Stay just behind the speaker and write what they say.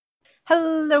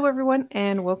Hello, everyone,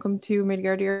 and welcome to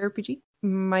Midgardia RPG.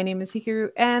 My name is Hikaru,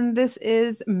 and this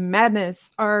is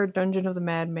Madness, our Dungeon of the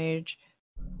Mad Mage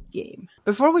game.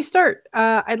 Before we start,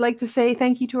 I'd like to say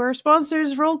thank you to our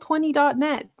sponsors,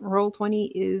 Roll20.net.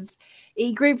 Roll20 is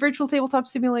a great virtual tabletop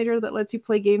simulator that lets you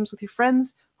play games with your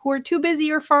friends who are too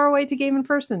busy or far away to game in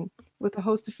person, with a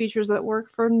host of features that work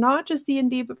for not just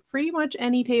D&D, but pretty much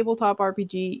any tabletop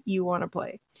RPG you want to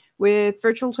play. With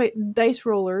virtual dice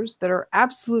rollers that are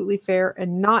absolutely fair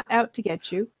and not out to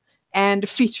get you, and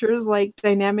features like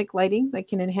dynamic lighting that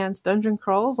can enhance dungeon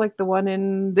crawls like the one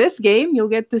in this game you'll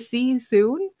get to see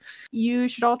soon. You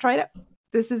should all try it out.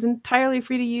 This is entirely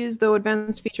free to use, though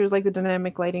advanced features like the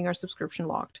dynamic lighting are subscription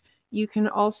locked. You can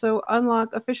also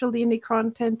unlock official D&D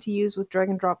content to use with drag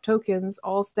and drop tokens,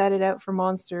 all statted out for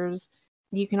monsters.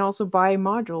 You can also buy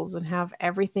modules and have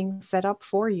everything set up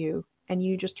for you, and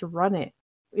you just run it.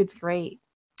 It's great.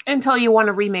 Until you want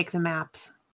to remake the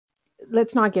maps.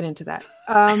 Let's not get into that.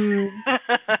 Then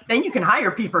you can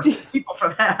hire people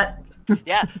for that.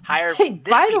 Yeah, hire. Hey,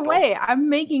 by the way, I'm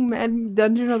making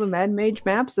Dungeon of the Mad Mage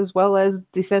maps as well as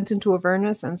Descent into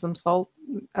Avernus and some Salt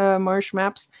Marsh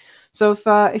maps. So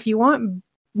if you want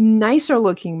nicer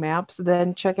looking maps,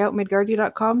 then check out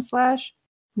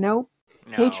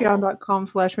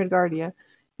Patreon.com/Midgardia.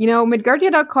 You know,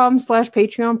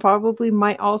 Midgardia.com/Patreon probably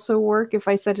might also work if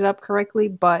I set it up correctly,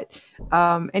 but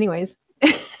anyways.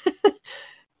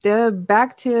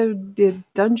 Back to the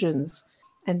Dungeons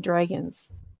and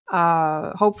Dragons.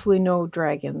 Hopefully no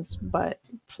dragons, but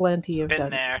plenty of Been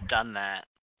dungeons. there, done that.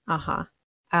 Why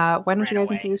don't Ran you guys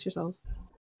away. introduce yourselves?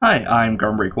 Hi, I'm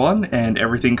Gumbreak1, and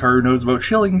everything Karu knows about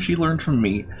shilling she learned from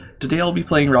me. Today I'll be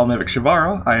playing Ralmivik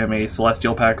Shivara. I am a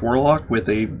Celestial Pact Warlock with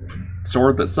a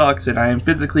sword that sucks, and I am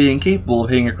physically incapable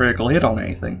of hitting a critical hit on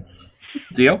anything.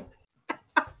 Zio?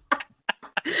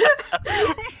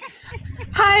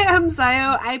 Hi, I'm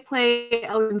Zio. I play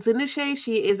Ellen Zinashe.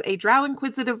 She is a Drow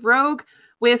Inquisitive rogue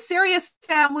with serious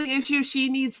family issues she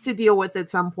needs to deal with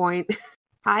at some point.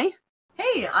 Hi.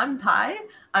 Hey, I'm Pi.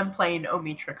 I'm playing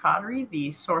Omitra Kadri, the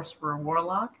Sorcerer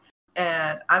Warlock,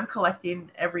 and I'm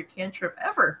collecting every cantrip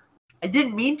ever. I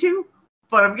didn't mean to,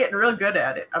 but I'm getting real good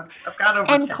at it. I've got over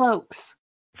And 10. cloaks.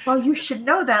 Well, you should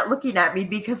know that looking at me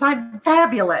because I'm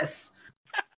fabulous.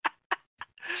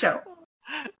 Show.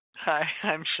 Hi,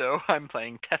 I'm Sho. I'm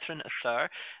playing Tethran Asar,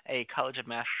 a College of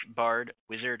Math bard,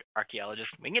 wizard, archaeologist,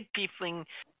 winged tiefling.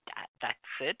 That's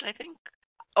it, I think.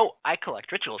 Oh, I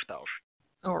collect ritual spells.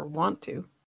 Or want to.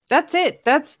 That's it.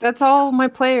 That's all my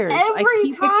players. I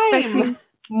keep expecting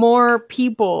more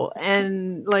people,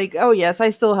 and oh yes, I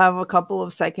still have a couple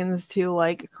of seconds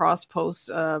to cross post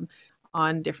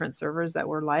on different servers that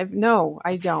were live. No,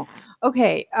 I don't.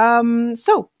 Okay.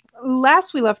 So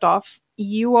last we left off,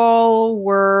 you all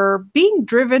were being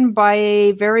driven by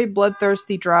a very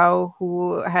bloodthirsty drow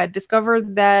who had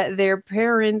discovered that their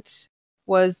parent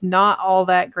was not all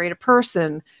that great a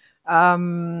person.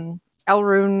 Elrune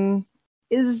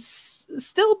is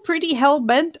still pretty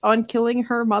hell-bent on killing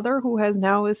her mother, who has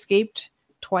now escaped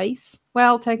twice.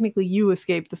 Well, technically you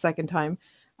escaped the second time,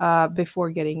 before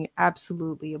getting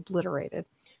absolutely obliterated.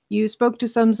 You spoke to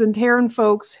some Zentaran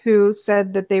folks who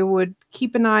said that they would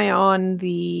keep an eye on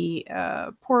the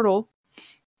portal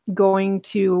going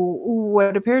to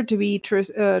what appeared to be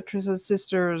Trissa's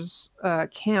sister's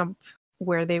camp,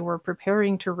 where they were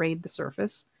preparing to raid the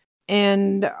surface,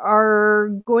 and are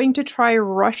going to try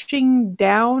rushing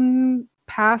down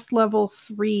past level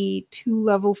 3 to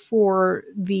level 4,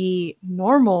 the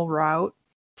normal route,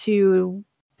 to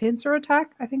pincer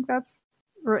attack. I think that's,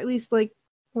 or at least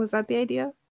was that the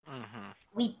idea? Mm-hmm.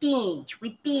 We binge.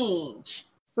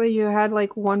 So you had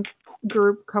one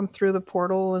group come through the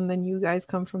portal, and then you guys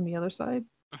come from the other side?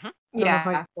 Mm-hmm. I don't know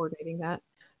how Yeah. you're coordinating that.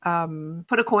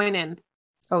 Put a coin in.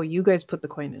 Oh, you guys put the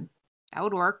coin in. That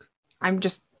would work. I'm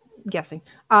just guessing.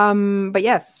 But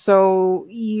yes, so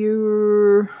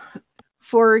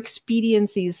for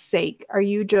expediency's sake, are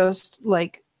you just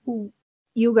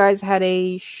you guys had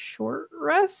a short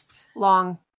rest?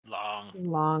 Long.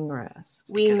 Long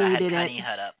rest. We Because I had needed Tiny it.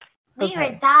 Hut up. We Okay.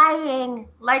 are dying,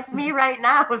 like me right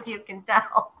now, if you can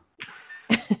tell.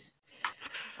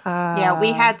 Yeah,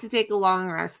 we had to take a long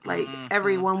rest. Mhm.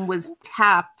 Everyone was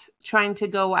tapped, trying to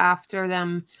go after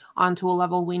them onto a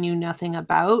level we knew nothing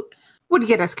about would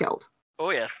get us killed. Oh,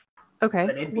 yes. Okay.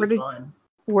 But it'd be fun.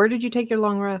 Where did you take your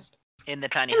long rest? In the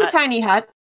tiny In the hut. tiny hut,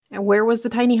 And where was the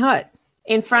tiny hut?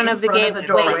 in front In of the front of gate. the In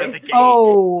front doorway. of the gate.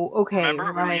 Oh, okay. Remember, we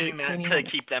were right. using that tiny to hut.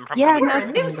 keep them from Yeah, coming We're no, a it's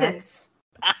coming back. nuisance.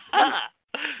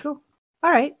 Cool.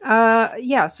 All right.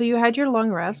 Yeah, so you had your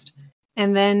long rest.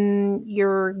 And then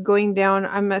you're going down.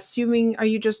 I'm assuming, are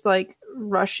you just like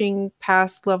rushing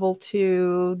past level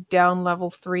 2, down level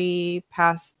 3,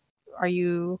 past? Are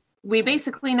you? We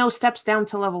basically know steps down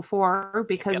to level 4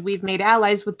 because Yep. we've made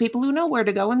allies with people who know where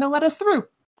to go and they'll let us through.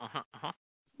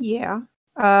 Yeah.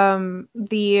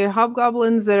 The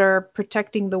hobgoblins that are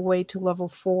protecting the way to level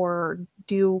 4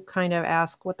 do kind of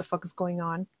ask what the fuck is going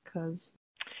on, because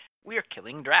We're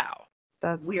killing drow.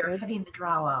 that's We are good. heading the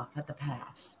drow off at the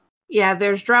pass. Yeah,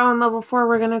 there's drow on level 4.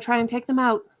 We're going to try and take them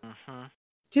out.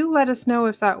 Do let us know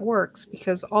if that works,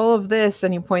 because all of this,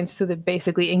 and he points to the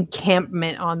basically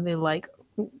encampment on the like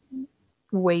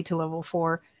way to level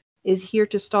 4, is here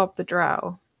to stop the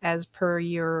drow, as per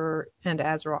your and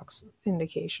Azrok's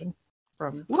indication.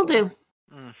 From Will before.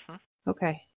 do.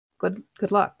 Okay. Good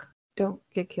luck. Don't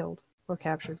get killed or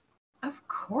captured. Of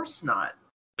course not.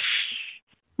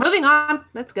 Moving on.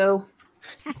 Let's go.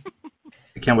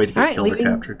 I can't wait to get Alright, killed leaving-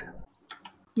 or captured.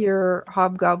 Your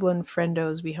hobgoblin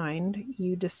friendos behind,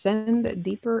 you descend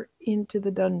deeper into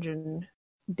the dungeon,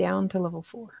 down to level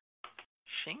 4.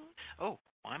 Shing? Oh,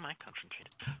 why am I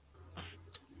concentrated?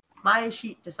 My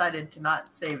sheet decided to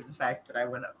not save the fact that I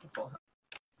went up to full health.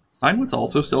 Mine was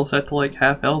also still set to like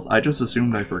half health. I just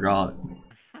assumed I forgot.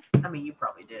 I mean, you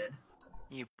probably did.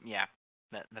 Yeah,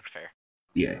 that's fair.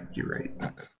 Yeah, you're right.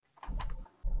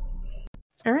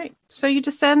 All right, so you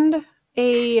descend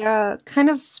a kind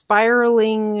of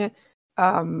spiraling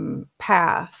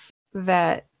path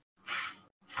that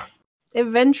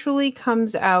eventually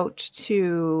comes out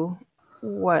to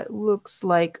what looks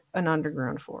like an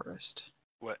underground forest.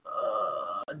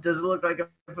 Does it look like a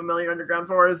familiar underground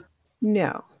forest?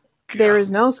 No, there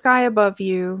is no sky above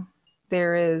you.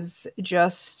 There is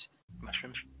just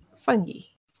Mushrooms? fungi.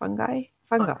 Okay.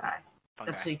 Fungi.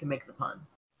 That's so you can make the pun.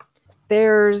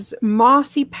 There's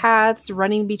mossy paths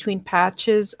running between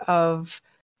patches of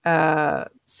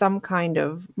some kind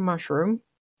of mushroom,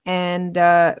 and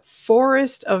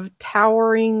forest of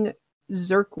towering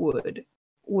zirkwood,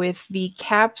 with the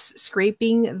caps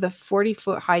scraping the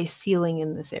 40-foot high ceiling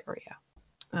in this area.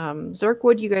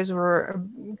 Zirkwood, you guys were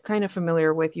kind of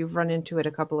familiar with. You've run into it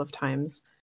a couple of times.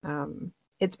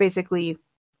 It's basically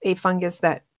a fungus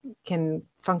that can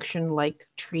function like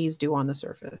trees do on the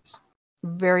surface.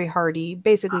 Very hardy,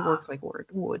 basically works like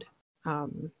wood.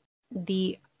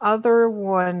 The other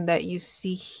one that you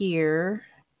see here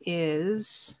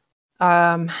is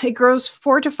it grows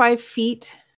 4 to 5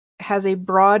 feet, has a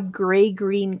broad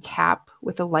gray-green cap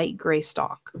with a light gray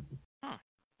stalk.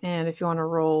 And if you want to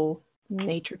roll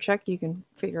nature check, you can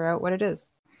figure out what it is.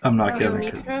 I'm not Oh, gonna,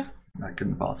 Mitra? because I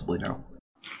couldn't possibly know.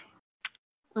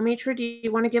 Lemitra, do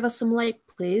you want to give us some light,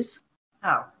 please?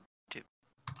 Oh.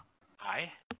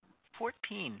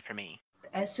 14 for me.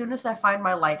 As soon as I find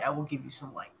my light, I will give you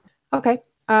some light. Okay.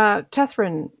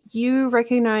 Tethrin, you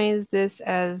recognize this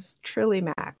as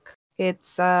Trillimac.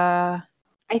 It's, I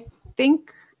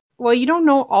think, well, you don't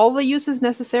know all the uses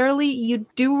necessarily. You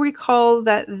do recall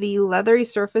that the leathery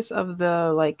surface of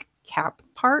the, like, cap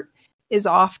part is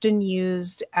often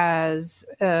used as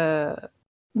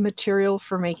material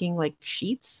for making, like,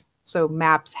 sheets. So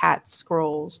maps, hats,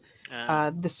 scrolls.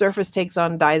 The surface takes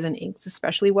on dyes and inks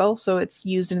especially well, so it's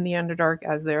used in the Underdark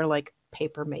as their, like,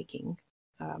 paper making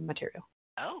material.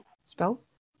 Oh. Spell?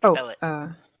 Spell it.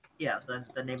 Yeah,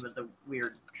 the name of the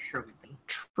weird shrubby thing.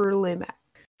 Trillimac.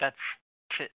 That's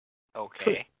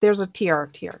okay. There's a TR.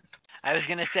 I was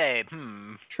gonna say,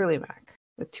 Trillimac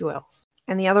with 2 L's.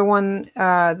 And the other one,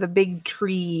 the big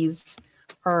trees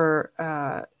are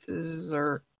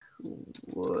Zurkwood.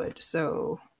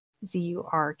 So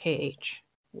Zurkh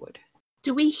wood.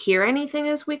 Do we hear anything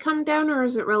as we come down, or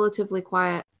is it relatively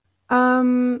quiet?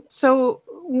 So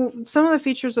some of the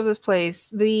features of this place,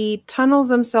 the tunnels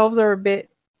themselves are a bit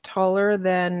taller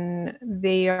than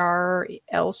they are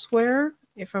elsewhere.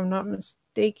 If I'm not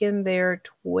mistaken, they're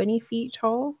 20 feet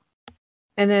tall.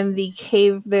 And then the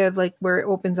cave, like where it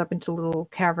opens up into little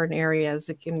cavern areas,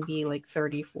 it can be like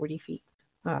 30, 40 feet.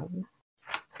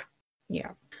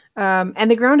 Yeah.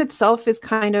 And the ground itself is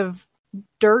kind of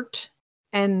dirt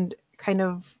and kind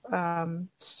of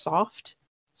soft.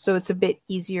 So it's a bit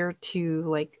easier to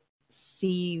like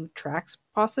see tracks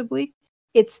possibly.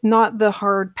 It's not the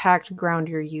hard packed ground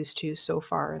you're used to so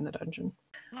far in the dungeon.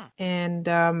 And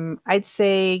I'd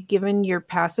say, given your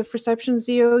passive perception,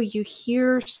 Zio, you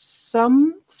hear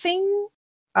something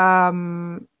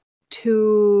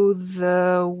to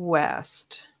the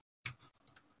west.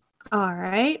 All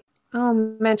right. I'll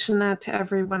mention that to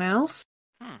everyone else.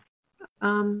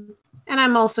 And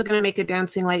I'm also going to make a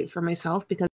dancing light for myself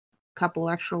because a couple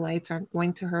extra lights aren't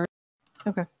going to hurt.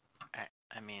 Okay.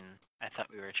 I mean, I thought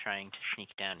we were trying to sneak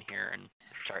down here and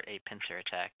start a pincer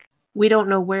attack. We don't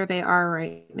know where they are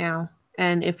right now.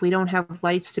 And if we don't have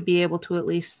lights to be able to at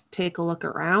least take a look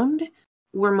around,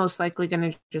 we're most likely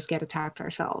going to just get attacked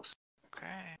ourselves. Okay.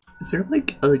 Is there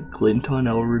like a glint on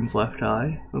Elrune's left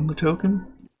eye on the token?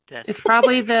 That's It's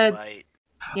probably the... light.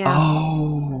 Yeah.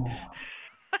 Oh.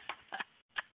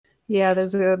 Yeah,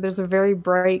 there's a very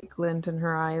bright glint in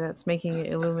her eye that's making it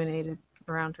illuminated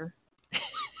around her.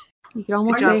 You can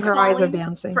almost Are say you her eyes are calling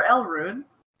dancing. For Elrune,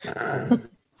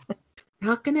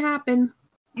 Not going to happen.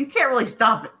 you can't really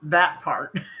stop it, that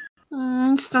part.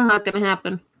 Still not going to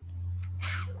happen.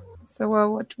 So,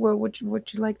 what would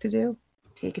you like to do?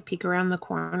 Take a peek around the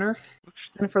corner.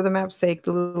 And for the map's sake,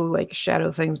 the little like shadow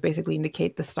things basically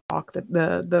indicate the stalk,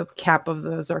 the cap of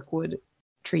the Zerkwood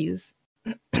trees,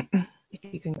 if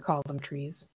you can call them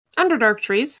trees. Underdark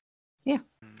trees.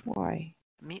 Why,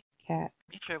 Meet, cat?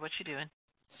 Mitra, what you doing?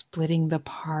 Splitting the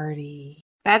party.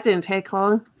 That didn't take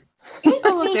long. Oh,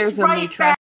 look, there's a right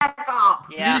Mitra. back up.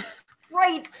 Yeah.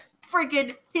 Right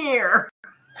freaking here.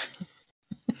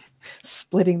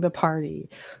 Splitting the party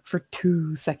for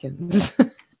 2 seconds.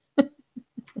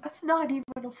 That's not even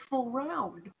a full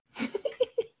round. That's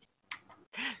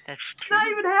It's true. not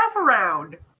even half a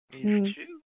round. It's Mm.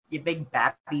 true. You big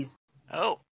babbies.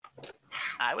 Oh.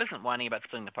 I wasn't whining about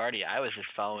splitting the party. I was just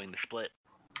following the split.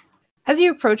 As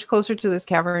you approach closer to this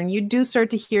cavern, you do start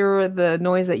to hear the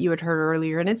noise that you had heard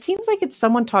earlier, and it seems like it's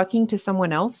someone talking to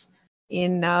someone else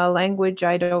in language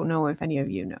I don't know if any of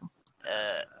you know.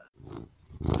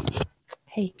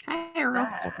 Hey, Hi, Earl.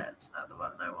 That's not the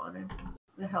one I wanted.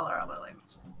 The hell are all my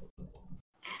languages?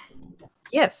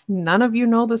 yes, none of you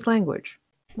know this language.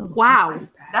 Oh, Wow. that's too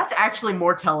bad. That's actually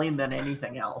more telling than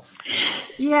anything else.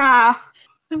 Yeah.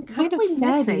 I'm kind are of we sad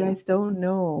missing? you guys don't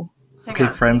know. Hang Okay,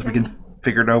 on. friends, we can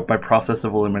figure it out by process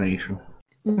of elimination.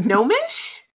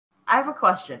 Gnomish? I have a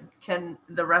question. Can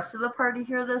the rest of the party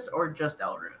hear this, or just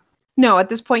Elrune? No, at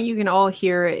this point you can all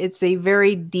hear it. It's a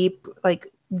very deep, like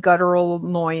guttural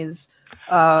noise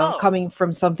Oh. coming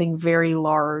from something very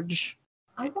large.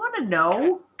 I want to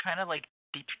know. Kind of like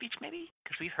deep speech, maybe?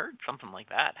 Because we've heard something like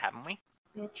that, haven't we?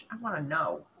 Bitch, I want to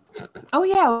know. Oh,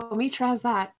 yeah. Mitra has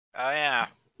that. Oh, yeah.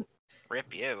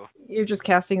 Rip you. You're just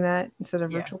casting that instead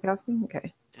of Yeah. virtual casting?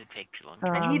 Okay. Did it take too long?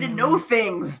 I need to know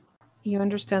things. You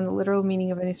understand the literal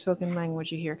meaning of any spoken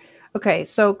language you hear. Okay,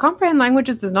 so comprehend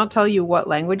languages does not tell you what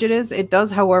language it is. It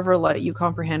does, however, let you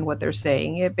comprehend what they're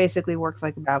saying. It basically works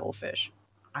like a babblefish.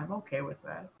 I'm okay with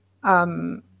that.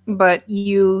 But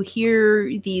you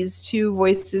hear these two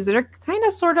voices that are kind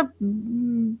of sort of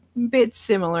bit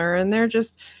similar, and they're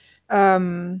just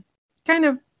kind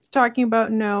of talking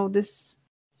about, no, this,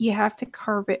 you have to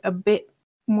carve it a bit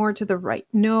more to the right.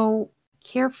 No,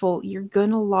 careful, you're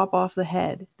gonna lop off the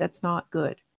head. That's not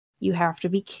good. You have to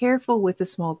be careful with the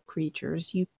small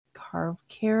creatures. You carve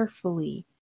carefully.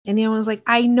 And the other one's like,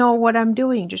 I know what I'm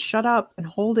doing. Just shut up and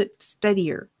hold it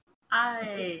steadier.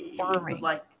 I Farming. would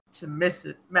like to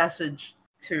message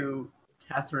to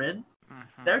Catherine.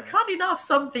 Mhm. They're cutting off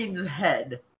something's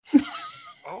head.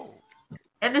 Oh.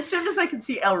 And as soon as I can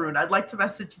see Elrune, I'd like to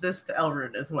message this to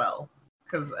Elrune as well.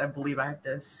 Because I believe I have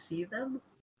to see them.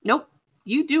 Nope.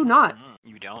 You do not.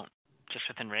 You don't. Just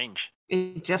within range.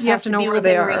 It just You have has to know be where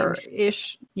they within are range.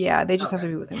 ish. Yeah, they just have to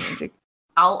Okay. be within range.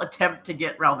 I'll attempt to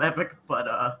get Realm Epic,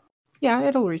 but Yeah,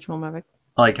 it'll reach Molmavic.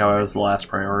 I like how I was the last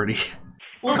priority.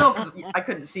 well, no, because I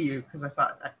couldn't see you because I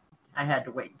thought I had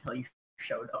to wait until you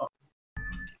showed up.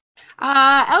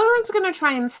 Elrond's gonna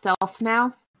try and stealth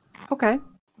now. Okay.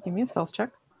 Give me a stealth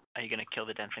check. Are you gonna kill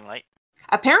the dancing light?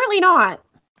 Apparently not.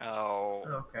 Oh.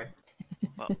 Okay.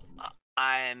 Well,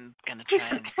 I'm gonna try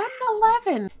Listen, and... I got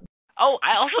an 11. Oh,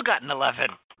 I also got an 11.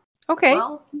 Okay.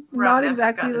 Well, Not Realm Epic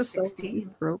exactly got a the stealth 16.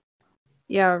 piece broke.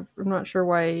 Yeah, I'm not sure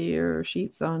why your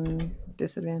sheet's on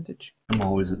disadvantage. I'm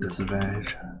always at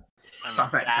disadvantage. I mean,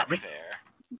 Sorry, that's Tommy.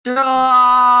 fair.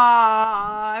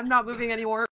 I'm not moving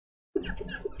anymore.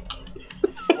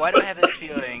 Why do I have this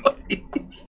feeling?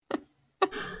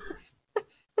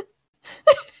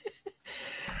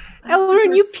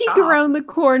 Elrond, you peek Stop. around the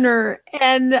corner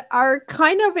and are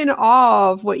kind of in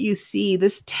awe of what you see.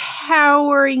 This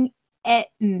towering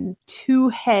Etten, two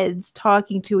heads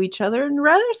talking to each other in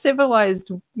rather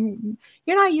civilized. You're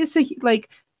not used to like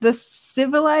the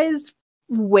civilized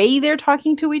way they're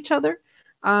talking to each other.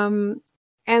 And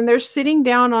they're sitting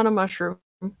down on a mushroom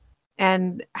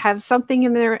and have something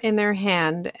in their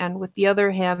hand, and with the other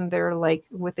hand they're like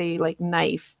with a like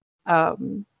knife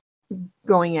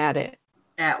going at it.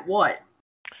 At what?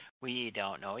 We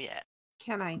don't know yet.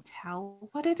 Can I tell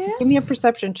what it is? Give me a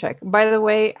perception check. By the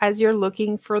way, as you're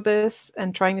looking for this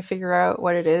and trying to figure out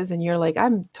what it is, and you're like,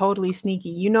 I'm totally sneaky,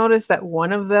 you notice that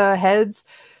one of the heads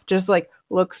just like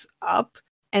looks up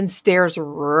and stares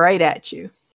right at you.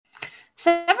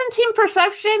 17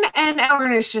 perception, and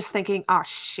Elrin is just thinking, oh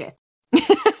shit.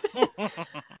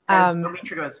 As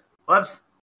Omitra goes, whoops.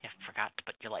 You forgot to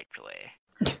put your lights away.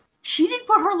 She didn't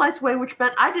put her lights away, which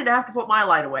meant I didn't have to put my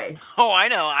light away. Oh, I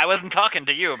know. I wasn't talking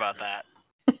to you about that.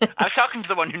 I was talking to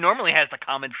the one who normally has the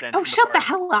common sense. Oh, shut the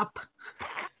hell up.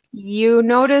 You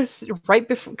notice right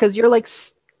before, because you're like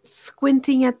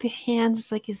squinting at the hands.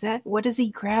 It's like, what is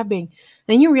he grabbing?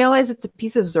 Then you realize it's a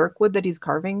piece of Zerkwood that he's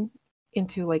carving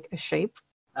into like a shape.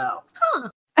 Oh. Huh.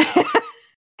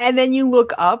 And then you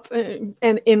look up and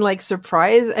in like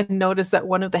surprise and notice that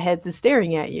one of the heads is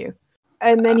staring at you.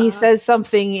 And then he says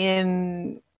something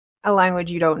in a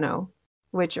language you don't know,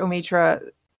 which Omitra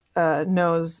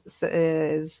knows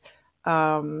is,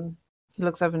 he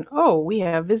looks up and, oh, we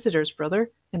have visitors,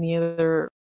 brother. And the other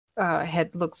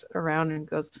head looks around and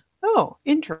goes, oh,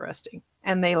 interesting.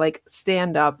 And they like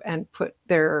stand up and put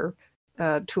their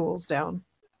tools down.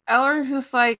 Elrin's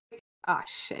just like, oh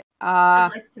shit. I'd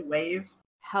like to wave.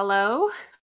 Hello?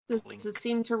 Does it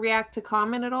seem to react to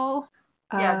common at all?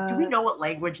 Yeah, do we know what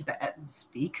language the Ettins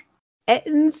speak?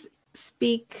 Ettins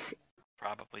speak...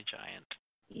 Probably giant.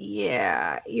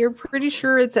 Yeah, you're pretty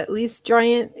sure it's at least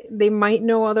giant. They might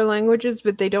know other languages,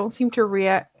 but they don't seem to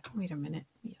react... Wait a minute.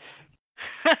 Yes.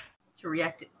 To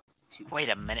react to... Wait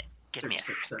a minute. Give me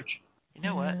a search. You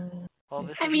know what? Well,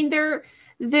 this I mean, they're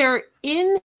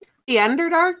in the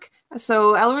Underdark,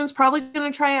 so Elrin's probably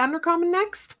going to try Undercommon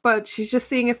next, but she's just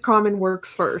seeing if Common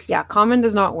works first. Yeah, Common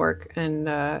does not work, and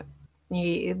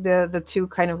the two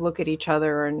kind of look at each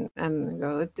other and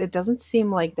go, it doesn't seem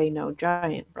like they know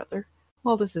giant, brother.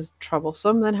 Well, this is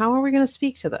troublesome. Then how are we going to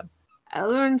speak to them?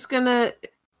 Elrin's going to,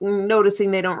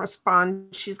 noticing they don't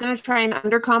respond, she's going to try an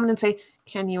Undercommon and say,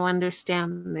 can you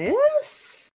understand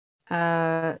this?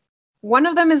 One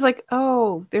of them is like,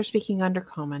 oh, they're speaking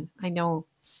Undercommon. I know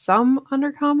some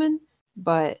Undercommon,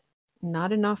 but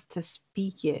not enough to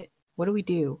speak it. What do we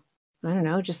do? I don't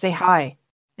know. Just say hi.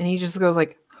 And he just goes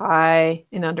like, hi,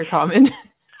 in Undercommon.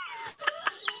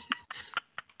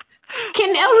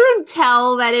 Can Elrin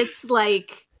tell that it's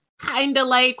like, kind of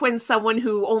like when someone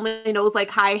who only knows like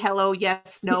hi, hello,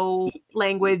 yes, no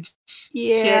language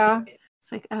Yeah. shit.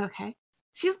 It's like, okay.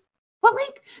 She's, what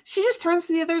like, she just turns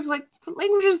to the others like, what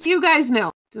languages do you guys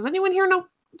know? Does anyone here know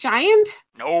giant?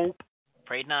 Nope.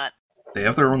 Afraid not. They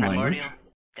have their own Primordial. language.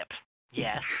 Yep.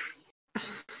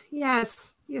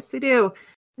 Yes. Yes, they do.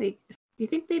 Like, do you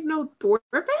think they'd know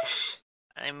Dwarvish?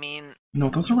 I mean, No,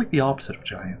 those are like the opposite of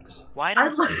giants. why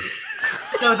I'd don't like...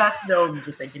 No, that's gnomes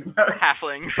you're thinking about.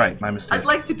 halflings? Right, my mistake. I'd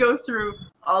like to go through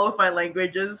all of my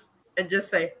languages and just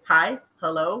say hi,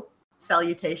 hello,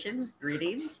 salutations,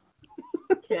 greetings.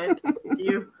 Can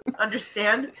you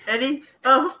understand any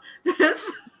of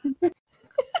this?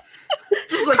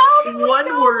 Just like How do we one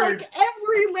know, word. like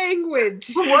every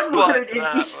language. One What word in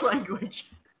that each one? language.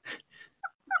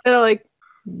 They're like,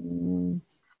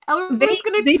 Elrin's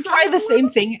gonna they try the same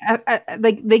thing.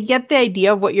 Like they get the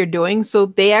idea of what you're doing, so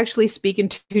they actually speak in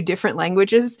two different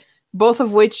languages, both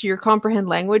of which your comprehend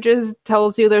languages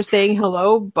tells you they're saying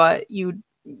hello, but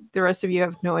the rest of you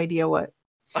have no idea what.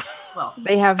 Well,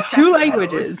 They have two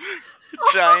languages.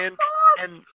 Giant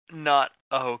and not.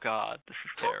 Oh god, this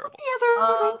is What terrible. would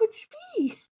the other language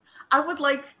be? I would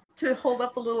like to hold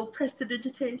up a little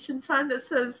prestidigitation sign that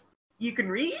says, you can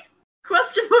read?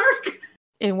 Question mark?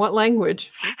 In what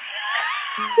language?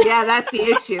 Yeah, that's the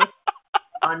issue.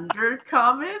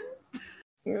 Undercommon?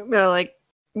 They're like,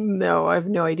 no, I have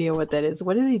no idea what that is.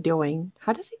 What is he doing?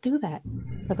 How does he do that?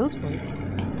 Are those words? I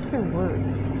think they're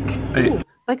words. Hey. Ooh,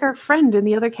 like our friend in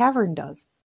the other cavern does.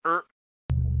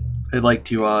 I'd like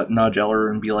to nudge Eller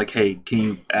and be like, hey, can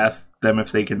you ask them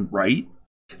if they can write?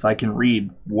 Because I can read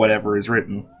whatever is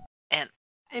written.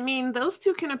 I mean, those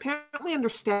two can apparently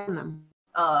understand them.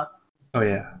 Oh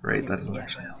yeah, right, that doesn't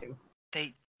actually help.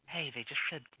 They just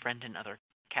said friend in other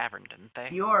cavern, didn't they?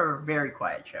 You're very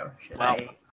quiet, Joe. Should Well- I?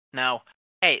 No.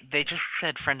 Hey, they just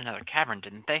said friend in other cavern,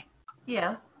 didn't they?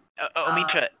 Yeah.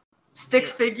 Omitra, Stick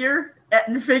figure,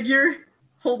 Etten figure,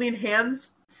 holding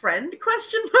hands, friend?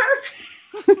 Question mark?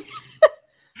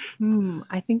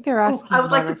 I think they're asking I would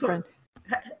about like to our put- friend.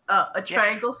 A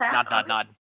triangle hat? nod.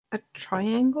 A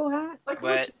triangle hat? Like a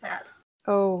What? witch's hat.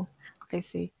 Oh, I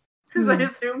see. Because I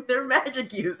assume they're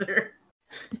magic user.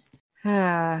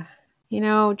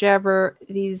 Jabber,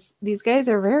 these guys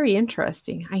are very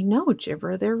interesting. I know,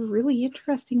 Jibber, they're really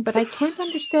interesting, but I can't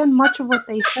understand much of what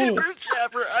they say.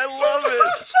 Jabber, I love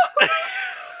it.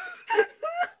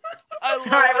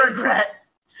 I regret.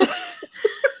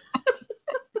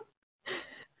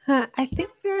 I think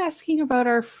they're asking about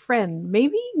our friend.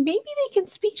 Maybe they can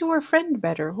speak to our friend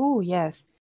better. Oh yes,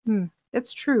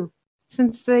 that's true.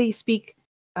 Since they speak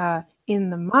in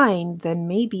the mind, then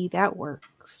maybe that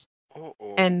works.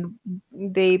 Uh-oh. And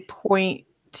they point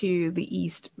to the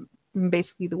east,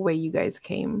 basically the way you guys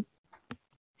came.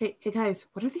 Hey guys,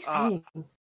 what are they Uh, saying?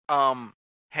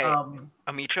 Hey, Um,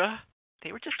 Amitra,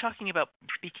 they were just talking about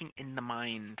speaking in the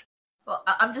mind. well,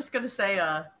 I'm just gonna say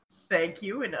thank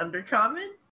you in Undercommon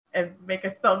and make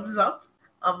a thumbs up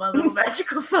on my little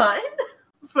magical sign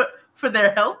for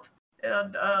their help.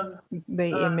 And They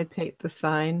imitate the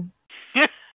sign.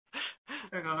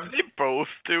 hang on. They both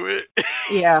do it.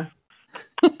 Yeah.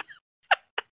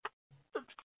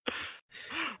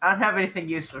 I don't have anything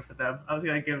useful for them. I was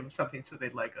gonna give them something so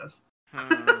they'd like us.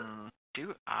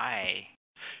 Do I?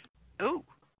 Oh,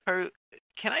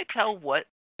 can I tell what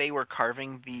they were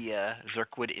carving the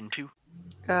Zerkwood into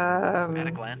at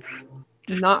a glance?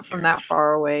 Not from that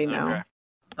far away, no.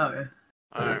 Okay.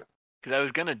 Okay. Because I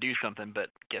was gonna do something, but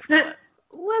guess not.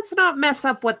 Let's not mess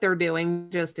up what they're doing,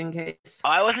 just in case. Oh,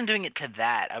 I wasn't doing it to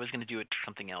that. I was gonna do it to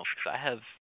something else. Because I have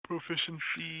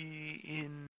proficiency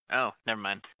in. Oh, never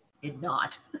mind. It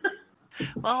not.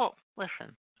 Well,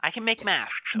 listen. I can make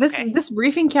masks. This Okay? this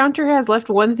brief encounter has left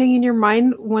one thing in your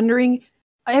mind, wondering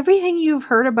everything you've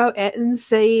heard about Ettins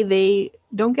say they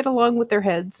don't get along with their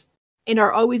heads and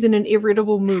are always in an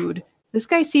irritable mood. This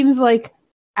guy seems like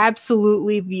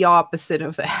absolutely the opposite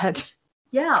of that.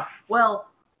 Yeah. Well,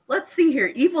 let's see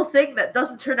here. Evil thing that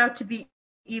doesn't turn out to be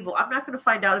evil. I'm not gonna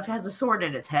find out if it has a sword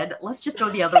in its head. Let's just go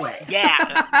the other way. Yeah.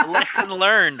 Lesson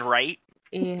learned, right?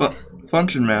 Yeah.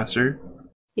 Function Master,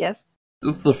 Yes.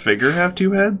 does the figure have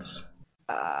two heads?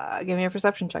 Give me a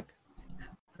perception check.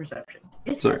 Perception.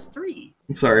 It Sorry. has 3.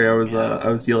 Sorry, I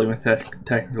was dealing with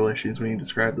technical issues when you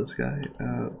described this guy.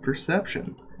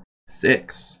 Perception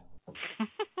 6.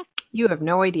 You have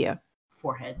no idea.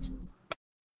 4 heads.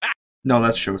 No,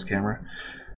 that's show's camera.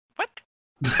 What?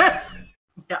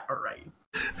 Yeah, alright.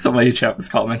 Somebody in chat was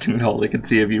commenting that all they could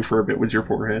see of you for a bit was your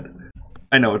forehead.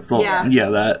 I know it's still Yeah.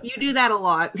 that You do that a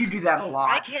lot. You do that a I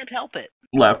lot. can't help it.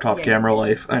 laptop Yeah. camera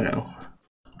life. I know.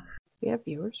 We have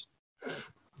viewers.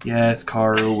 Yes,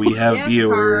 Karu, we have Yes,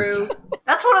 viewers. Karu.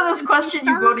 That's one of those questions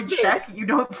you go to Started. check, you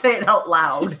don't say it out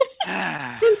loud.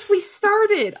 Since we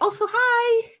started. Also,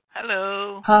 hi.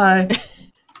 Hello. Hi.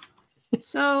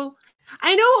 So,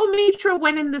 I know Omitra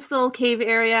went in this little cave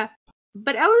area,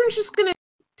 but Elrin's just gonna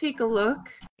take a look.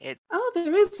 Oh,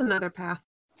 there is another path.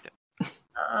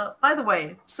 By the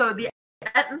way, so the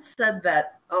Ettins said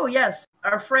that, oh yes,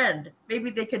 our friend, maybe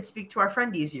they could speak to our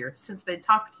friend easier since they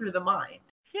talk through the mind.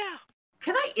 Yeah.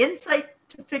 Can I insight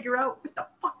to figure out what the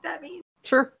fuck that means?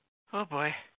 Sure. Oh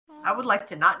boy. I would like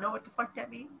to not know what the fuck that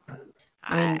means.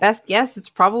 I mean, best guess it's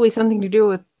probably something to do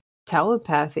with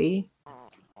telepathy.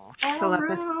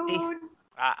 Telepathy. Elrune,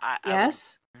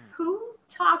 Yes? who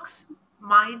talks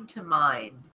mind to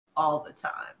mind all the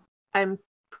time? I'm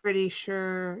pretty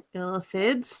sure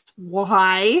Illithids.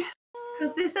 Why?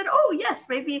 Because they said, oh yes,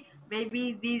 maybe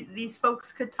these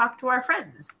folks could talk to our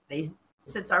friends.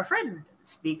 Since our friend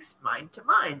speaks mind to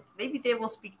mind, maybe they will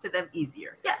speak to them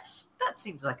easier. Yes, that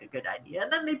seems like a good idea.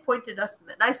 And then they pointed us in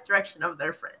the nice direction of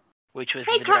their friend. Which was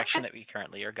Hey, the direction that we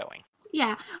currently are going.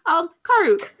 Yeah.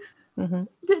 Karu, Mm-hmm.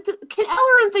 can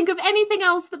Elrin think of anything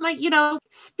else that might,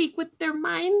 speak with their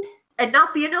mind? And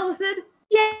not be an Illithid?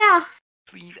 Yeah.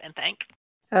 Please and thank.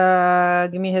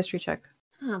 Give me a history check.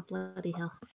 Oh, bloody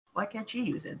hell. Why can't she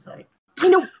use insight? I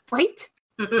know, right?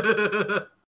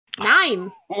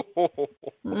 9.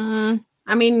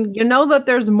 I mean, you know that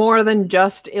there's more than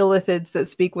just Illithids that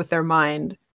speak with their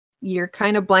mind. You're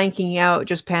kind of blanking out,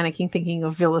 just panicking, thinking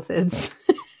of Illithids.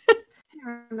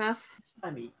 Fair enough.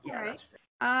 I mean, yeah, Alright. that's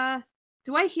fair.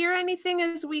 Do I hear anything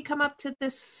as we come up to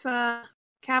this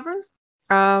cavern?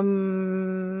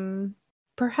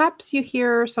 Perhaps you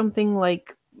hear something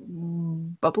like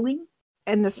bubbling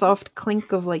and the soft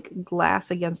clink of like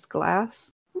glass against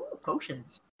glass. Ooh,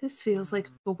 potions. This feels like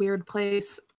a weird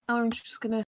place. Elrin's just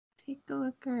gonna take a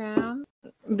look around.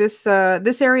 This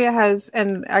area has,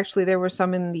 and actually there were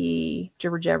some in the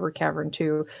Jibber Jabber Cavern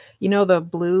too. You know the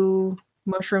blue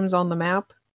mushrooms on the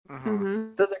map? Mhm.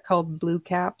 Mm-hmm. Those are called blue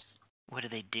caps. What do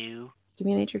they do? Give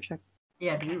me a nature check.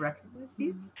 Yeah, do we recognize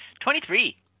these?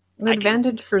 23. An I do.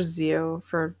 advantage for Zio,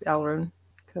 for Elrune,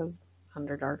 because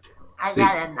Underdark. I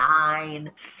got a 9.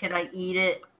 Can I eat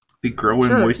it? They grow in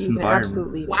Sure, moist you can environments.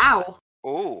 absolutely. Wow.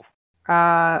 Oh.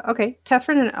 Okay,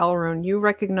 Tethrin and Elrune, you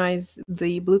recognize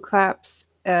the blue claps.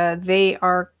 They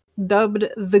are dubbed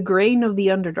the grain of the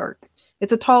Underdark.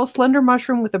 It's a tall, slender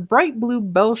mushroom with a bright blue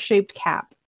bell-shaped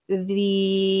cap.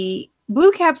 The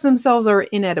blue caps themselves are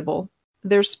inedible.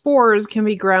 Their spores can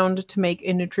be ground to make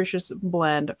a nutritious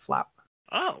bland flour.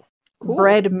 Oh. Cool.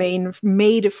 Bread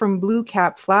made from blue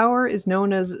cap flour is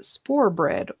known as spore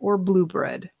bread or blue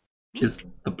bread. Is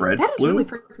the bread That is blue? really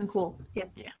freaking cool. Yeah.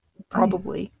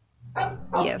 Probably.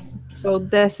 Yes. So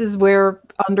this is where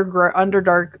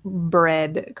Underdark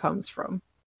bread comes from.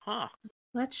 Huh.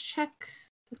 Let's check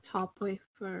the top way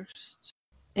first.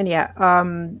 And yeah,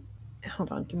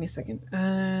 hold on, give me a second.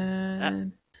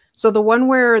 So the one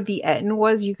where the Etten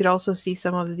was, you could also see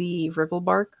some of the ribble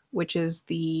bark, which is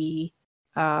the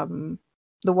one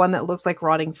that looks like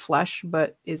rotting flesh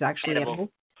but is actually edible.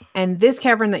 And this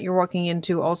cavern that you're walking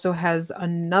into also has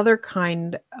another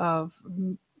kind of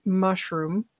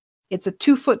mushroom. It's a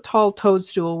 2-foot tall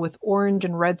toadstool with orange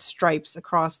and red stripes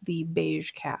across the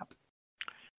beige cap.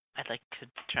 I'd like to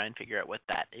try and figure out what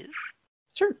that is.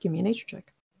 Sure, give me a nature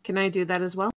check. Can I do that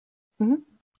as well?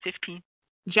 15.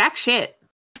 Jack shit.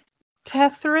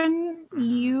 Tethrin,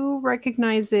 you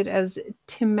recognize it as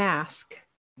Timask.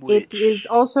 Which... It is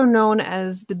also known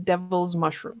as the Devil's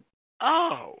Mushroom.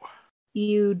 Oh.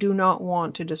 You do not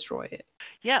want to destroy it.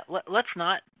 Yeah, let's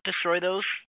not destroy those.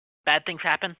 Bad things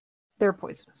happen. They're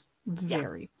poisonous.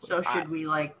 Very So poisonous. should we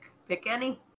pick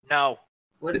any? No.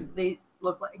 What did they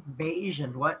look like? Beige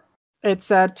and what?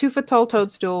 It's a 2-foot tall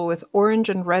toadstool with orange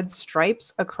and red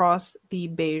stripes across the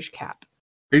beige cap.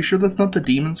 Are you sure that's not the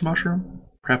demon's mushroom?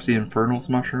 Perhaps the infernal's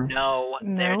mushroom? No,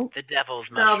 they're No. the devil's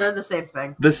No, mushroom. they're the same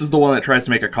thing. This is the one that tries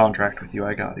to make a contract with you.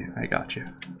 I got you. I got you.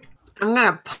 I'm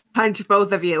gonna punch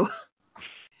both of you.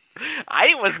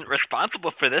 I wasn't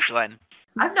responsible for this one.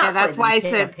 I've not. Yeah, that's played why I in a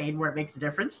said- campaign where it makes a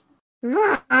difference.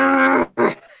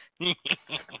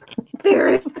 There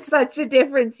is such a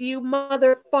difference, you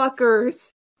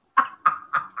motherfuckers.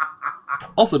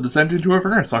 Also, Descent into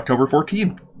Avernus, October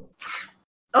 14th.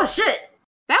 Oh shit!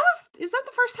 Is that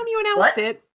the first time you announced What?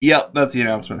 it? Yep, that's the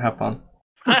announcement. Have fun.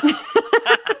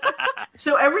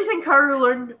 So everything Karu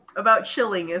learned about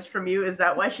chilling is from you. Is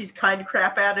that why she's kind of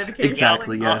crap at it occasionally?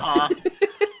 Exactly, yes.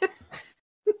 Uh-huh.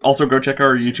 Also, go check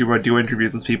our YouTube. I do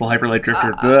interviews with people. Hyperlight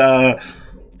Drifter.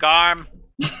 Garm.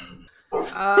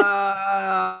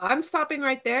 I'm stopping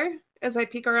right there as I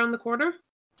peek around the corner.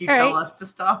 Do you tell us to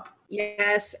stop?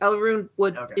 Yes, Elrune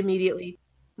would Okay. immediately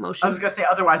I motion. was gonna say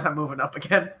otherwise I'm moving up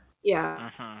again. Yeah.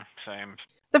 Same.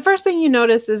 The first thing you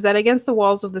notice is that against the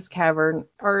walls of this cavern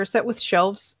are set with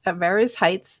shelves at various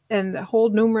heights and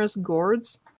hold numerous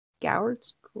gourds.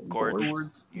 Gourds?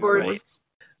 Gourds. Gourds.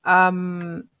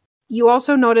 You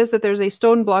also notice that there's a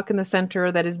stone block in the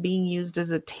center that is being used as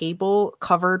a table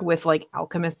covered with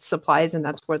alchemist supplies, and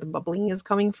that's where the bubbling is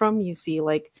coming from. You see a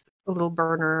little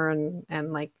burner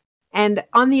and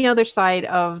on the other side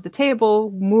of the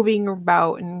table, moving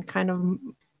about and kind of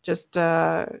just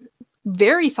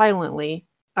very silently,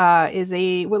 is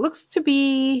what looks to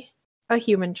be a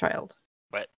human child.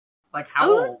 Like how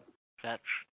Oh. old? That's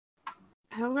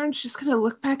Elrune's just gonna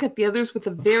look back at the others with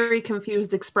a very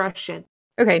confused expression.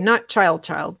 Okay, not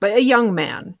child, but a young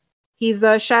man. He's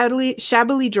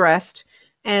shabbily dressed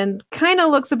and kind of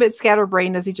looks a bit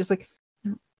scatterbrained as he just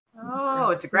Oh,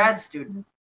 it's a grad student.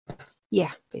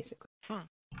 yeah, basically.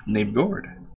 Named Gord.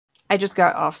 I just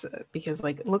got offset because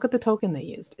look at the token they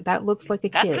used. That looks like a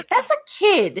That's kid, That's a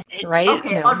kid. right?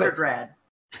 Okay, No, but- undergrad.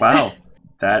 Wow.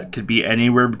 That could be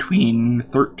anywhere between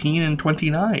 13 and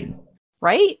 29.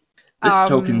 right? This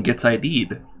token gets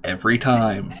ID'd every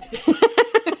time.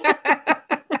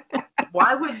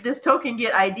 Why would this token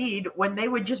get ID'd when they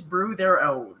would just brew their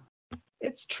own?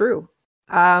 It's true.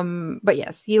 But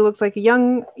yes, he looks like a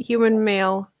young human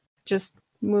male, just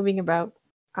moving about.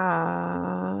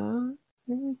 I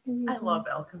love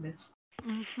alchemists.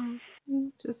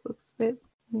 Just looks a bit.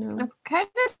 No. I'm kind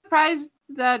of surprised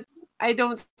that I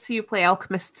don't see you play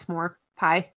alchemists more,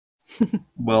 Pi.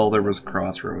 Well, there was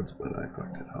Crossroads, but I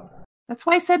fucked it up. That's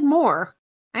why I said more.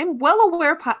 I'm well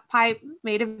aware Pi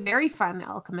made a very fun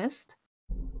alchemist.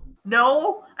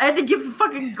 No, I had to give the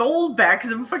fucking gold back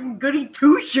because I'm fucking goody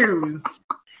two shoes.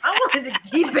 I wanted to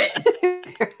keep it.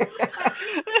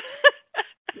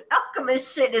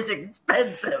 Alchemist shit is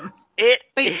expensive. it.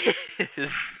 Wait. Is.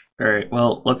 Alright,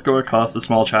 well, let's go across a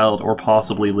small child or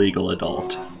possibly legal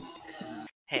adult.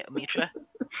 Hey, Mitra,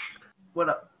 What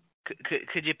up?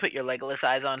 could you put your Legolas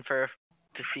eyes on to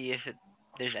see if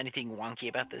there's anything wonky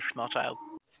about this small child?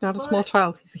 He's not a small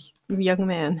child. He's a young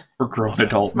man. Or grown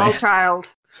adult Small man.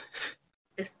 child.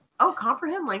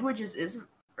 Comprehend languages isn't.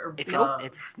 It's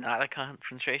not a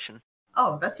concentration.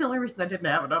 Oh, that's the only reason I didn't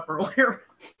have it up earlier.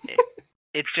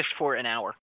 It's just for an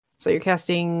hour. So you're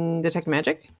casting detect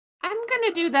magic. I'm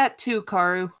gonna do that too,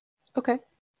 Karu. Okay.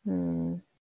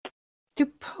 Do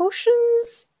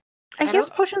potions? I guess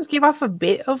don't- potions give off a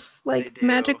bit of like do.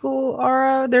 magical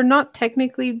aura. They're not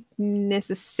technically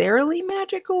necessarily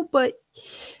magical, but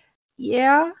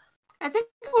yeah. I think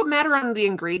it would matter on the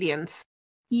ingredients.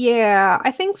 Yeah,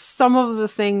 I think some of the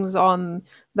things on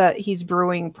that he's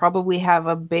brewing probably have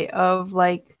a bit of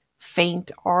like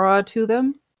faint aura to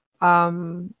them.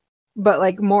 But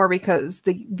like more because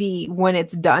the when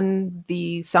it's done,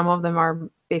 some of them are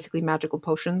basically magical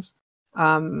potions.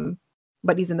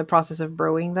 But he's in the process of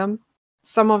brewing them.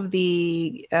 Some of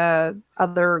the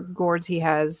other gourds he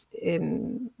has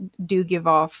do give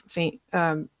off faint.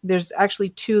 There's actually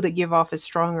 2 that give off a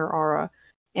stronger aura,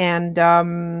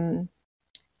 and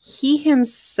he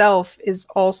himself is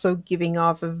also giving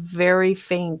off a very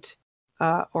faint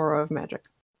aura of magic.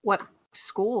 What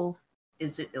school?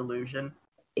 Is it illusion?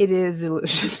 It is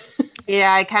illusion.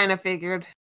 Yeah, I kind of figured.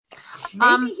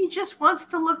 Maybe he just wants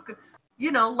to look,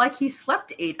 like he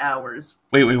slept 8 hours.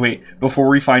 Wait. Before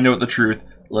we find out the truth,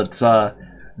 let's,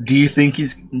 do you think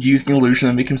using illusion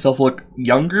to make himself look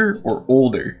younger or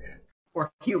older?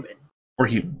 Or human. Or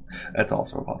human. That's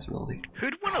also a possibility.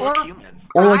 Who'd want to look human?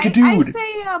 Or like a dude.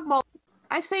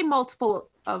 I say multiple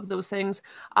of those things.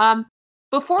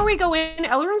 Before we go in,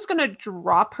 Elrond's gonna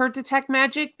drop her detect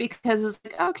magic because it's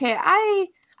like, okay, I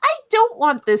don't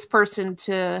want this person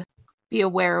to be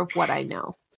aware of what I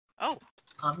know. Oh,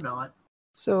 I'm not.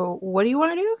 So what do you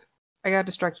want to do? I got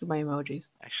distracted by emojis.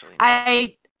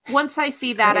 actually. Once I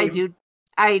see that, Same.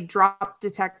 I drop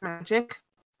detect magic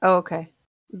Oh, okay.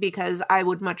 because I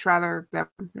would much rather them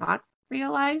not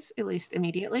realize, at least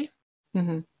immediately.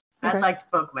 Mm-hmm. Okay. I'd like to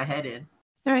poke my head in.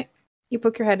 All right. You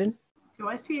poke your head in. Do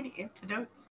I see any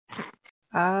antidotes?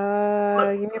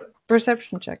 Give me a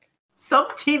perception check. Some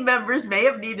team members may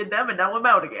have needed them, and now I'm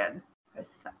out again.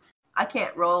 I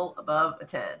can't roll above a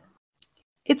 10.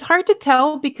 It's hard to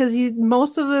tell because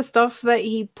most of the stuff that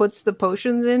he puts the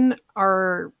potions in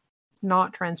are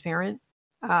not transparent.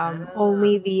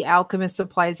 Only the alchemist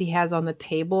supplies he has on the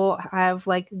table have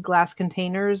like glass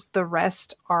containers. The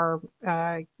rest are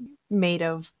made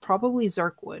of probably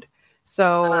Zerkwood.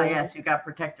 So Yes, you got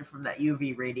protected from that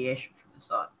UV radiation from the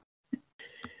sun.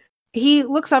 he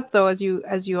looks up though as you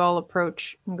all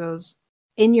approach and goes,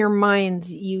 in your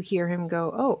minds you hear him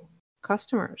go, "Oh,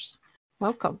 customers,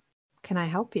 welcome. Can I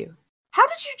help you?" How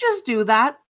did you just do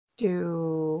that?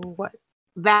 Do what?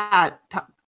 That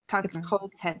It's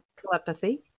called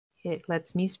telepathy. It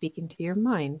lets me speak into your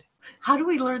mind. How do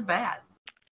we learn that?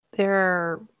 There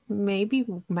are maybe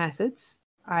methods.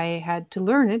 I had to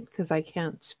learn it because I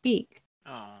can't speak.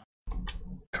 Oh.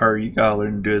 Car, you gotta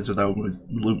learn to do this without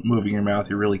moving your mouth.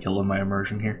 You're really killing my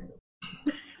immersion here.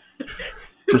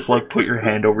 Just like put your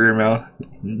hand over your mouth.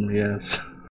 Yes.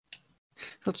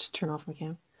 I'll just turn off my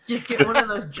cam. Just get one of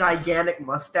those gigantic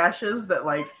mustaches that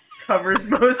like covers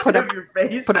most Put of up- your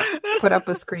face. Put up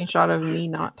a screenshot of me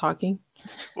not talking.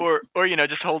 Or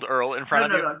just hold Earl in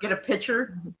front of you. No. Get a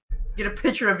picture. Get a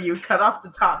picture of you. Cut off the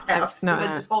top half, No, and then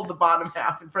no. just hold the bottom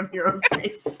half in front of your own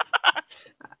face.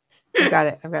 I've got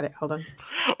it. Hold on.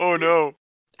 Oh no.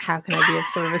 How can I be of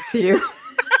service to you?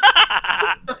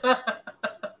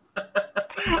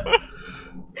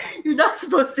 You're not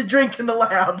supposed to drink in the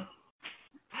lab.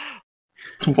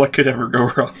 What could ever go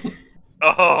wrong?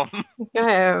 Oh.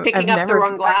 Picking up the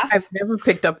wrong glass? I've never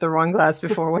picked up the wrong glass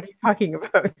before. What are you talking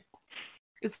about?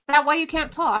 Is that why you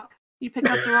can't talk? You picked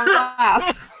up the wrong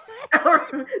glass.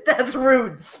 That's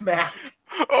rude, Smack.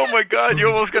 Oh my god, you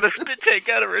almost got a spit take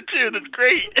out of her too. That's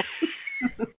great.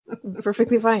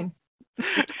 Perfectly fine.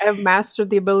 I have mastered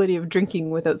the ability of drinking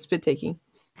without spit taking.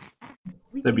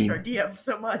 We That'd teach be- our DM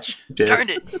so much. Darn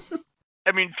it.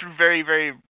 I mean, through very,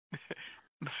 very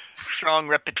strong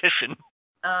repetition.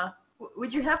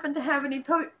 Would you happen to have any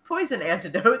poison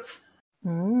antidotes?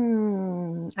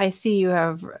 I see you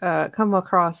have come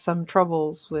across some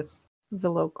troubles with the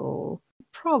local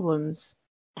problems.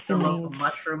 The in local these.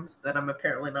 mushrooms that I'm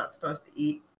apparently not supposed to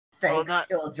eat. Thanks, not-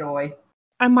 Killjoy.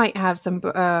 I might have some.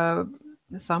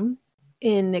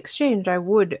 In exchange, I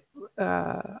would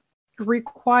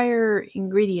require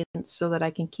ingredients so that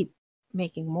I can keep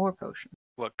making more potions.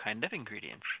 What kind of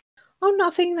ingredients? Oh,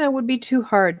 nothing that would be too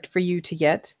hard for you to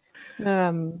get.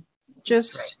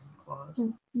 Just Dragon claws.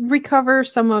 recover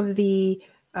some of the.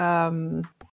 I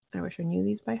wish I knew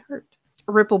these by heart.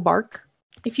 Ripple bark.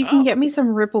 If you can Oh. get me some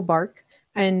ripple bark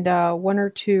and 1 or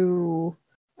 2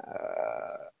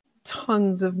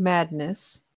 tongues of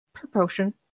madness per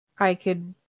potion, I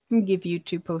could give you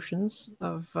 2 potions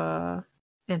of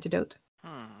antidote.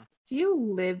 Do you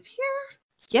live here?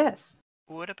 Yes.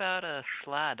 What about a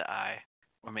slad eye?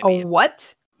 Or A maybe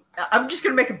what? I'm just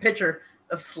gonna make a picture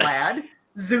of Slad,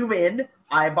 zoom in,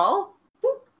 eyeball.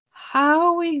 Boop.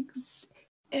 How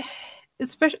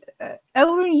especially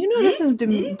Elrune, you know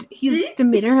his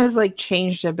demeanor has like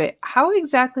changed a bit. How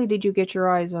exactly did you get your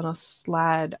eyes on a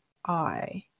Slad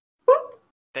eye?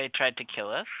 They tried to kill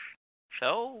us,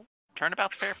 so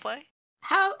turnabout's fair play.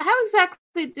 How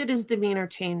exactly did his demeanor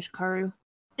change, Karu?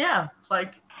 Yeah,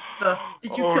 like the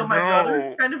 "did you kill my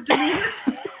brother" kind of demeanor.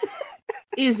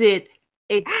 Is it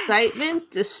excitement,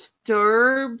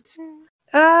 disturbed?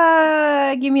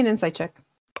 Give me an insight check.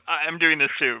 I'm doing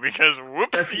this too because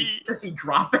whoopsie. Does he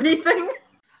drop anything?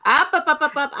 Up.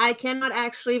 I cannot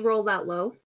actually roll that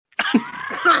low.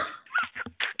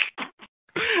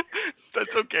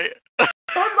 That's okay.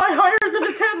 Found my higher than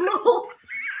a 10 roll.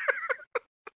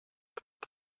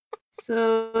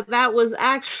 So that was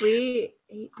actually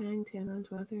 8, 9, 10, 11,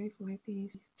 12, 13, 14, 15,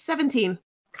 17.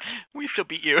 We still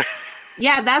beat you.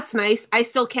 Yeah, that's nice. I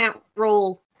still can't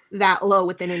roll that low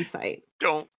with an insight.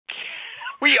 Don't.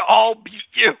 We all beat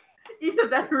you. Either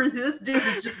that or this dude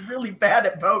is just really bad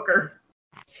at poker.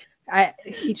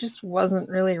 He just wasn't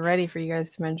really ready for you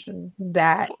guys to mention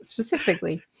that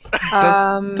specifically.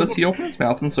 Does he open his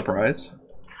mouth in surprise?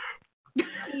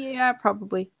 Yeah,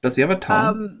 probably. Does he have a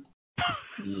tongue?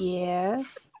 Yes.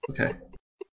 Okay.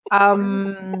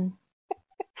 So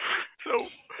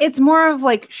It's more of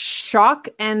like shock,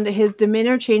 and his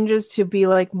demeanor changes to be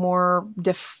like more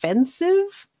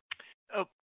defensive. Oh.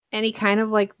 And he kind of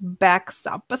like backs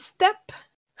up a step.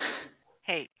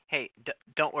 hey,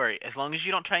 don't worry. As long as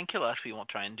you don't try and kill us, we won't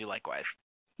try and do likewise.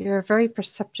 You're a very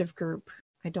perceptive group.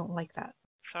 I don't like that.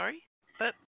 Sorry,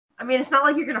 but I mean, it's not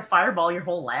like you're gonna fireball your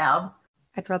whole lab.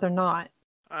 I'd rather not.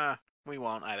 we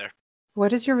won't either.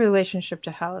 What is your relationship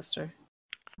to Hallister?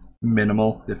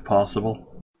 Minimal, if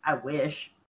possible. I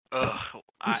wish. Ugh,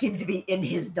 You seem to be in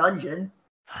his dungeon,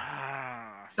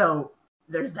 so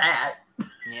there's that.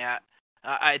 Yeah,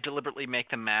 I deliberately make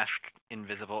the mask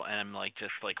invisible, and I'm like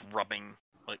just like rubbing,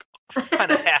 like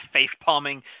kind of half face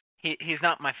palming. He's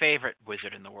not my favorite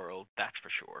wizard in the world, that's for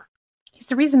sure. He's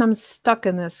the reason I'm stuck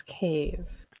in this cave.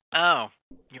 Oh,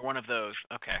 you're one of those.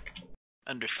 Okay,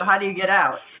 understood. So how do you get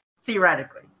out?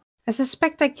 Theoretically. I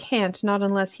suspect I can't, not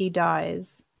unless he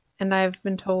dies. And I've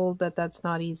been told that that's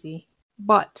not easy.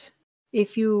 But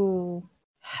if you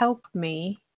help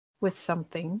me with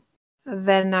something,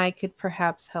 then I could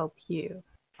perhaps help you.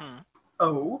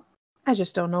 Oh? I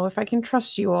just don't know if I can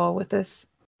trust you all with this.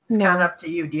 It's No, kind of up to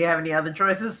you. Do you have any other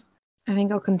choices? I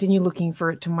think I'll continue looking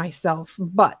for it to myself.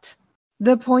 But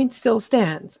the point still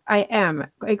stands. I am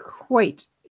a quite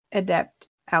adept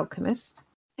alchemist.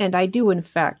 And I do, in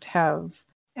fact, have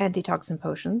antitoxin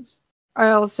potions. I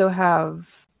also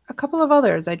have a couple of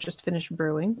others I just finished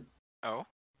brewing. Oh?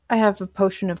 I have a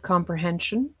potion of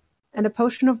comprehension and a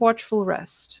potion of watchful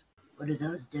rest. What do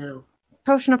those do?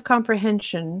 Potion of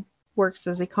comprehension works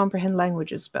as a comprehend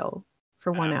languages spell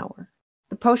for 1 hour.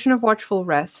 The potion of watchful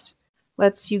rest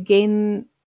lets you gain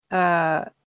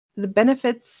the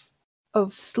benefits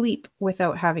of sleep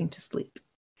without having to sleep.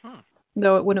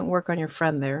 Though it wouldn't work on your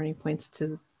friend there, and he points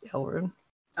to Elrune.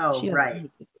 Oh, She doesn't right.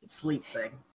 need to sleep. Sleep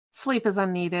thing. Sleep is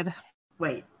unneeded.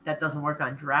 Wait, that doesn't work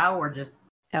on drow or just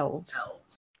Elves.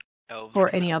 elves? Elves.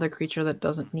 Or any other creature that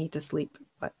doesn't need to sleep.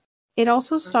 But it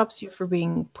also stops you from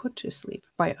being put to sleep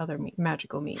by other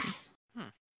magical means.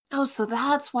 Oh, so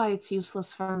that's why it's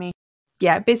useless for me.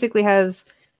 Yeah, it basically has,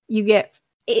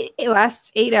 it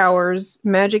lasts 8 hours,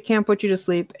 magic can't put you to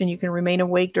sleep, and you can remain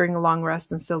awake during a long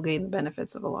rest and still gain the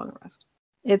benefits of a long rest.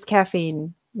 It's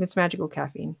caffeine. It's magical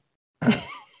caffeine.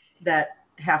 That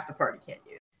half the party can't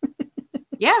use.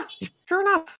 Yeah, sure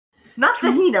enough. Not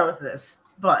that he knows this,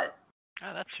 but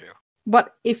Oh, that's true.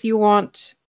 But if you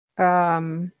want,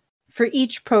 for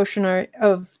each potion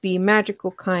of the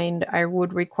magical kind, I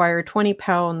would require 20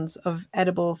 pounds of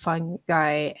edible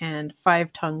fungi and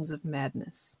 5 tongues of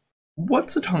madness.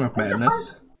 What's a tongue of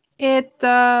madness? It's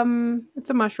a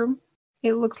mushroom.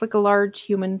 It looks like a large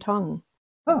human tongue.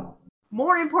 Oh.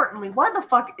 more importantly, why the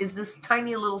fuck is this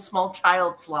tiny little small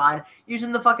child slide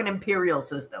using the fucking Imperial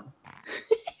system?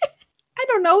 I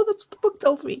don't know. That's what the book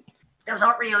tells me. Those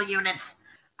aren't real units.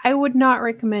 I would not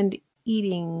recommend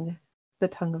eating the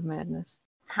Tongue of Madness.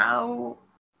 How?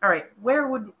 All right, where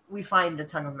would we find the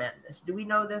Tongue of Madness? Do we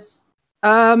know this?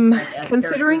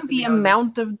 Considering the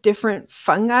amount of different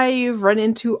fungi you've run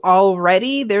into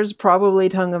already, there's probably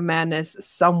Tongue of Madness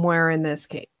somewhere in this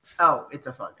cave. Oh, it's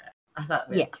a fungi. I thought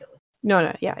we had to kill it.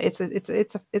 No, yeah, it's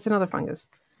another fungus.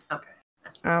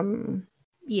 Okay.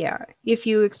 Yeah, if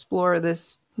you explore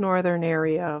this northern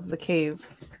area of the cave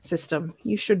system,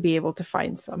 you should be able to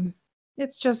find some.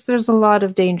 It's just there's a lot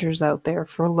of dangers out there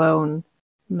for lone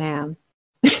Man.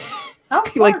 How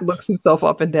He like far, looks himself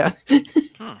up and down.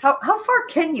 how far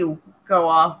can you go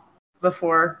off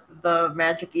before the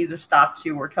magic either stops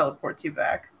you or teleports you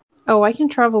back? Oh, I can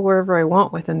travel wherever I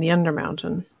want within the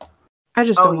Undermountain. I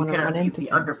just Oh, don't you want to cannot run leave into the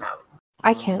things. Undermountain.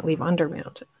 I can't leave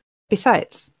Undermountain.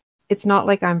 Besides, it's not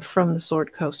like I'm from the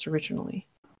Sword Coast originally.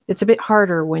 It's a bit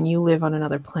harder when you live on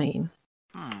another plane.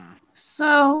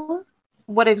 So,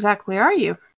 what exactly are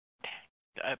you?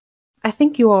 I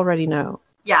think you already know.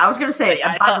 Yeah, I was gonna say. Wait,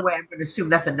 I by thought- the way, I'm gonna assume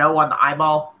that's a no on the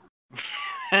eyeball.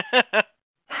 I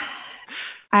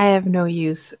have no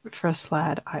use for a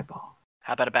Slad eyeball.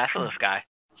 How about a basilisk guy?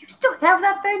 You still have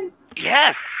that thing?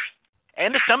 Yes!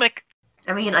 And the stomach.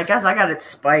 I mean, I guess I got its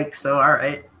spike, so all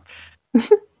right.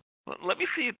 Let me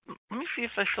see. Let me see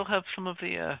if I still have some of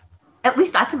the. At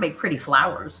least I can make pretty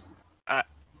flowers. Oh.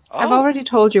 I've already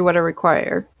told you what I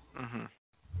require. Mm-hmm.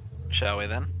 Shall we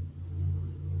then?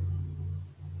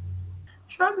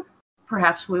 Shrug.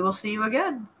 Perhaps we will see you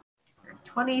again.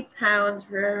 20 pounds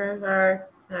for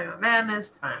our madness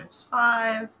times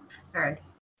 5. All right.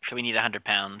 So we need 100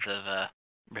 pounds of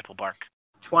ripple bark.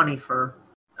 20 for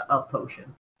a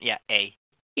potion. Yeah, A.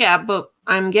 Yeah, but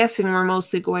I'm guessing we're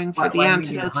mostly going for Why- the why do we need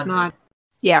antidotes, 100? not.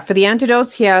 Yeah, for the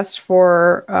antidotes, he asked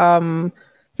for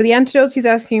the antidotes, he's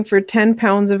asking for 10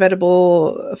 pounds of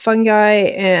edible fungi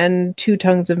and 2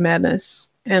 tongues of madness.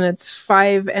 And it's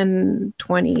 5 and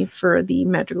 20 for the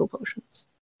magical potions.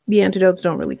 The antidotes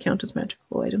don't really count as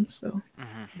magical items, so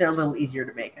Mm-hmm. They're a little easier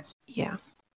to make. yeah.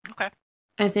 Okay.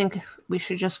 I think we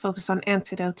should just focus on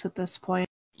antidotes at this point.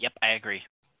 Yep, I agree.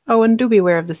 Oh, and do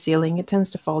beware of the ceiling. It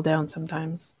tends to fall down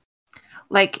sometimes.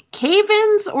 Like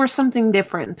cave-ins or something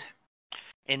different.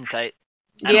 Insight.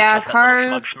 I Yeah, don't trust that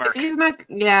little Car. smug If smirk. he's not,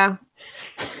 yeah.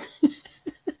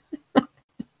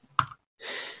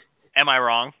 Am I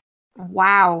wrong?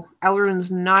 Wow,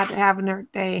 Elrond's not having her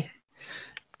day.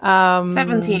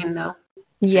 17 though.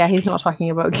 Yeah, he's not talking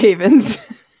about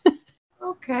cave-ins.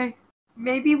 Okay.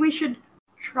 Maybe we should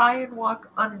try and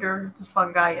walk under the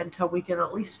fungi until we can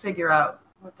at least figure out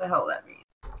what the hell that means.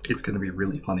 It's going to be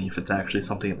really funny if it's actually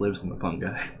something that lives in the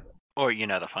fungi. Or,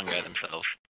 the fungi themselves.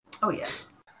 Oh, yes.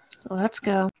 Let's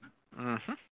go.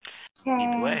 Mm-hmm.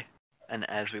 Either way. And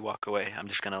as we walk away, I'm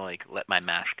just gonna, let my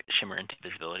mask shimmer into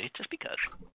visibility, just because.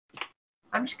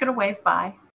 I'm just gonna wave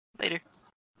bye. Later.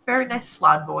 Very nice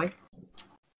slod boy.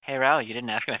 Hey, Ral, you didn't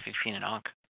ask him if you've seen an Ankh.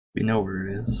 We know where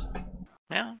it is.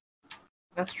 Yeah.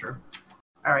 That's true.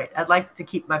 Alright, I'd like to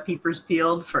keep my peepers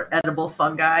peeled for edible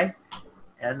fungi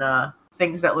and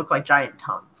things that look like giant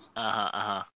tongues.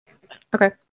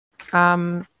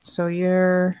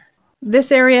 So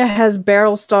this area has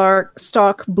barrel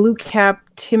stalk, blue cap,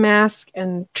 Timask,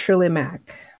 and Trillimac.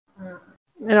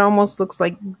 It almost looks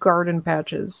like garden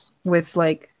patches with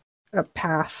a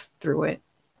path through it.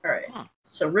 Alright. Huh.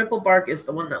 So ripple bark is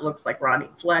the one that looks like rotting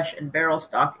flesh, and barrel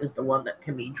stalk is the one that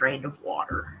can be drained of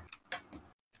water.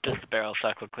 Does the barrel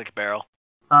stock look like a barrel?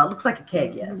 It looks like a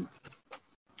keg, yes.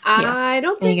 Yeah. I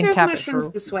don't And you think can there's tap it mushrooms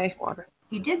for this way. water.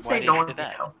 He did Why say did no you one do can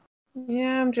that? know.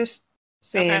 Yeah, I'm just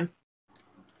saying. Okay.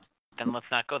 Then let's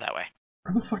not go that way.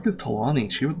 Where the fuck is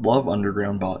Talani? She would love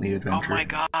underground botany Oh adventure. my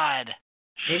god.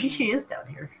 Maybe she is down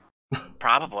here.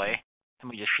 Probably. And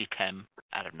we just see Tem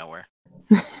out of nowhere.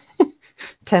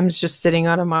 Tem's just sitting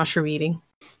on a mushroom eating.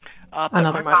 But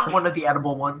Another aren't I found mushroom. one of the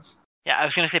edible ones. Yeah, I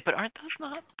was gonna say, but aren't those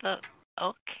not the...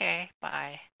 Okay,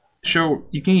 bye. Sure,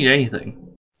 you can eat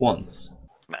anything. Once.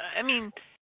 I mean,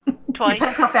 twice.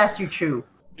 Depends how fast you chew.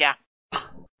 Yeah.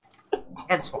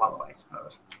 And swallow, I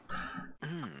suppose.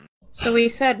 Mm. So we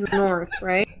said north,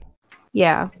 right?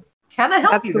 Yeah, Can I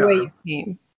help that's you, the way Gar? you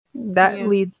came. That Yeah.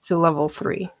 leads to level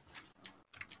 3.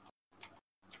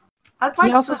 I'd like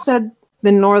He also to... said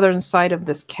the northern side of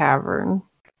this cavern.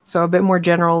 So a bit more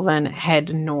general than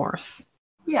head north.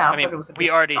 Yeah, I mean, but it was a we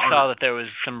good already start. saw that there was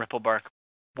some ripple bark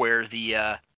where the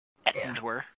Ettins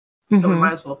were. So we Mhm.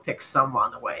 might as well pick some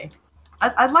on the way.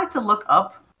 I'd like to look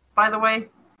up, by the way.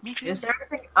 Me too. Is there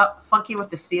anything up funky with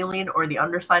the ceiling or the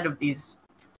underside of these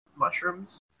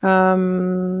mushrooms?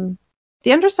 The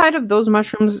underside of those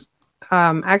mushrooms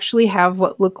actually have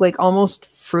what look like almost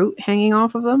fruit hanging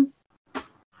off of them.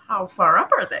 How far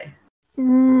up are they?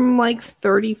 Like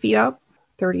 30 feet up,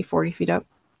 30, 40 feet up,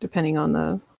 depending on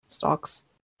the stalks.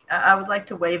 I would like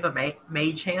to wave a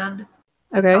mage hand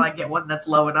Okay. until I get one that's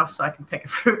low enough so I can pick a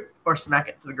fruit or smack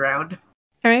it to the ground.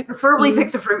 All right. Preferably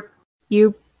pick the fruit.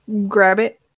 You grab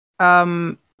it.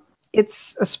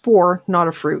 It's a spore, not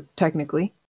a fruit,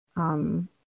 technically.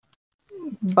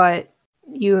 But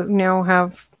you now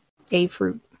have a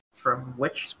fruit From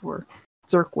which spore.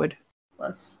 Zirkwood.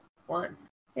 plus 1?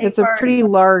 It's a pretty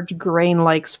large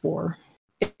grain-like spore.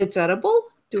 It's edible?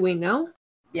 Do we know?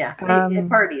 Yeah. Um,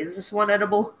 Party, is this one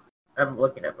edible? I'm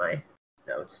looking at my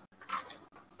notes.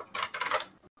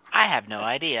 I have no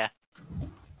idea.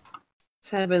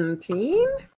 17?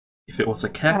 If it was a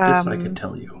cactus, I Um, could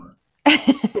tell you.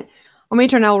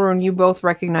 Omitra and Elrond, you both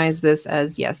recognize this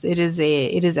as yes, it is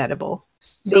edible.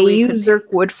 So They we use could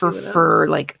Zerk wood for do those. fur,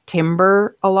 like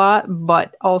timber, a lot,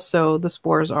 but also the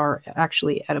spores are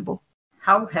actually edible.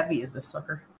 How heavy is this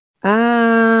sucker?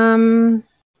 7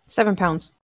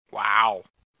 pounds. Wow,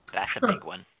 that's a Huh. big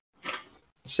one.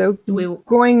 So We-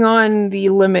 going on the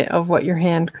limit of what your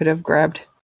hand could have grabbed.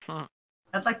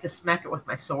 I'd like to smack it with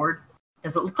my sword.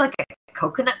 Does it look like a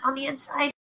coconut on the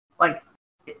inside? Like,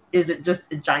 is it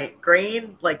just a giant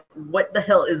grain? Like, what the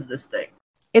hell is this thing?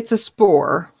 It's a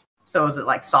spore. So is it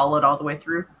like solid all the way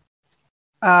through?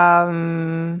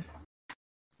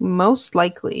 Most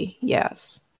likely,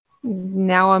 yes.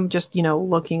 Now I'm just,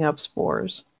 looking up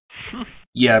spores.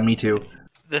 Yeah, me too.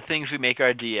 The things we make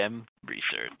our DM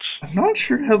research. I'm not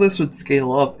sure how this would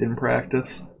scale up in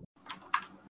practice,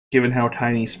 given how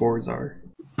tiny spores are.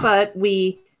 But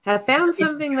we have found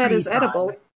something that is trees edible.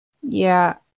 on.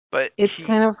 Yeah, But it's he-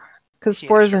 kind of because he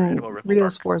spores turned and into a ripple real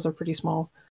bark. spores are pretty small.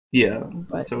 Yeah,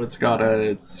 But so it's got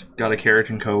a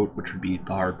keratin coat, which would be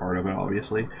the hard part of it,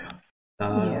 obviously.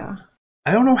 yeah,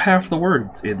 I don't know half the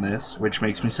words in this, which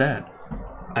makes me sad.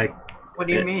 What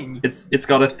do you mean? It's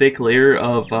got a thick layer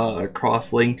of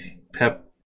cross-linked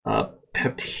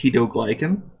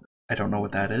peptidoglycan. I don't know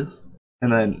what that is.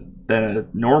 And then a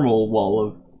normal wall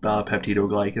of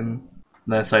peptidoglycan,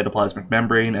 the cytoplasmic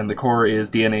membrane, and the core is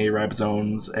DNA,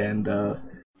 ribosomes, and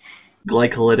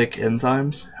glycolytic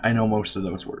enzymes. I know most of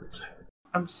those words.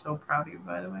 I'm so proud of you,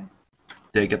 by the way.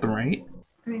 Did I get them right?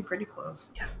 I mean, pretty close.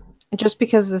 just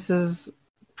because this is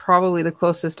probably the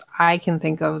closest I can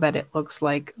think of that it looks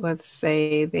like. Let's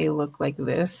say they look like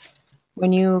this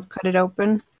when you cut it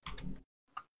open.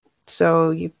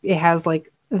 So it has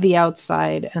like the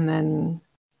outside and then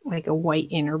like a white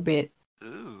inner bit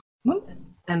Ooh.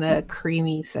 and a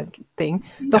creamy said thing.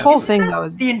 The Yes. whole thing though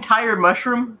is The entire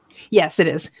mushroom? yes, it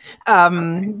is.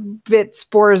 But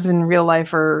spores in real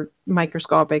life are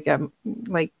microscopic,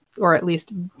 or at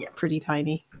least Yeah. pretty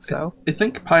tiny. So I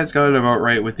think Pie's got it about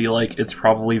right with the, it's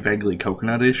probably vaguely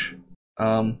coconut-ish.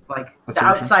 Like, What's the the version?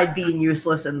 outside being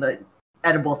useless and the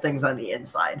edible things on the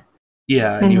inside.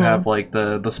 Yeah, and you Mhm. have,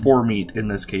 the spore meat in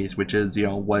this case, which is,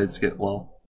 what it's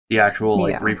the actual,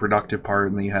 Yeah. reproductive part,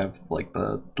 and then you have,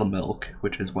 the milk,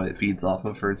 which is what it feeds off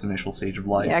of for its initial stage of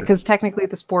life. yeah, because technically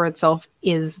the spore itself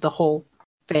is the whole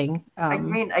thing. I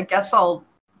mean, I guess I'll,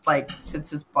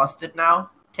 since it's busted now,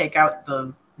 take out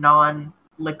the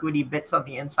non-liquidy bits on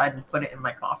the inside and put it in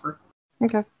my coffer.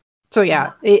 Okay. So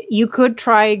yeah, you could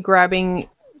try grabbing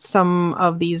some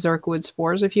of these Zerkwood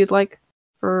spores if you'd like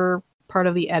for part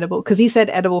of the edible, because he said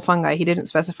edible fungi. He didn't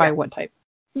specify Yeah. what type.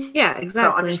 Yeah, So I'm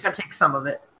exactly. just gonna take some of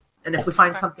it. And if we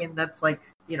find something that's,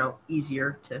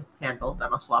 easier to handle, then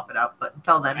I'll swap it out. But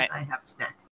until then, I have a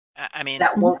snack. I mean,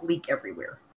 That won't leak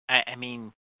everywhere. I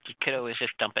mean, you could always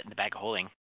just dump it in the bag of holding.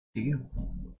 Ew.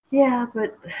 Yeah,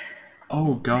 but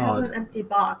Oh, I have an God. empty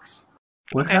box.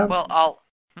 What,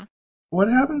 Okay, what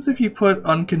happens if you put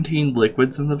uncontained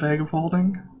liquids in the bag of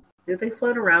holding? Do they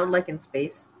float around like in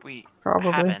space? we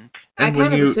Probably. haven't. I And when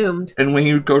kind of you- assumed. And when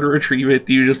you go to retrieve it,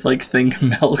 do you just, think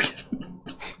milk?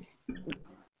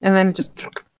 And then it just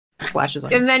splashes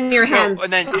on you. And then your No, hands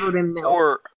and then- covered in milk.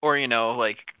 Or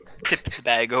tip the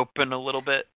bag open a little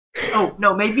bit. Oh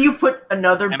no, maybe you put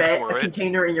another And pour a it.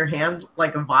 container in your hand,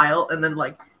 like a vial, and then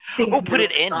think Oh, put it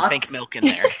milk in thoughts. pink milk in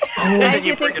there. Oh, Guys,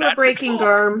 you I bring think it we're out breaking to the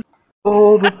Garm.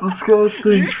 oh, that's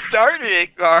disgusting. You started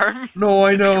it, Garm. No,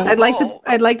 I know. I'd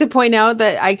like to point out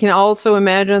that I can also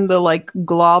imagine the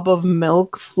glob of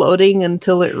milk floating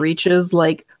until it reaches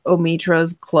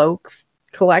Omitra's cloak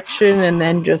collection, and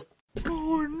then just Oh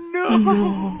Oh, no.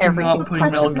 no, Everything's not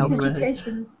putting milk covered in in the milk. bag.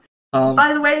 Education. Um,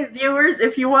 By the way, viewers,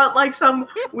 if you want some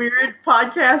weird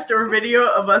podcast or video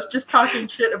of us just talking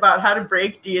shit about how to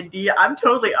break D&D, I'm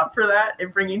totally up for that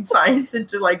and bringing science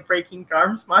into breaking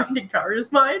Garm's mind and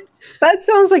Kara's mind. that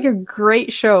sounds like a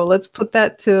great show. Let's put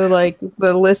that to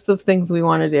the list of things we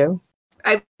want to do.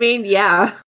 I mean,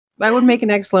 yeah. That would make an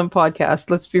excellent podcast.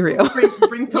 Let's be real.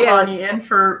 Bring Talani Yes. in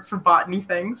for botany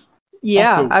things.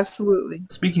 Yeah, Also- absolutely.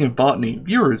 Speaking of botany,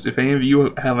 viewers, if any of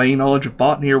you have any knowledge of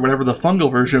botany or whatever the fungal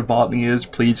version of botany is,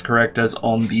 please correct us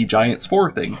on the giant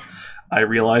spore thing. I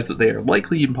realize that they are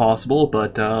likely impossible,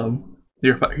 but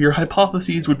your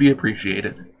hypotheses would be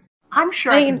appreciated. I'm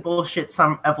sure I I mean- can bullshit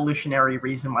some evolutionary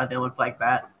reason why they look like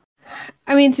that.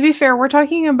 I mean, to be fair, we're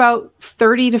talking about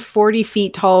 30 to 40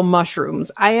 feet tall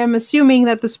mushrooms. I am assuming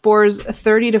that the spores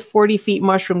 30 to 40 feet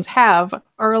mushrooms have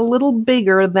are a little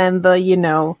bigger than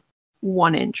the,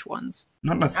 1-inch ones.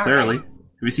 Not necessarily. Have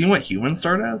you seen what humans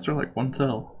start as? They're like one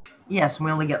cell. Yes, we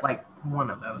only get like one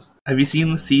of those. Have you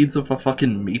seen the seeds of a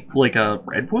fucking maple, like a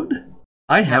redwood?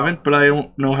 I haven't, but I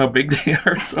don't know how big they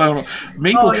are, so I don't know.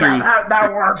 Maple tree. Yeah,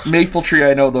 that works. Maple tree,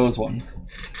 I know those ones.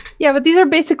 Yeah, but these are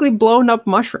basically blown up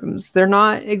mushrooms. They're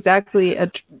not exactly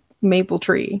a maple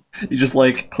tree. You just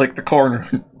like click the corner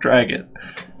and drag it.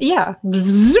 Yeah.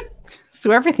 Zip.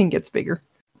 So everything gets bigger.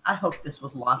 I hope this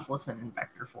was lossless and in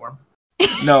vector form.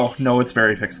 No, it's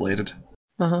very pixelated.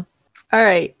 Uh-huh. All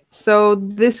right. So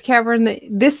this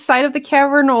side of the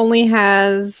cavern only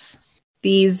has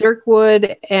the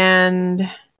Zerkwood and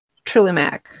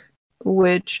Trillimac,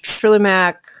 which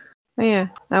Trillimac, oh yeah,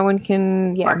 that one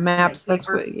can, Parts maps, to make that's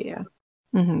paper. what, yeah.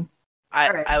 Mm-hmm.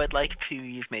 Alright. I would like to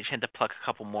use Mage Hand to pluck a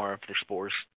couple more of the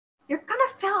spores. You're gonna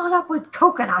fill it up with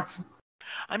coconuts.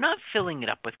 I'm not filling it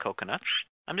up with coconuts.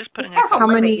 I'm just It putting has a How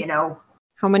limit, many- you know.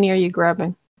 How many are you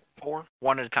grabbing? 4,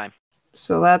 one at a time.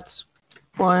 So that's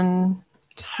 1,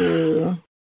 2,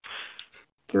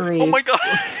 3. Oh my god!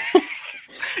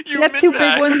 You got 2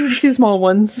 big ones and 2 small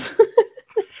ones.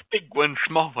 Big ones,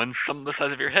 small ones, some the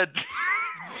size of your head.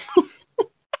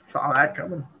 Saw that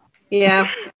coming. Yeah.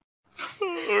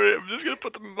 Alright, I'm just gonna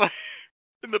put them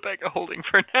in the bag of holding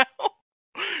for now.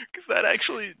 Because that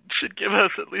actually should give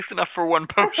us at least enough for one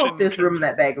I potion. hope there's room in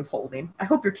that bag of holding. I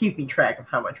hope you're keeping track of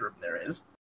how much room there is.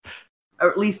 Or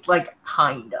at least, like,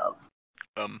 kind of.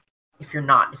 If you're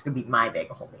not, it's gonna be my bag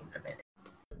of holding in a minute.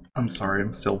 I'm sorry,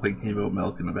 I'm still thinking about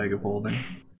milk in a bag of holding.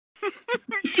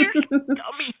 You're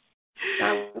dummy.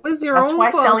 That was your That's own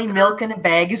why fault. selling milk in a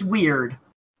bag is weird.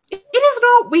 It is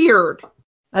not weird.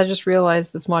 I just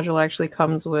realized this module actually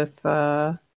comes with,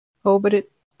 but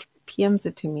it PMs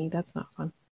it to me. That's not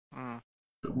fun. Hmm.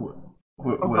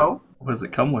 Oh, What does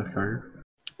it come with, Carter?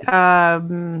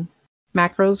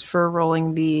 Macros for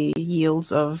rolling the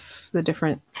yields of the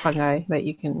different fungi that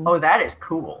you can oh, that is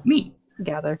cool. Neat.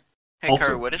 gather. Hey,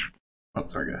 Also- Kara, Oh,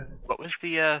 sorry, go ahead. what was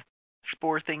the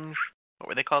spore things? What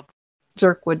were they called?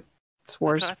 Zerkwood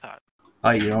spores. That's what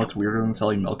I thought. You know what's weirder than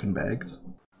selling milk in bags?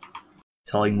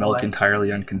 Selling milk What? entirely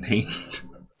uncontained.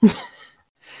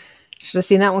 Should have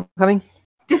seen that one coming.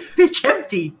 This bitch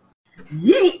empty.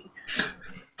 Yeet!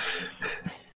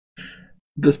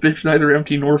 This bitch neither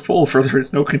empty nor full, for there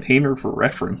is no container for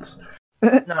reference.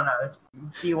 No, it's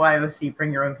BYOC,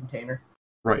 bring your own container.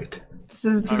 Right. This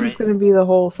is Alright. going to be the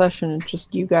whole session. It's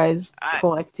just you guys I-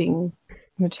 collecting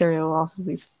material off of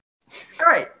these.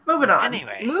 Alright, moving on.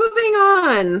 Anyway. Moving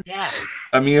on. Yeah.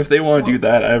 I mean, if they want to do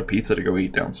that, I have pizza to go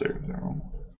eat downstairs.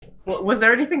 So. Was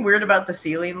there anything weird about the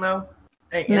ceiling, though?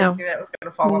 Anything No. that was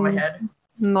gonna fall on my head?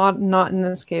 Not in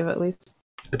this cave, at least.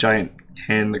 A giant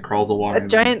hand that crawls along. A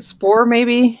giant spore,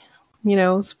 maybe.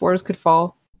 Spores could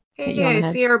fall. Hit you on Hey, the I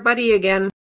head. see our buddy again.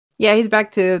 Yeah, he's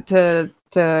back to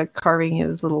carving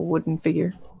his little wooden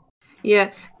figure.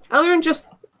 Yeah. Elrin just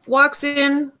walks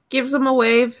in, gives him a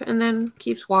wave, and then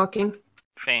keeps walking.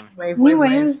 Same. Wave, wave,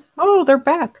 wave. Anyways, oh, they're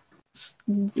back.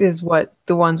 Is what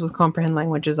the ones with comprehend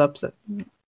languages upset.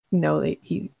 No,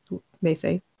 they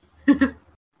say.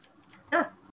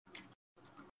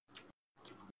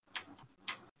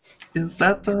 Is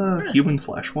that the human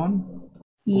flesh one?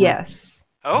 Yes.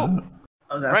 Oh,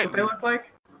 Oh, that's Right. what they look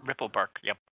like? ripple bark.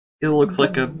 Yep. It looks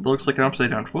like an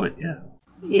upside down foot. Yeah.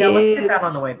 Yeah, let's get that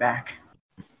on the It's- way back.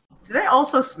 Do they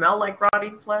also smell like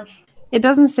rotting flesh? It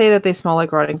doesn't say that they smell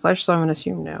like rotting flesh, so I'm gonna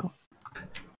assume no.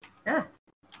 Yeah.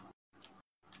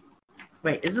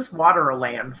 Wait, is this water or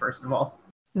land, first of all?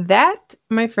 That,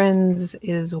 my friends,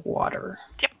 is water.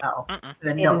 Oh, Mm-mm.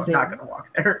 then It no, is I'm not a- gonna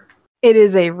walk there. It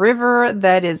is a river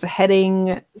that is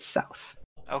heading south.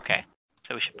 Okay.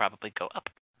 So we should probably go up.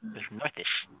 There's northish.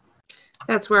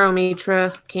 That's where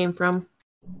Omitra came from.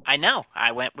 I know.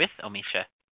 I went with Omisha.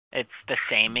 It's the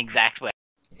same exact way.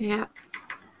 Yeah.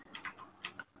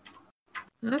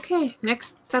 Okay,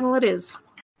 next tunnel it is.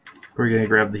 We're gonna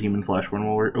grab the human flesh one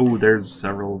while we're. Oh, there's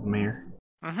several of them here.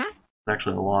 Mm-hmm. There's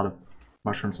actually a lot of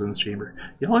mushrooms in this chamber.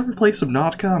 Y'all ever play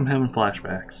Subnautica? I'm having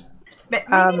flashbacks. Maybe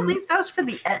Um, leave those for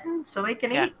the Etten so they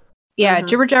can Yeah. eat. Yeah, Mhm.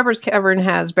 Jibber Jabber's Cavern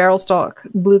has barrel stalk,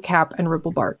 blue cap, and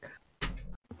ripple bark.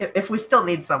 If we still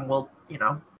need some, we'll,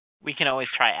 We can always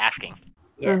try asking.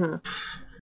 yeah. Mhm.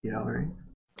 Yeah, alright.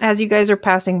 As you guys are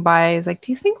passing by, he's like,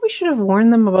 "Do you think we should have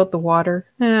warned them about the water?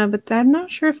 But I'm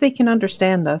not sure if they can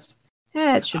understand us.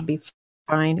 It should be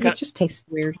fine. It just tastes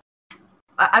weird."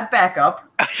 I back up.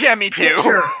 Yeah, me too.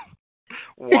 Picture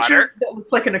Water. that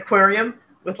looks like an aquarium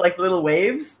with like little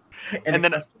waves. And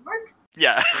then- question mark?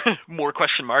 Yeah, more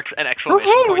question marks and exclamation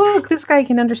Oh, hey, points. look, this guy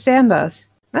can understand us.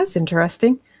 That's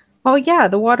interesting. Well, yeah,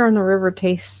 the water in the river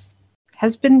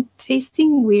has been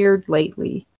tasting weird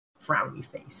lately. Frowny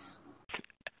face.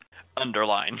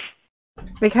 Underline.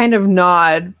 They kind of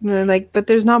nod, like, but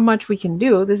there's not much we can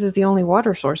do. This is the only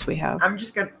water source we have. I'm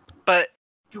just gonna. But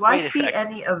Do I Wait a see sec.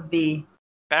 any of the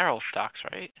barrel stocks,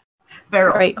 right?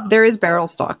 barrel Right, stuff? there is barrel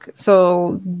stock.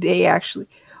 So they actually,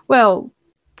 well,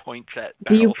 Points at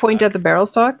do you barrel point stock. at the barrel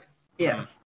stock? Yeah.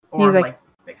 He's Or like-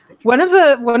 big picture. One of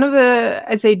the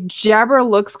I'd say Jabber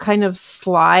looks kind of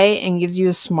sly and gives you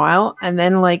a smile, and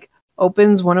then like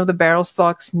opens one of the barrel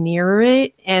stocks near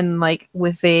it, and like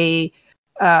with a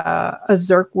large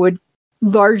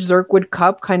Zerkwood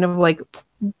cup, kind of like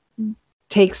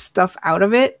takes stuff out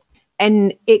of it,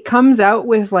 and it comes out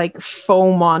with like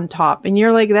foam on top, and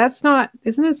you're like,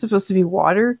 isn't it supposed to be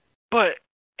water? But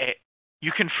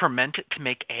you can ferment it to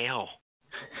make ale.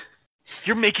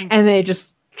 You're making. And they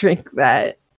just drink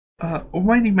that.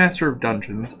 Almighty Master of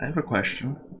Dungeons, I have a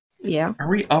question. Yeah. Are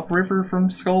we upriver from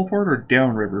Skullport or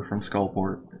downriver from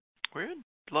Skullport? We're in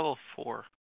level 4.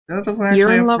 That doesn't You're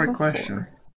actually in answer level my question.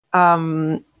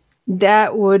 4.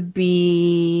 That would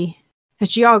be a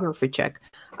geography check.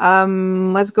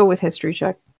 Let's go with history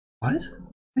check. What?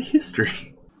 My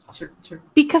history.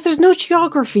 Because there's no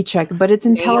geography check, but it's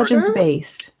intelligence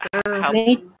based. How,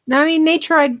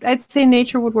 Nature. I'd say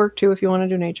nature would work too if you want to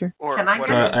do nature. or Can I what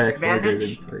get are- I accidentally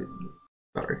did Advantage? insight.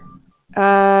 Sorry.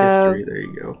 History. History, there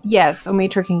you go. Yes,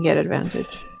 Omitra can get advantage.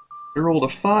 I rolled a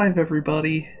 5,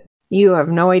 everybody. You have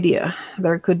no idea.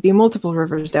 There could be multiple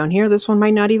rivers down here. This one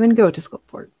might not even go to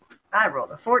Skullport. I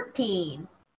rolled a 14.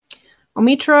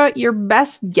 Omitra, your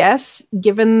best guess,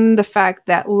 given the fact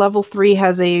that level 3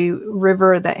 has a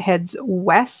river that heads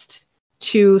west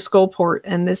to Skullport,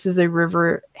 and this is a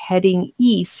river heading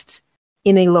east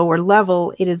in a lower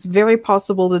level, it is very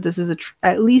possible that this is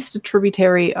at least a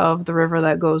tributary of the river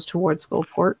that goes towards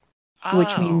Skullport,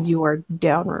 which Oh. means you are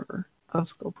downriver of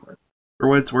Skullport. For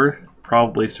what it's worth,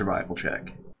 probably survival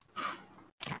check.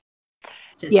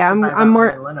 Yeah, I'm Survival more-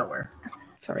 in Llanowar.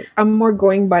 Sorry, I'm more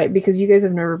going by it because you guys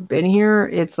have never been here.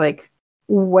 It's like,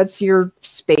 what's your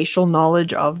spatial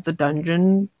knowledge of the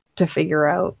dungeon to figure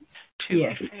out? To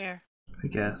Yeah. be fair, I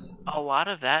guess. a lot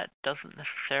of that doesn't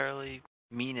necessarily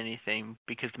mean anything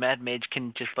because Mad Mage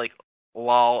can just like,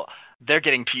 while they're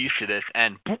getting too used to this,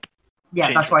 and boop, Yeah,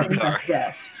 Change that's why the it's the car. best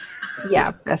guess.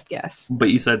 Yeah, best guess. But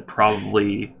you said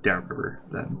probably downriver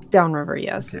then. Downriver,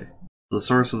 yes. Okay. The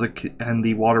source of and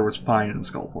the water was fine in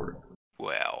Skullport.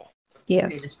 well, I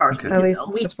Yes. mean, as far as Okay. we At can least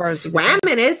tell. We as far as swam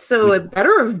in it, so it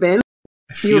better have been.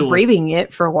 I you feel were breathing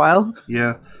it for a while.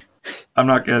 Yeah. I'm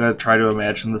not gonna try to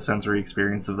imagine the sensory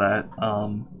experience of that.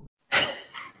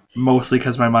 Mostly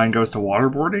because my mind goes to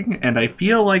waterboarding, and I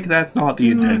feel like that's not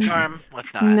the intention. charm. Let's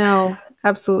not. No,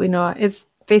 absolutely not. It's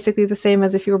basically the same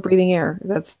as if you were breathing air.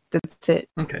 That's it.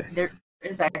 Okay. There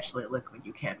is actually a liquid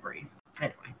you can't breathe.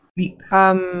 Anyway. Neat.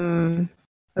 I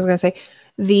was gonna say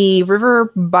the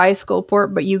river by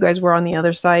Skullport, but you guys were on the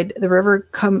other side. The river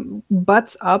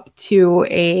butts up to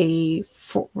a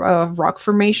rock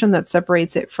formation that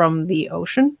separates it from the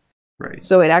ocean. Right.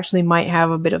 So it actually might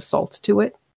have a bit of salt to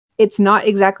it. It's not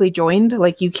exactly joined,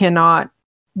 like you cannot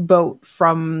boat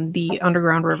from the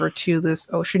underground river to this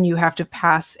ocean. You have to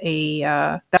pass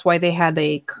that's why they had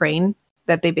a crane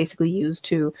that they basically used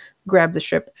to grab the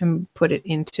ship and put it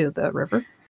into the river.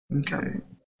 Okay.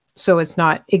 So it's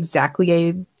not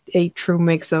exactly a true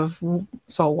mix of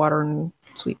salt water and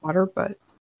sweet water, but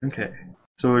Okay.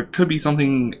 So it could be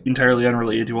something entirely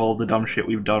unrelated to all the dumb shit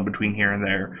we've done between here and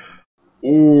there.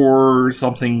 Or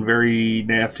something very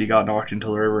nasty got knocked into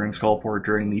the river in Skullport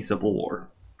during the Civil War.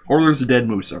 Or there's a dead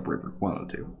moose upriver. One of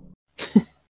the two.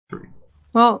 Three.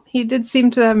 well, he did seem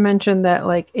to have mentioned that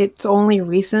like it's only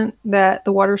recent that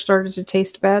the water started to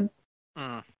taste bad.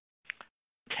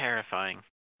 Terrifying.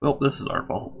 Well, this is our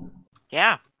fault.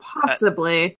 Yeah.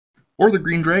 Possibly. Or the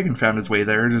Green Dragon found his way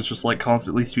there and is just like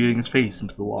constantly spewing his face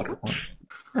into the water.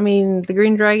 I mean, the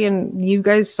Green Dragon, you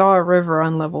guys saw a river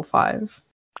on level 5.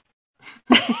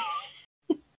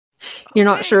 You're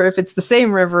not Okay. sure if it's the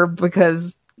same river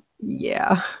because,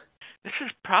 yeah. This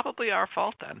is probably our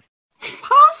fault then.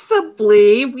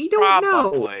 Possibly. We don't know.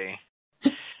 Probably.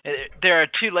 There are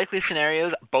two likely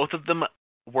scenarios. Both of them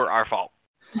were our fault.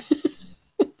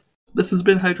 This has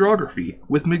been Hydrography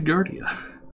with Midgardia.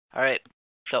 All right.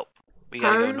 So we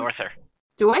gotta go Um, norther.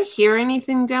 Do I hear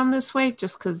anything down this way?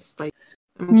 Just because, like,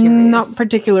 I'm curious. Not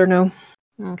particular, no.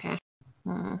 Okay.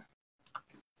 I'm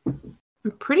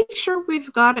pretty sure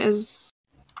we've got as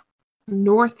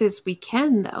north as we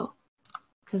can, though.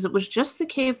 Because it was just the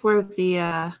cave where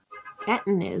the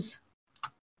Etten is.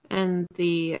 And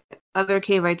the other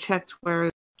cave I checked where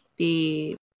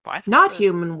the Well, I thought not that-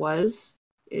 human was,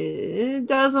 it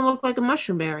doesn't look like a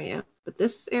mushroom area. But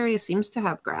this area seems to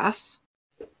have grass.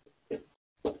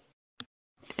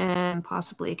 And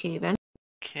possibly a cave-in.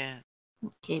 Can't.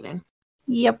 Cave-in.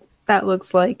 Yep, that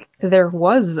looks like there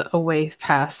was a way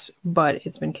past, but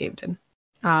it's been caved in.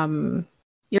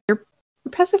 Your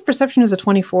passive perception is a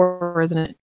 24, isn't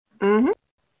it? Mm-hmm.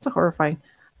 It's horrifying.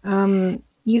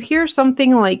 You hear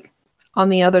something like on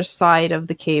the other side of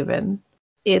the cave-in.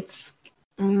 It's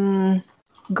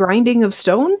grinding of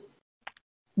stone,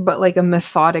 but like a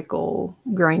methodical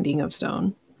grinding of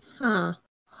stone. Huh.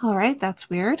 Alright, that's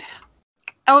weird.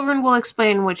 Elrin will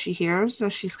explain what she hears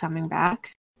as she's coming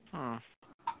back.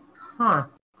 Huh.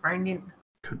 Grinding.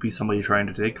 Could be somebody trying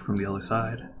to dig from the other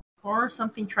side. Or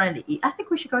something trying to eat. I think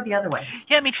we should go the other way.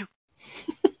 Yeah, me too.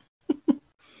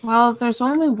 Well, there's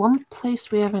only one place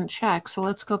we haven't checked, so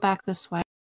let's go back this way.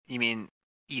 You mean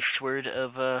eastward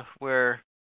of where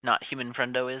not human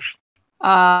friendo is?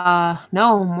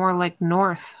 No, more like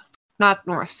north. Not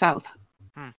north, south.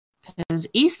 Hmm. Because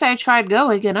east I tried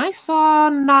going and I saw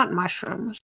not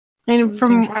mushrooms. And We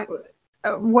from can try-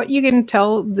 what you can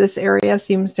tell, this area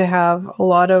seems to have a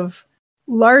lot of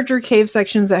larger cave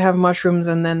sections that have mushrooms,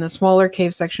 and then the smaller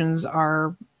cave sections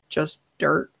are just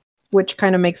dirt, which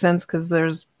kind of makes sense because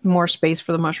there's more space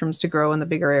for the mushrooms to grow in the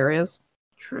bigger areas.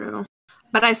 True.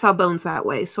 But I saw bones that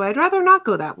way, so I'd rather not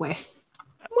go that way.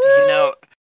 You know,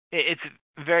 it's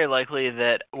very likely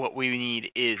that what we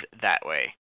need is that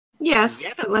way. Yes,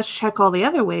 Yeah, but let's check all the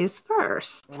other ways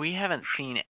first. We haven't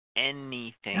seen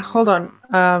anything. Hold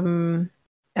on.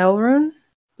 Elrune?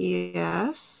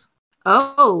 Yes.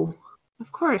 Oh,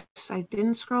 of course. I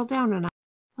didn't scroll down enough.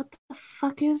 What the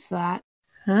fuck is that?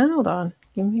 Hold on.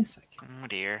 Give me a second. Oh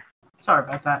dear. Sorry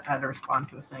about that. I had to respond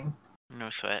to a thing. No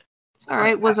sweat. It's all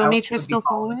right. Was I would Omitra be still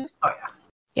following us? Oh, yeah.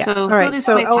 Yeah. So All go right. this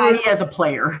So way, Elrune- Me as a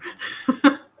player.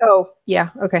 Oh, yeah.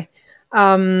 Okay.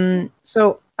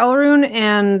 So Elrune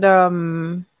and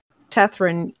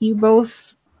Tethrin, you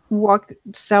both walk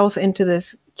south into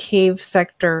this cave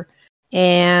sector,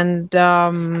 and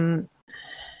okay.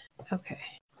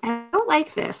 I don't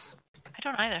like this. I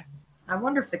don't either. I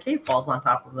wonder if the cave falls on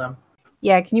top of them.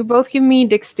 Yeah, can you both give me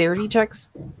dexterity checks?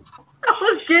 I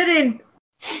was kidding.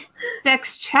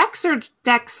 Dex checks or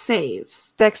dex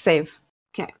saves? Dex save.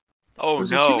 Oh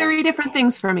Those no. are two very different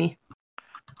things for me.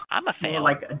 I'm a More fail.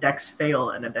 like a dex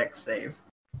fail and a dex save.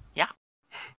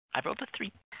 I rolled a 3.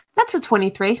 That's a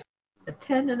 23. A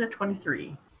 10 and a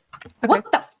 23. What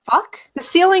the fuck? The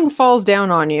ceiling falls down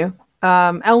on you.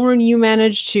 Elrune, you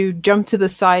manage to jump to the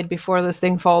side before this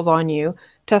thing falls on you.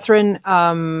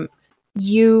 Tethrin,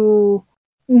 you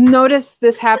notice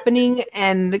this happening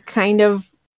and kind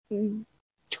of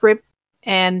trip,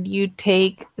 and you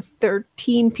take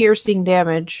 13 piercing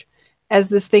damage as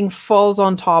this thing falls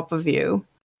on top of you.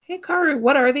 Hey, Karu,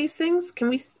 what are these things? Can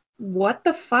we... What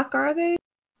the fuck are they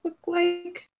look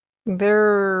like?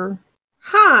 They're...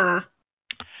 Huh.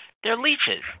 They're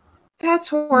leeches. That's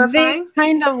They horrifying.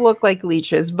 kind of look like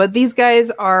leeches, but these guys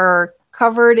are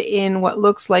covered in what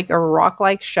looks like a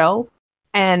rock-like shell,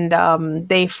 and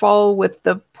they fall with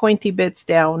the pointy bits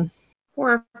down.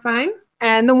 Horrifying.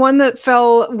 And the one that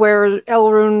fell where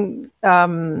Elrune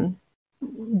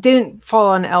didn't fall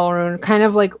on Elrune, kind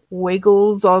of like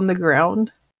wiggles on the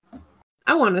ground.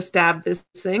 I want to stab this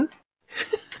thing.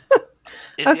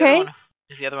 Okay.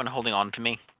 Is the other one holding on to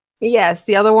me? Yes,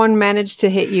 the other one managed to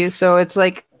hit you, so it's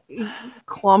like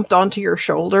clumped onto your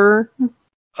shoulder.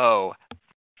 Oh,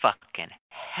 fucking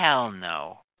hell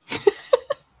no.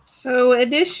 So,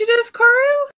 initiative,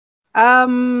 Karu?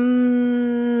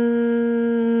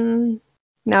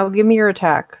 Now give me your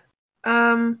attack.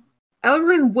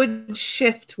 Elrin would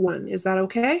shift one. Is that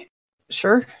okay?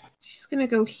 Sure. She's gonna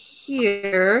go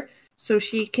here so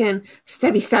she can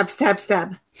stabby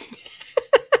stab.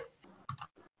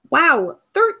 Wow,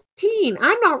 13.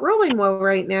 I'm not rolling well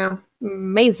right now.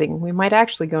 Amazing. We might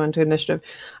actually go into initiative.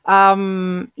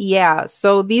 Yeah,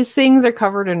 so these things are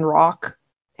covered in rock,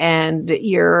 and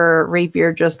your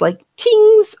rapier just like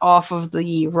tings off of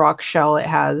the rock shell it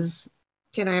has.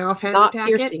 Can I offhand Not attack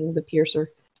piercing the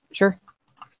piercer. Sure.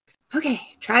 it? Okay,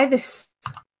 try this.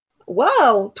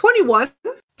 Whoa, 21.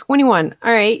 21.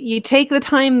 All right. You take the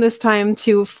time this time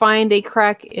to find a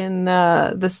crack in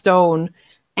the stone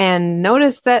and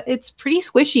notice that it's pretty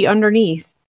squishy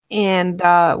underneath. And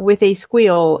with a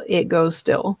squeal, it goes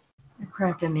still. A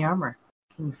crack in the armor.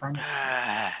 Can you find it?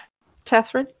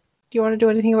 Tethrin, do you want to do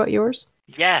anything about yours?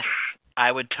 Yes,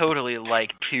 I would totally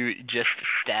like to just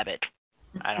stab it.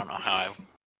 I don't know how I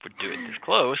would do it this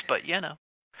close, but you know.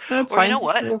 That's Or fine. you know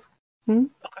what? And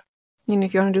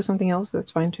if you want to do something else,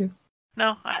 that's fine too.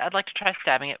 No, I'd like to try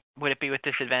stabbing it. Would it be with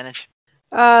disadvantage?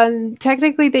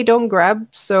 Technically they don't grab,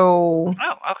 so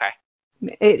Oh, okay.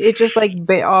 it just like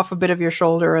bit off a bit of your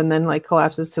shoulder and then like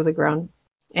collapses to the ground,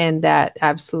 and that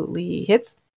absolutely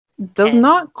hits. Does And-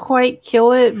 not quite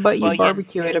kill it, but you Well, yeah.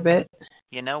 barbecue it a bit.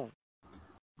 You know,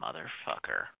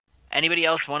 motherfucker. Anybody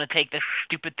else want to take this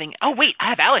stupid thing? Oh, wait, I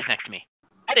have allies next to me.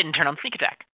 I didn't turn on sneak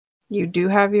attack. You do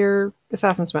have your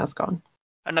assassin's mask on.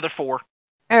 Another 4.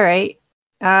 All right.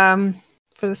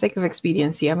 For the sake of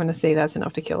expediency, I'm going to say that's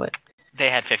enough to kill it. They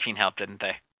had 15 health, didn't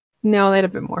they? No, they had a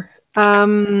bit more.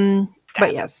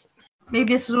 But yes.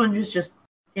 Maybe this one is just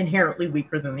inherently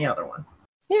weaker than the other one.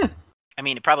 I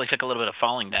mean, it probably took a little bit of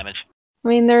falling damage. I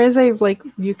mean, there is a, like,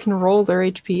 you can roll their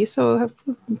HP, so have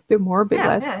a bit more, a bit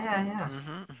less. Yeah.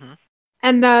 Mm-hmm.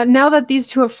 And now that these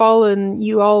two have fallen,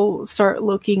 you all start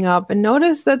looking up and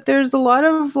notice that there's a lot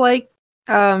of, like,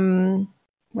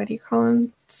 what do you call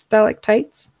them?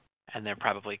 Stalactites And they're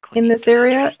probably in clinging this to the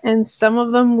area, trees. and some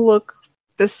of them look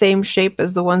the same shape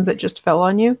as the ones that just fell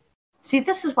on you. See,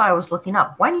 this is why I was looking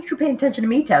up. Why didn't you pay attention to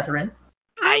me, Tetherin?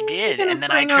 I did, gonna and then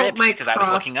I bring out tripped my because I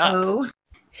was looking up. crossbow.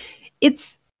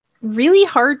 It's really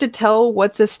hard to tell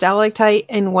what's a stalactite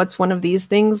and what's one of these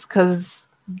things because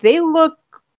they look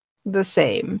the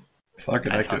same. Fuck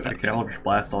it, I I thought could Eldritch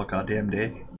Blast all goddamn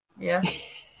day. Yeah,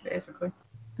 basically.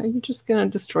 Are you just gonna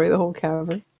destroy the whole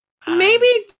cavern? Maybe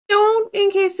don't,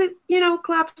 in case it,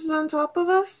 collapses on top of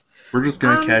us. We're just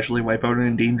gonna Um, casually wipe out an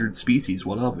endangered species,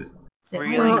 what of it? Were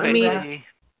Yeah, you Well, like, I mean- basically-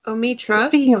 Omitra,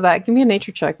 Speaking of that, give me a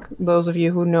nature check. Those of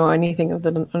you who know anything of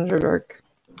the Underdark.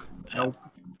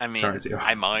 I mean, Sorry, Zio.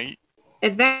 I might.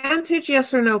 advantage,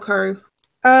 yes or no, Karu?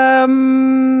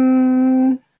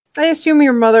 I assume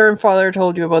your mother and father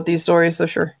told you about these stories, so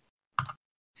sure.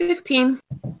 15.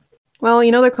 Well,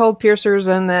 they're called piercers,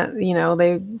 and that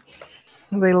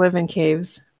they live in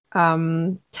caves.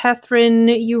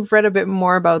 Tethrin, you've read a bit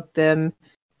more about them.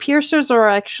 Piercers are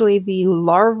actually the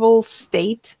larval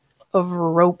state of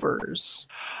ropers,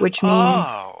 which means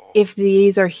Oh. if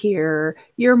these are here,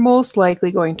 you're most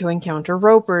likely going to encounter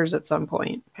ropers at some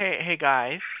point. Hey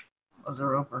guys. Was a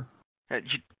roper.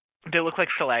 They look like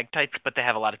stalactites, but they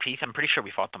have a lot of teeth. I'm pretty sure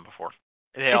we fought them before.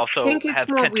 They I also think it's have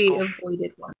more we tentacles.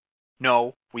 avoided one.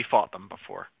 No, we fought them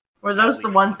before. Were those the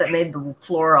ones that made the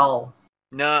floor all...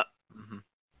 No.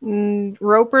 Mhm.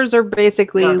 Ropers are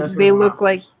basically, No, those were they the look rockers.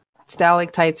 like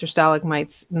stalactites or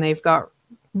stalagmites, and they've got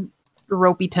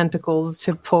ropey tentacles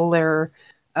to pull their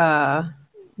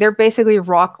they're basically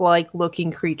rock-like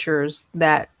looking creatures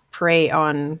that prey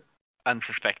on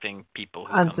Unsuspecting people. Who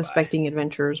come by. unsuspecting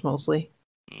adventurers mostly.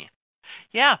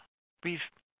 Yeah.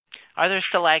 Are there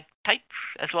stalactites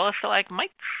as well as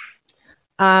stalagmites?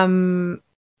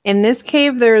 In this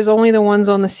cave there is only the ones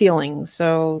on the ceiling,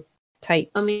 so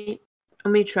tights.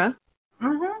 Omitra,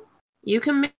 Mm-hmm. you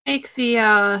can make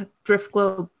the drift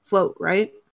globe float,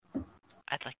 right?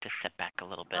 I'd like to step back a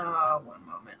little bit One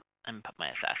moment. and put my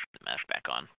assassin mask back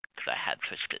on because I had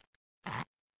switched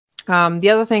it. The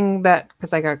other thing that,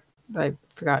 because I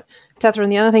forgot, Tethrin,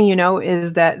 the other thing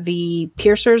is that the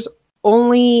piercers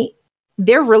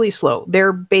they're really slow.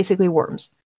 They're basically worms.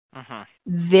 Mm-hmm.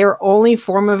 Their only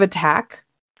form of attack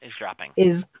Is dropping.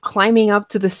 is climbing up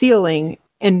to the ceiling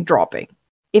and dropping.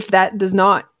 If that does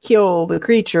not kill the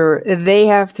creature, they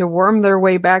have to worm their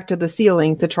way back to the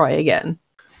ceiling to try again.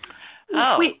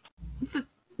 Oh. Wait,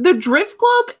 the drift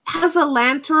globe has a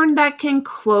lantern that can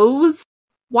close.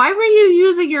 Why were you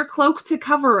using your cloak to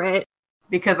cover it?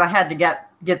 Because I had to get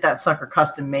that sucker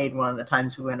custom made one of the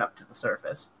times we went up to the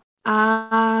surface.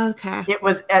 Okay. It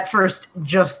was at first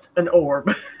just an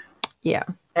orb. Yeah.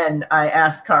 And I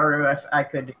asked Karu if I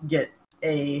could get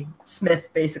a smith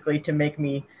basically to make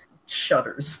me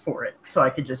shutters for it so I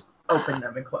could just open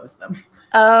them and close them.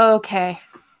 Okay.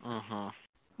 Mm-hmm.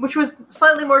 Which was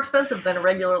slightly more expensive than a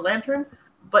regular lantern,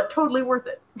 but totally worth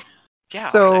it. Yeah.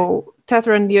 So,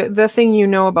 Tethrin, the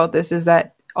thing about this is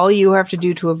that all you have to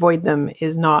do to avoid them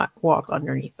is not walk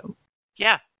underneath them.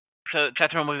 Yeah. So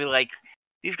Tethron would be like,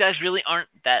 these guys really aren't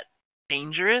that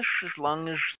dangerous as long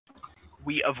as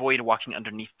we avoid walking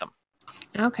underneath them.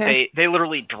 Okay. They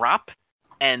literally drop,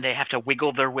 and they have to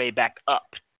wiggle their way back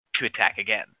up to attack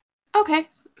again. Okay.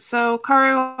 So,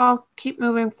 Karu, I'll keep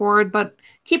moving forward, but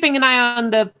keeping an eye on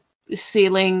the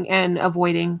ceiling and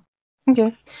avoiding.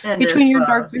 Okay. And Between if, your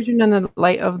dark vision and the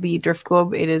light of the drift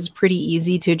globe, it is pretty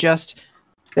easy to just,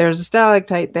 there's a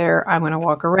stalactite there, I'm going to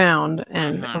walk around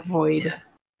and Mhm. avoid.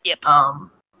 Yep.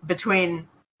 Between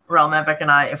Relmevic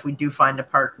and I, if we do find a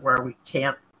part where we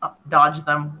can't dodge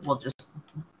them, we'll just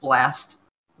blast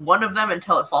one of them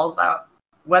until it falls out.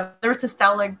 Whether it's a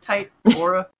stalactite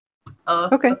or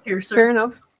Okay, a piercer. fair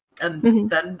enough. And Mhm.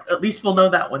 then at least we'll know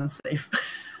that one's safe.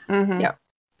 Mhm. Yeah.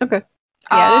 Okay.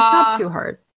 Yeah, it's not Uh, too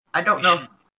hard. I don't know if...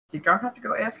 Did Gar have to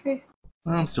go AFK?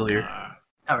 I'm still here.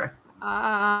 Okay.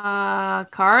 Karu?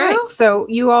 Right, so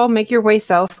you all make your way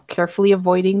south, carefully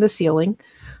avoiding the ceiling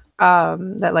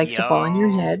that likes to fall on your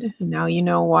Yo. head. Now you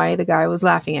know why the guy was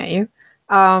laughing at you.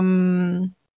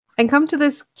 And come to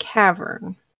this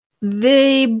cavern.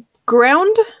 The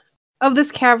ground of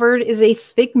this cavern is a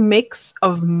thick mix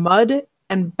of mud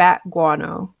and bat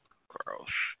guano. Gross.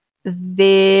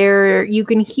 There you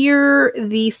can hear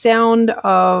the sound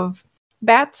of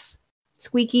bats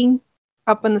squeaking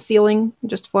up on the ceiling,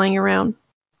 just flying around.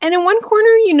 And in one corner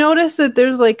you notice that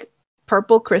there's like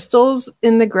purple crystals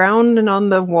in the ground and on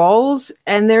the walls,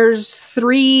 and there's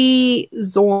 3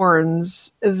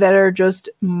 Zorns that are just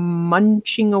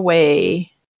munching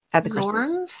away at the crystals.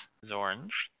 Zorns? Zorns.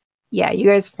 Yeah, you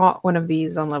guys fought one of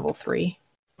these on level 3.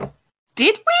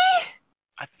 Did we?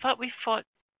 I thought we fought.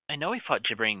 I know we fought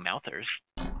gibbering mouthers.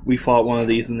 We fought one of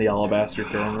these in the Alabaster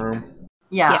throne room.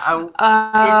 Yeah, Yeah. it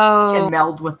Oh. can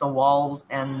meld with the walls,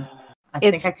 and I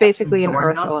It's think I kept basically some an Zorn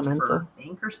earth dust elemental. for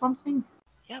ink or something.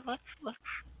 Yeah, let's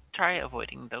try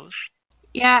avoiding those.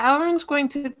 Yeah, Elrin's going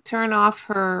to turn off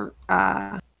her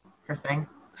Her thing.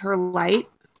 her light.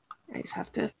 I just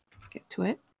have to get to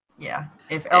it. Yeah.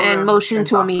 If And Elrond motion turns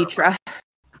to off her Amitra.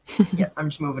 light- Yeah, I'm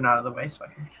just moving out of the way so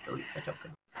I can delete the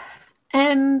token.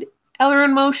 And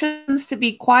Elrin motions to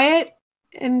be quiet.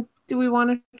 And do we want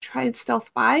to try and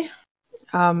stealth by?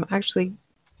 Actually,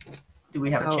 Do we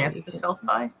have a Oh, chance you to can- stealth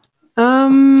by?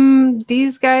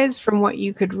 these guys, from what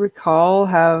you could recall,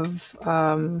 have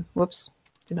whoops,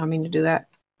 did not mean to do that.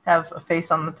 Have a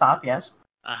face on the top, yes.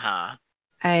 Uh-huh.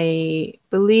 I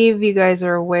believe you guys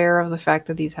are aware of the fact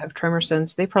that these have tremor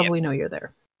sense. They probably know you're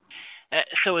there.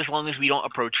 So as long as we don't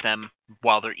approach them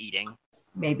while they're eating.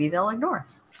 Maybe they'll ignore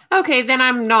us. Okay, then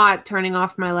I'm not turning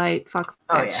off my light. Fuck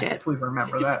Oh that yeah, shit. if we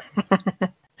remember that.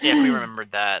 Yeah, if we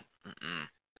remembered that. Mm-mm.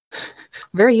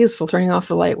 Very useful turning off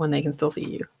the light when they can still see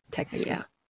you, technically.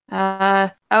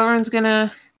 Yeah. Elrin's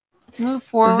gonna move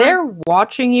forward. They're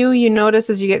watching you. You notice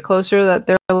as you get closer that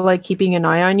they're like keeping an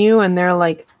eye on you, and they're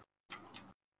like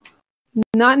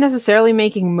not necessarily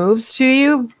making moves to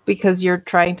you because you're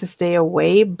trying to stay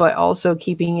away, but also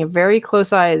keeping a very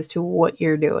close eye as to what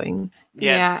you're doing.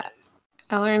 Yeah.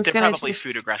 Elrin's They're gonna probably just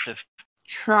food aggressive.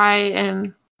 try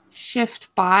and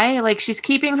shift by. Like she's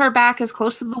keeping her back as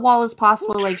close to the wall as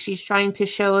possible. Like she's trying to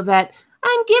show that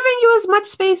I'm giving you as much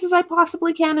space as I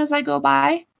possibly can as I go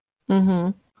by.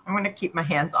 Mm-hmm. I'm gonna keep my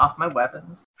hands off my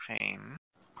weapons. Same.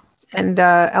 And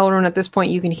Elrond, at this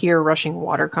point, you can hear rushing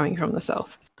water coming from the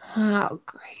south. Oh,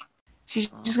 great. She's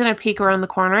just gonna peek around the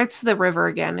corner. It's the river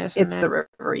again, isn't It's it? the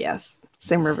river, yes.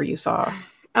 Same river you saw.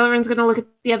 Elrin's gonna look at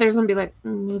the others and be like,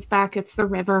 move back, it's the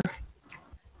river.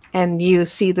 And you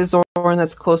see the Zorn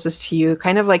that's closest to you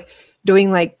kind of like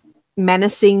doing like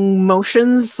menacing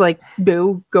motions, like,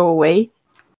 boo, go away.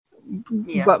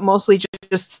 Yeah. But mostly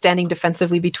just standing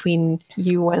defensively between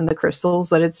you and the crystals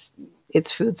that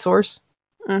it's food source.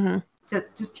 Mm-hmm.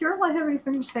 Does Tirla have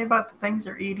anything to say about the things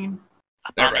they're eating?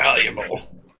 They're valuable.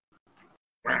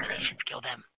 Kill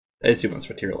them. I assume that's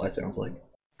what Tyrell sounds like.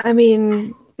 I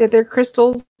mean, they're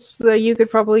crystals that you could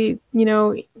probably,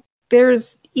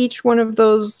 there's each one of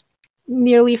those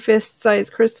nearly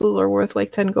fist-sized crystals are worth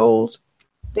like 10 gold.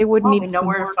 They would Well, need we know some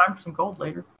where more to find some gold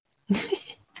later.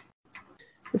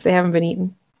 if they haven't been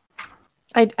eaten.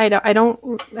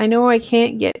 I know I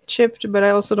can't get chipped, but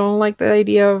I also don't like the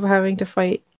idea of having to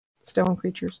fight stone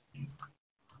creatures.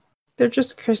 They're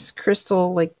just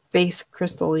crystal, like base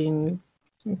crystalline.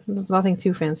 There's nothing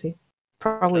too fancy.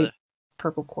 Probably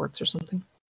purple quartz or something.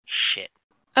 Shit.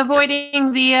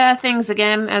 Avoiding the things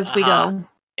again as we go.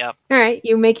 All right,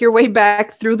 you make your way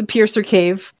back through the Piercer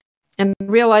Cave and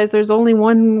realize there's only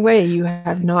one way you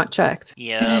have not checked.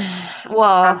 Yep.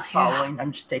 Well, I'm yeah. following.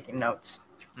 I'm just taking notes.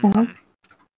 Mhm.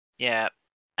 Yeah.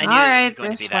 I knew All it right, was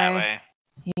going to be this that way.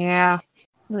 way. Yeah.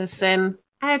 Listen,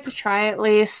 I had to try at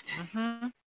least. Hmm.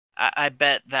 I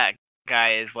bet that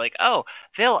guy is like, oh,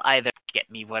 they'll either get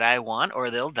me what I want or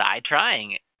they'll die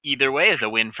trying. Either way is a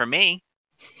win for me.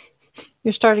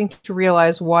 You're starting to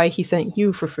realize why he sent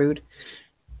you for food.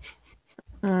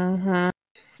 Mm-hmm.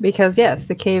 Because yes,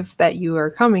 the cave that you are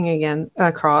coming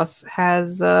across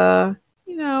has an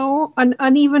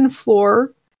uneven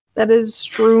floor that is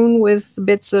strewn with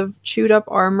bits of chewed up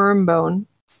armor and bone,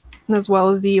 as well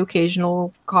as the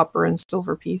occasional copper and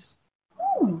silver piece.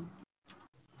 Ooh.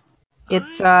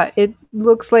 It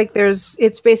looks like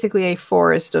it's basically a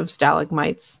forest of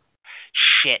stalagmites.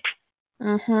 Shit.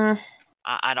 Mm-hmm.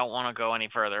 I don't want to go any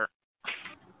further.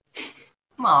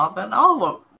 Aw, then I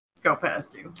won't go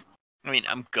past you. I mean,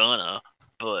 I'm gonna,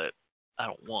 but I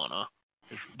don't wanna.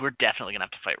 'Cause we're definitely gonna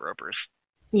have to fight ropers.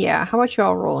 Yeah, how about you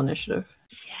all roll initiative?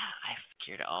 Yeah, I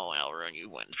figured. Oh, Elrond, you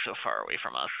went so far away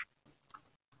from us.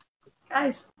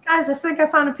 Guys, I think I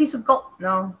found a piece of gold.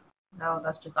 No,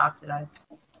 that's just oxidized.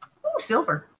 Ooh,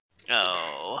 silver.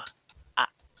 Oh,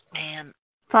 man.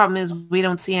 Problem is, we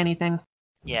don't see anything.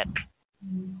 Yet.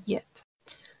 Yet.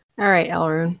 All right,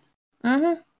 Elrune.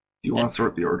 Mm-hmm. Do you want to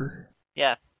sort the order?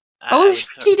 Yeah. Oh,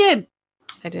 she did.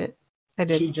 I did.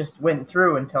 She just went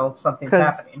through until something's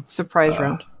 'Cause happening. surprise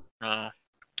round.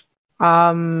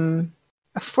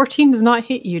 A 14 does not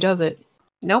hit you, does it?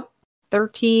 Nope.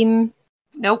 13,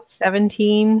 Nope.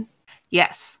 17.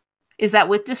 Yes. Is that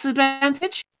with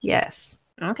disadvantage? Yes.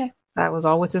 Okay. That was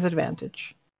all with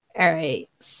disadvantage. All right.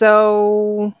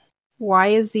 So why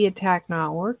is the attack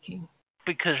not working?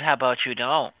 Because how about you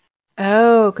don't?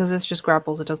 Oh, because it's just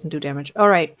grapples. It doesn't do damage. All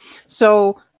right.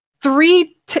 So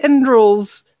 3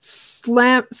 tendrils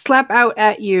slap out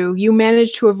at you. You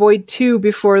manage to avoid 2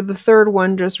 before the third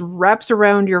one just wraps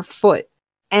around your foot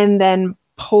and then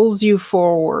pulls you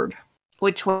forward.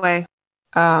 Which way?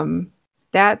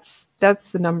 That's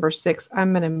the number 6.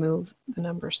 I'm gonna move the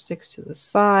number 6 to the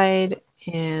side,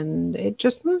 and it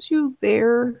just moves you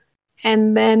there.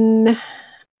 And then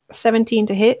 17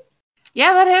 to hit.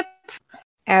 Yeah, that hits.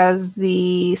 As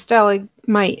the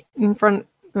stalagmite in front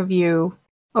of you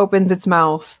opens its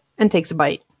mouth and takes a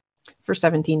bite for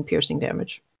 17 piercing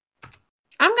damage.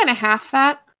 I'm gonna half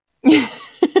that.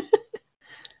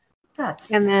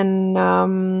 That's And then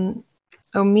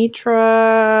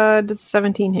Omitra, does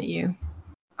 17 hit you?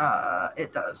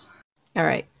 it does. All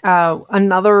right.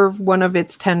 Another one of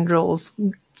its tendrils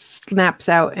snaps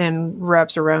out and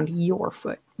wraps around your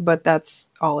foot, but that's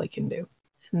all it can do.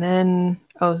 And then,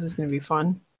 this is going to be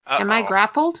fun. Am I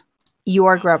grappled? You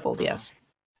are grappled, yes.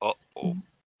 Uh-oh.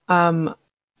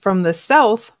 From the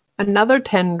south, another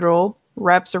tendril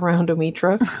wraps around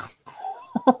Omitra.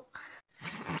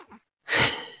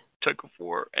 Took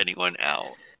for anyone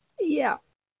out. Yeah.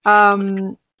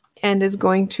 And is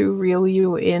going to reel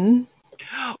you in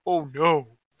Oh no.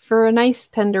 for a nice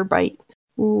tender bite.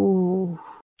 Ooh.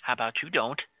 How about you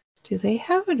don't? Do they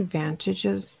have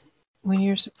advantages when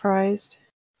you're surprised?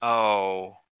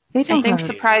 Oh. They don't I think have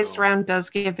surprise round does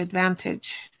give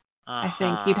advantage. I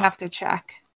think you'd have to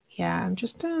check. Yeah, I'm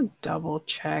just gonna double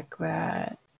check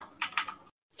that.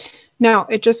 No,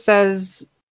 it just says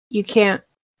you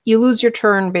lose your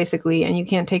turn basically, and you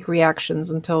can't take reactions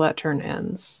until that turn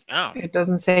ends. Oh. It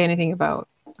doesn't say anything about.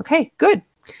 Okay, good.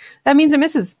 That means it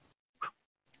misses.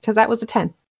 Because that was a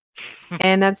 10.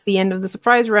 And that's the end of the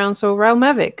surprise round. So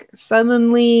Ralmevik,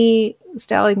 suddenly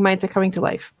stalagmites are coming to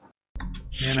life.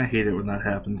 Man, I hate it when that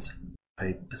happens.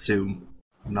 I assume.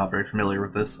 I'm not very familiar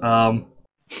with this. Alright,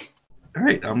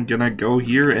 I'm gonna go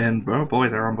here and... Oh boy,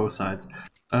 they're on both sides.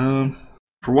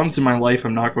 For once in my life,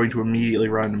 I'm not going to immediately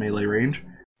run into melee range.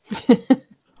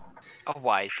 A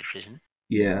wise decision.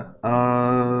 Yeah,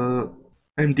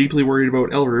 I'm deeply worried about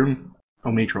Elrune.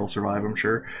 Omitra will survive, I'm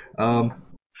sure.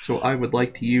 So I would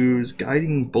like to use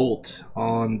Guiding Bolt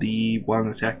on the one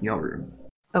attacking Elrune.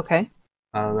 Okay.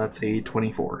 That's a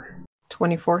 24.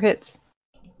 24 hits.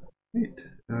 Right.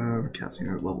 Casting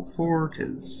out at level 4,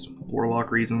 because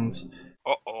Warlock reasons.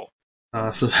 Uh-oh.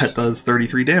 So that does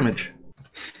 33 damage.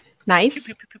 Nice.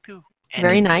 Pew, pew, pew, pew, pew.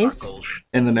 Very it nice. sparkles.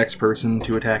 And the next person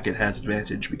to attack it has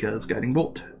advantage because Guiding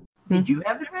Bolt. Did you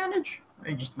have advantage?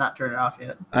 Or you just not turn it off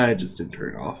yet? I just didn't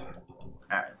turn it off.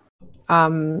 Alright.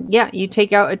 Yeah, you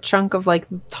take out a chunk of like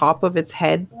the top of its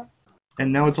head.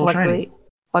 And now it's all shiny.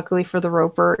 Luckily for the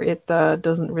roper, it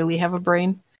doesn't really have a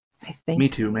brain, I think. Me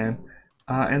too, man.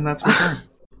 And that's my turn.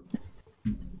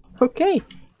 Okay,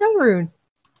 Elrune,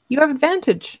 you have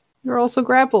advantage. You're also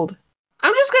grappled.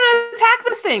 I'm just gonna attack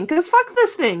this thing, because fuck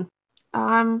this thing.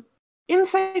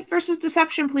 Insight versus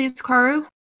deception, please, Karu.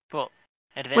 Well,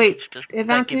 advantage Wait, does that give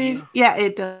advantage? you? Yeah,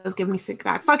 it does give me 6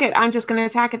 back. Fuck it, I'm just gonna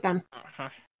attack it then. Uh-huh.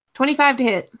 25 to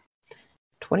hit.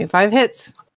 25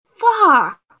 hits.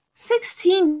 Fuck!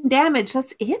 16 damage,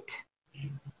 that's it?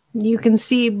 You can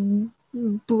see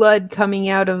blood coming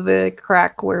out of the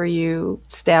crack where you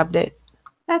stabbed it.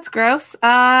 That's gross.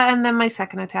 And then my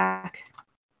second attack.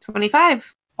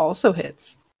 25. Also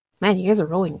hits. Man, you guys are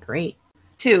rolling great.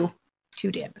 2.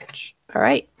 2 damage. All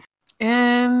right.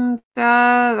 And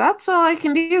that's all I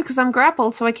can do because I'm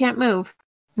grappled, so I can't move.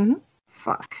 Mhm.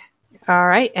 Fuck. All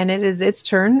right, and it is its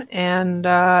turn, and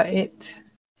it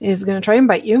is going to try and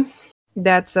bite you.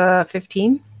 That's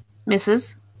 15.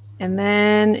 Misses. And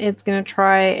then it's going to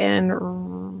try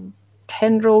and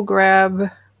tendril grab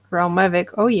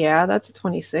Ralmevik. Oh yeah, that's a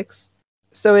 26.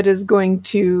 So it is going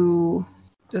to.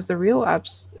 Does the real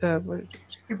apps?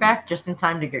 You're back just in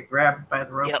time to get grabbed by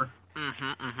the roper.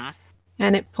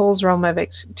 And it pulls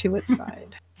Relmevic to its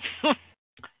side.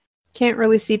 Can't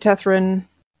really see Tethrin.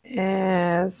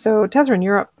 So Tethrin,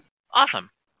 you're up. Awesome.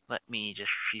 Let me just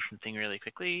see something really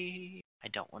quickly. I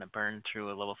don't want to burn through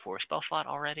a level 4 spell slot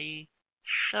already.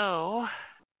 So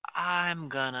I'm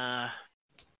gonna.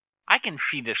 I can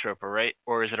see this roper, right?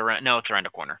 Or is it around? No, it's around a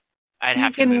corner. I'd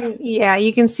have to move. Yeah,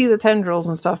 you can see the tendrils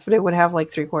and stuff, but it would have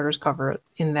like 3/4 cover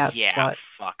in that spot.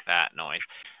 Fuck that noise.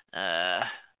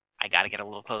 I gotta get a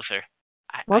little closer.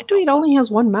 Luckily, it only has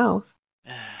one mouth.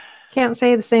 Can't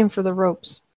say the same for the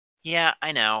ropes. Yeah,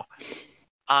 I know.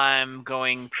 I'm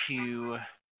going to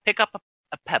pick up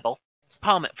a pebble,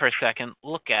 palm it for a second,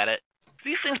 look at it.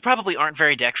 These things probably aren't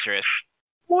very dexterous.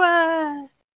 What?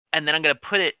 And then I'm going to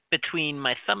put it between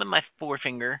my thumb and my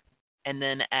forefinger. And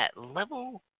then at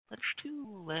level... Let's do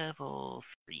level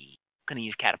 3. I'm going to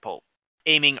use catapult.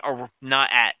 Aiming not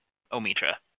at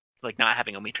Omitra. Like, not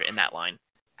having Omitra in that line.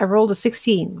 I rolled a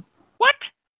 16. What?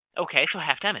 Okay, so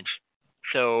half damage.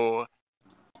 So,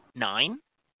 9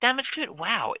 damage to it?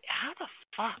 Wow, how the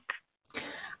fuck?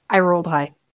 I rolled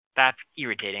high. That's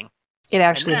irritating. It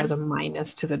actually has a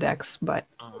minus to the dex, but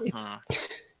it's...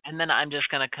 And then I'm just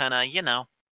going to kind of,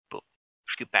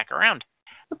 scoot back around.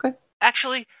 Okay.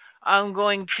 Actually, I'm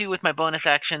going to, with my bonus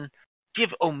action, give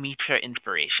Omitra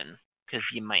inspiration, because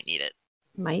you might need it.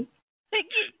 Might?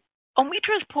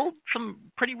 Omitra has pulled some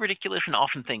pretty ridiculous and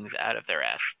awesome things out of their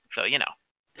ass, so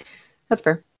That's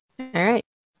fair. Alright.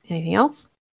 Anything else?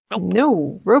 Nope.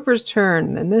 No. Roper's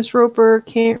turn, and this Roper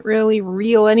can't really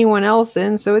reel anyone else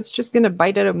in, so it's just going to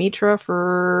bite at Omitra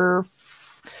for...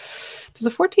 Does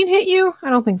a 14 hit you? I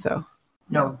don't think so.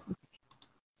 No.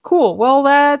 Cool. Well,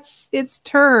 that's its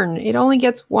turn. It only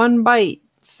gets one bite.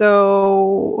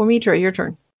 So, Omitra, your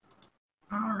turn.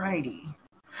 Alrighty.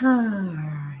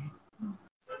 Alright.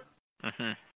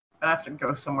 I have to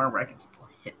go somewhere where I can still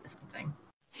hit this thing.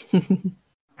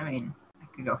 I mean, I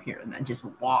could go here and then just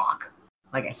walk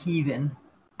like a heathen.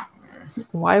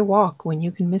 Why walk when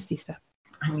you can Misty Step?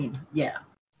 I mean, yeah,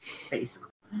 basically.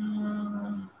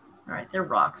 Alright, they're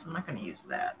rocks. I'm not going to use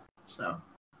that. So,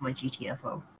 my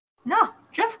GTFO. No,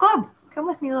 Drift Club! Come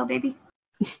with me, little baby.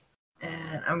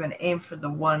 And I'm going to aim for the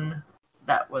one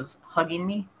that was hugging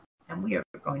me. And we are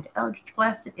going to Eldritch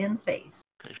Blast it in the face.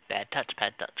 Bad touch,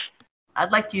 bad touch.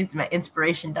 I'd like to use my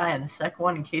inspiration die on the second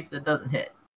one in case that doesn't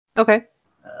hit. Okay.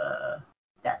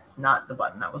 That's not the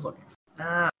button I was looking for.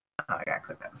 I gotta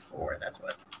click that before, that's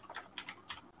what.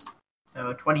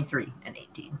 So 23 and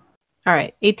 18.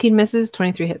 Alright, 18 misses,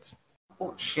 23 hits.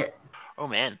 Oh shit. Oh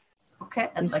man. Okay,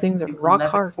 These things are rock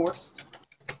hard. Forced.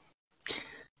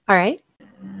 Alright.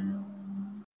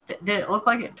 Did it look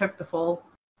like it took the full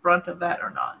brunt of that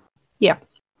or not? Yeah.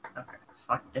 Okay,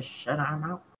 fuck this shit, I'm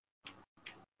out.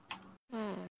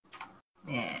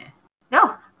 Yeah.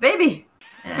 No, baby!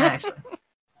 Actually.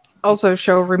 Also,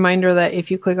 show a reminder that if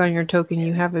you click on your token,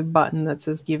 you have a button that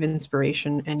says give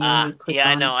inspiration, and you only click yeah,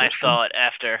 on I know, I saw it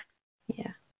after.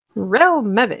 Yeah.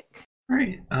 Relmevic.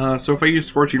 Alright, so if I use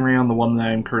Scorching Ray on the one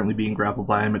that I'm currently being grappled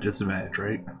by, I'm at disadvantage,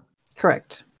 right?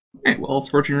 Correct. Alright, well,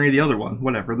 Scorching Ray the other one.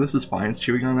 Whatever, this is fine. It's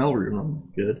chewing on Elrune.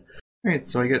 I'm good. Alright,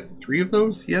 so I get 3 of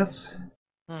those? Yes?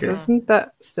 Doesn't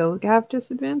that still have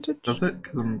disadvantage? Does it?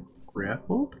 Because I'm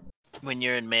grappled? When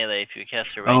you're in melee, if you cast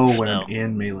a Oh, ranged when spell. I'm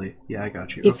in melee. Yeah, I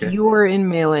got you. If Okay. you're in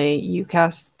melee, you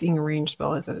casting a ranged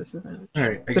spell is at a disadvantage.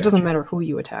 Alright, So it doesn't matter who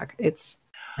you attack. It's...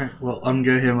 Alright, well, I'm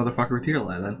gonna hit a motherfucker with Tear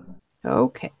Eye then.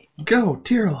 Okay. Go,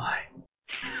 Tear Eye!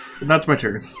 And that's my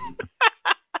turn.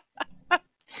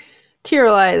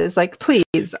 Tyrelite is like,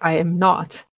 please, I am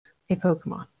not a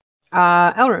Pokemon.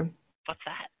 Elrune. What's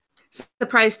that?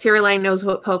 Surprised Tyraline knows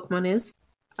what Pokemon is.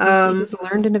 He's a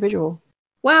learned individual.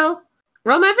 Well,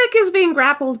 Relmevic is being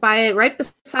grappled by it right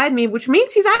beside me, which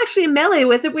means he's actually in melee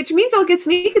with it, which means I'll get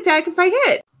sneak attack if I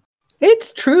hit.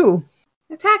 It's true.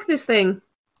 Attack this thing.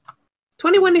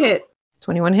 21 to hit.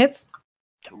 21 hits.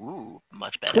 Ooh,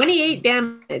 much better. 28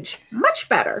 damage. Much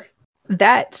better.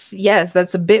 That's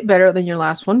a bit better than your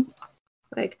last one.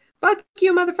 Like, fuck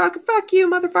you, motherfucker. Fuck you,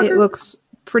 motherfucker. It looks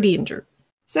pretty injured.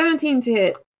 17 to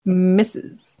hit.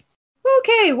 Misses.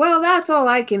 Okay, well, that's all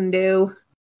I can do.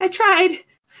 I tried.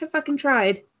 I fucking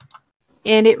tried.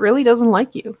 And it really doesn't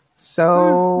like you.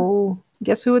 So,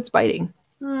 guess who it's biting?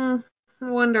 I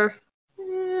wonder.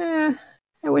 I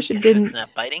wish it It's didn't. not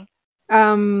biting?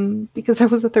 Because I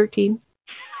was a 13.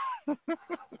 I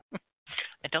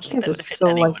don't You think guys that are would have hit so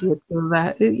anyone. lucky to do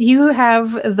that. You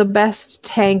have the best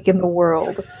tank in the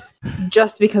world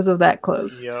just because of that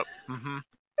close. Yep. Mm-hmm.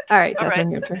 All right, All Catherine,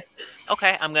 right. your turn.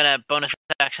 Okay, I'm gonna bonus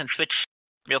action switch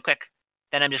real quick.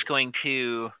 Then I'm just going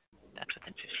to. That's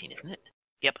within 15, isn't it?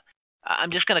 Yep.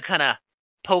 I'm just gonna kind of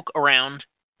poke around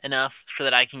enough so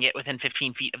that I can get within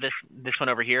 15 feet of this one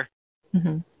over here.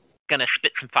 Mm-hmm. Gonna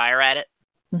spit some fire at it.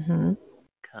 Mm-hmm.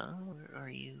 Where are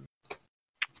you?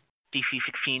 DC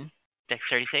 16.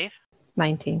 Dexterity save.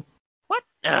 19. What?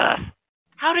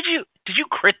 How did you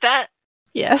crit that?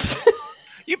 Yes.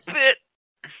 You bit.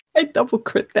 I double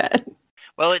crit that.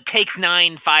 Well, it takes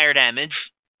 9 fire damage.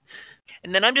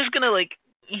 And then I'm just gonna like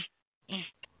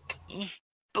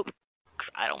boop. 'Cause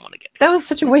I don't want to get. That was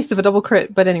such a waste of a double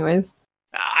crit, but anyways.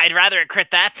 I'd rather it crit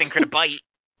that than crit a bite.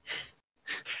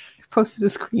 I posted a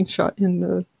screenshot in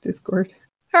the Discord.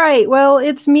 Alright, well,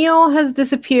 its meal has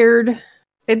disappeared.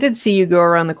 It did see you go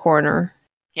around the corner.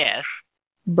 Yes.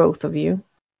 Both of you.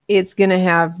 It's gonna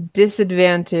have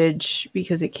disadvantage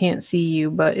because it can't see you,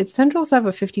 but its tendrils have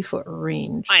a 50-foot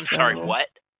range. I'm so sorry, what?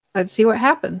 Let's see what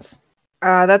happens.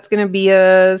 That's gonna be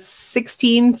a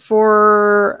 16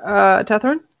 for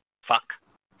Tethrin. Fuck.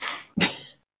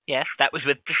 Yes, that was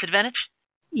with disadvantage?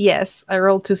 Yes, I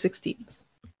rolled 2 16s.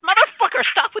 Motherfucker,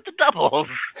 stop with the doubles!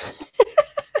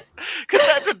 Because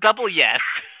that's a double yes.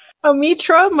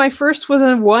 Omitra, my first was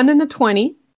a 1 and a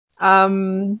 20.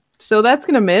 So that's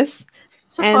gonna miss.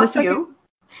 So And the fuck second- you.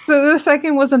 So the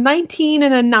second was a 19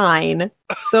 and a 9.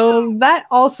 So that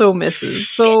also misses.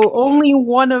 So only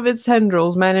one of its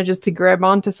tendrils manages to grab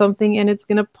onto something and it's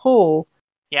gonna pull.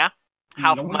 Yeah?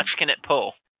 How Yoink. much can it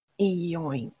pull?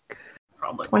 Yoink.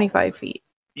 Probably 25 feet.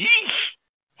 Yeesh.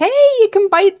 Hey, it can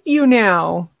bite you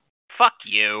now. Fuck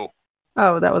you.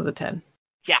 Oh, that was a 10.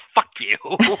 Yeah, fuck you.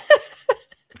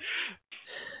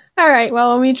 Alright,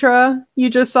 well, Omitra, you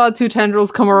just saw 2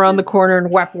 tendrils come around the corner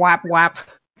and whap, whap, whap.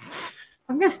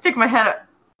 I'm gonna stick my head up.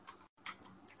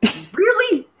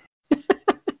 Really?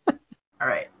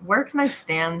 Alright, where can I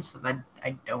stand so that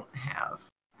I don't have?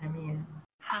 I mean...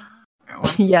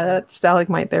 Yeah, that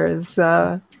stalagmite there is,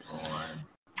 I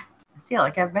feel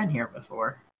like I've been here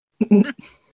before.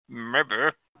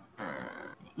 Remember?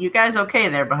 You guys okay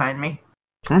there behind me?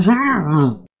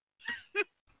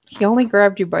 he only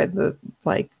grabbed you by the,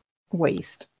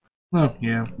 waist. Oh,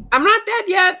 yeah. I'm not dead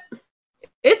yet.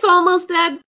 It's almost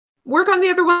dead. Work on the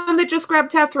other one that just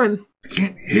grabbed Tethrin. I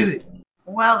can't hit it.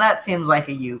 Well, that seems like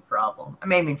a you problem.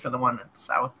 I'm aiming for the one in the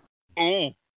south.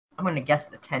 Ooh. I'm gonna guess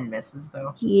the 10 misses,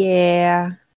 though.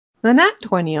 Yeah. The nat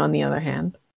 20, on the other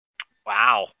hand.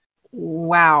 Wow.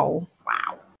 Wow.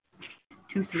 Wow.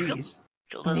 2 threes.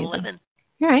 Still an Amazing. 11.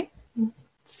 Alright.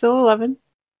 Still 11.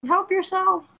 Help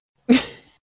yourself.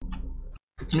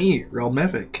 It's me,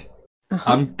 Relmevic.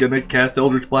 Uh-huh. I'm gonna cast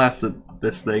Eldritch Blast at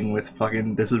this thing with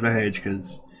fucking disadvantage,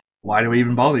 because why do we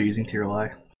even bother using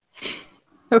Tearlai?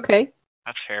 Okay.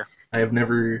 That's fair. I have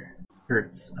never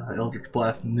heard Eldritch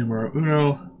Blast numero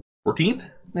uno. 14?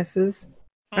 Misses.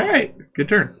 Alright, good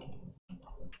turn.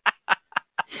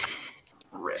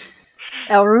 Rip.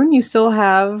 Elrune, you still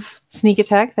have sneak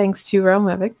attack thanks to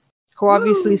Relmevic, who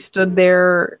obviously stood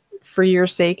there for your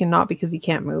sake and not because he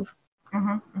can't move.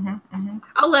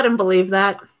 I'll let him believe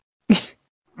that.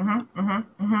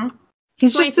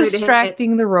 He's 23 just to hit.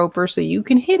 distracting the roper so you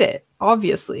can hit it,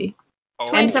 obviously. Oh,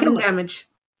 27 kill it. damage.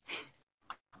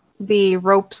 The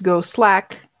ropes go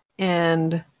slack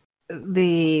and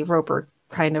the roper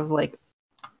kind of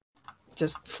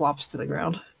just flops to the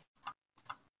ground.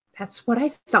 That's what I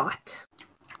thought.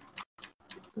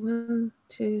 1,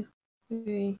 2,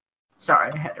 3,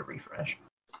 Sorry, I had to refresh.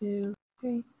 2,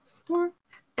 3, 4.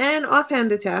 And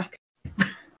offhand attack.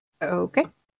 Okay.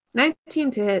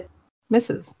 19 to hit.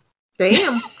 Misses.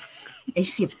 Damn.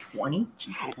 AC of 20?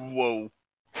 Jesus. Whoa.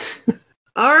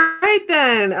 All right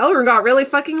then. Elrond got really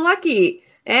fucking lucky.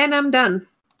 And I'm done.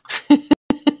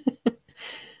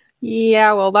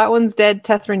 Yeah, well, that one's dead.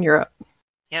 Tethrin, you're up.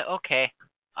 Yeah, okay.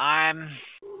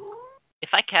 If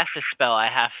I cast a spell,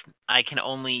 I can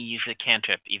only use a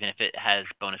cantrip, even if it has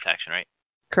bonus action, right?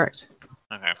 Correct.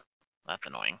 Okay. That's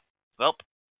annoying. Well,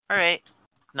 alright.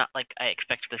 Not like I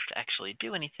expect this to actually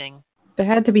do anything. There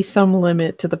had to be some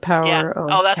limit to the power Yeah. of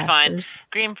Oh, that's fine. casters.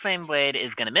 Green Flame Blade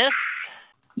is gonna miss.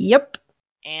 Yep.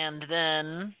 And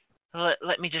then,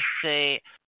 let me just say,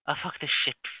 fuck this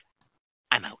shit.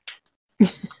 I'm out.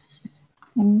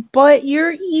 But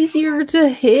you're easier to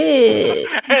hit.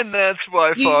 And that's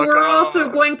why You are also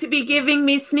going to be giving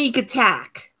me sneak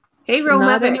attack. Hey,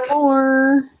 Not Romevic.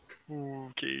 anymore.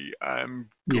 Okay, I'm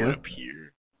going Yeah. up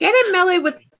here. Get in melee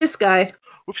with this guy.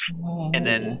 Whoops. And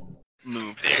then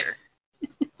move there.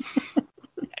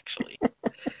 Actually.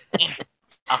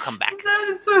 I'll come back.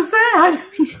 That is so sad.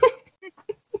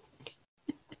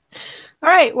 All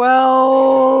right,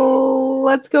 well,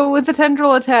 let's go with the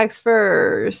tendril attacks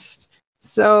first.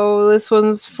 So this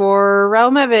one's for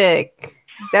Ralmevic.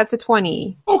 That's a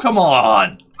 20. Oh, come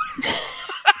on!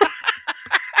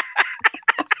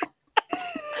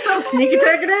 So sneak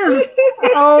attack it is.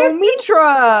 Oh,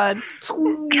 Mitra!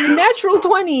 Natural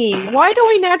 20. Why do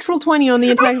we natural 20 on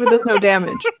the attack that does no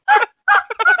damage?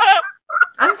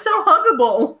 I'm so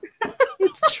huggable.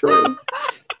 It's true.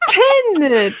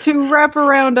 10 to wrap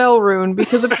around Elrune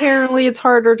because apparently it's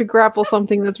harder to grapple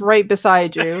something that's right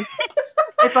beside you.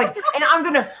 It's like, and I'm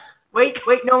gonna wait.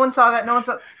 No one saw that. No one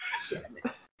saw. Shit, I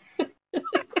missed.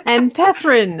 And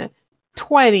Tethrin,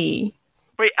 20.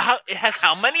 Wait, it has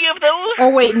how many of those? Oh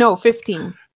wait, no,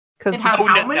 15. Because It has Oh,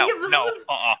 how no, many no, of those?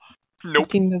 no, Nope.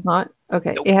 15 does not.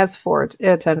 Okay, Nope. it has 4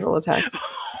 tendril attacks.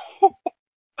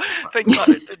 Thank God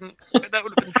it didn't. That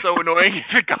would have been so annoying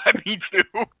if it got me too.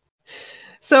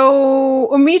 So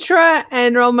Umitra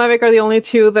and Ralmevic are the only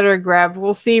two that are grabbed.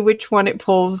 We'll see which one it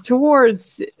pulls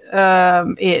towards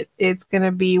it. It's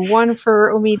gonna be 1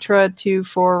 for Umitra, 2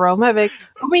 for Ralmevic.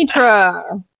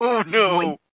 Umitra! Oh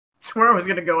no. Where I was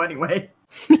gonna go anyway.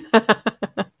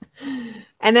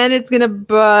 And then it's gonna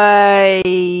bite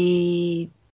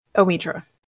Omitra.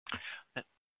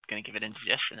 Gonna give it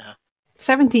indigestion, huh?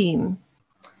 17.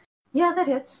 Yeah, that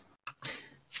hits.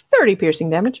 30 piercing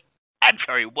damage. I'm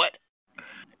sorry, what?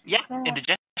 Yeah, Yeah.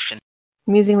 indigestion.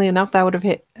 Amusingly enough, that would have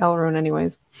hit Elrune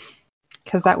anyways.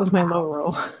 Because that was my low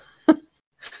roll.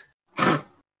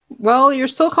 Well, you're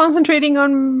still concentrating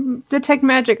on detect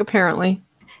magic, apparently.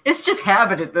 It's just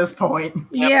habit at this point.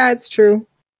 Yep. Yeah, it's true.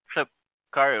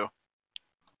 Karu.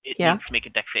 It Yeah? needs to make a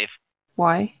deck save.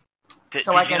 Why?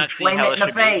 So I can flame it in the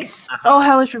face. Oh,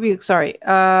 Hellish Rebuke, sorry.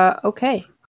 Okay.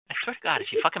 I swear to God,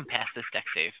 if you fucking pass this deck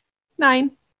save.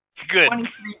 9. Good.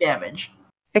 23 damage. Spicy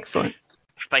Excellent.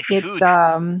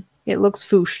 food. It looks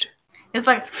fooshed. It's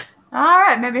like,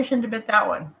 alright, maybe I shouldn't have bit that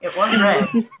one. It was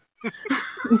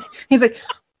red. He's like,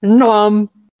 nom,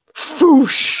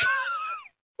 foosh.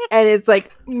 And it's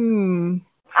like, mmm.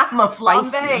 I'm a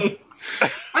flambe.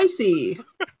 Spicy.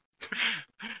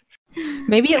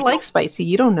 Maybe it likes spicy.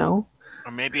 You don't know.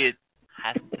 Or maybe it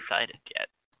hasn't decided yet.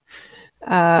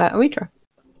 Omitra.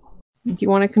 Do you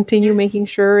want to continue Yes. making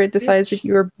sure it decides Bitch. that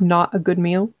you are not a good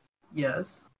meal?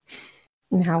 Yes.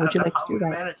 And how would I you don't like know to how do we that?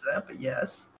 manage that, but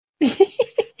yes.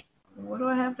 What do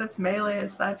I have that's melee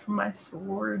aside from my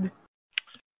sword?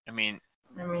 I mean,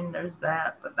 There's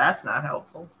that, but that's not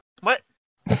helpful. what?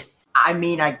 I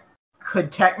mean, I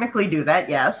could technically do that,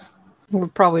 yes. It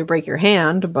would probably break your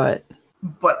hand, but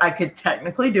But I could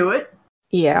technically do it.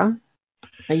 yeah.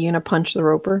 Are you gonna punch the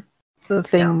roper? The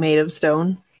thing Yeah. made of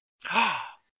stone?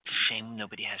 Shame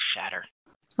nobody has shatter.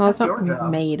 Well, it's That's not your job.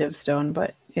 made of stone,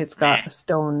 but it's got a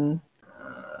stone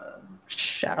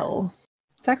shell.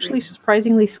 It's actually Great.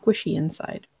 surprisingly squishy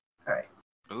inside. Alright.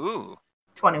 Ooh.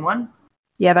 21.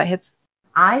 Yeah, that hits.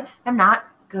 I am not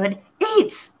good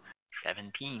eats!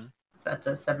 17. So that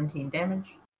does 17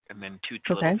 damage. And then two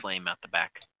Okay. little flame out the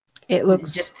back. It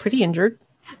looks Just- pretty injured.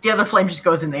 The other flame just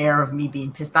goes in the air of me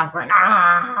being pissed off, going,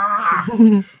 ah!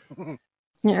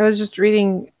 Yeah, I was just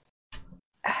reading.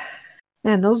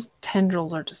 Man, those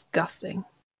tendrils are disgusting.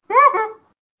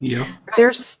 Yeah.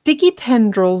 They're sticky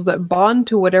tendrils that bond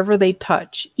to whatever they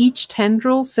touch. Each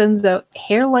tendril sends out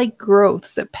hair-like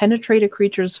growths that penetrate a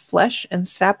creature's flesh and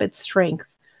sap its strength,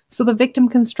 so the victim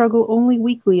can struggle only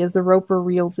weakly as the roper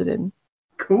reels it in.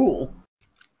 Cool.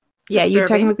 Yeah, you Disturbing.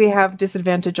 technically have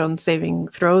disadvantage on saving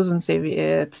throws and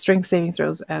strength saving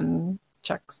throws and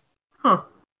checks. Huh.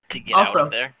 To get out Also-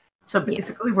 of there. So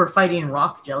basically, we're fighting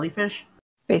rock jellyfish?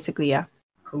 Basically, yeah.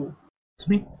 Cool. It's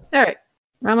me. All right,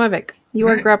 Ralmevic, you are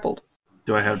Alright. grappled.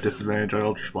 Do I have disadvantage on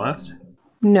Eldritch Blast?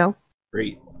 No,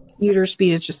 Great. your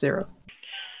speed is just 0.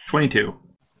 22.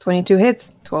 22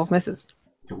 hits, 12 misses.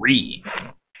 3.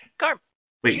 Garb, do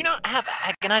Wait, you not have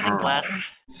agonizing blast?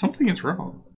 something is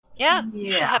wrong. Yeah.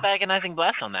 You should Yeah. have agonizing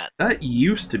blast on that. That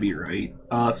used to be right.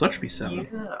 So that should be 7.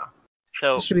 Yeah.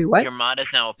 So It should be what? your mod is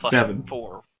now a plus 7.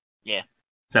 4.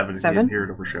 7 if you 7? didn't hear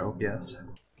it over show, yes.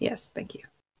 Yes, thank you.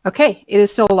 Okay, it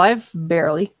is still alive,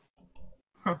 barely.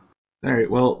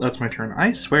 Alright, well, that's my turn.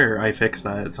 I swear I fixed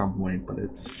that at some point, but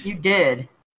it's... You did.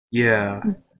 Yeah.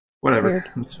 Whatever.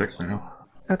 Weird. It's fixed now.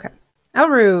 Okay.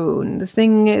 Elrune, this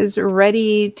thing is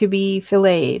ready to be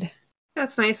filleted.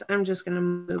 That's nice. I'm just gonna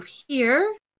move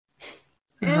here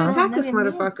and Uh-huh. attack this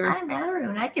motherfucker. I'm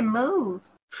Elrune. I can move.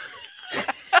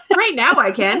 Right now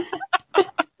I can.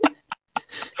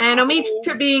 And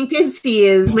Omitra being pissy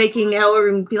is making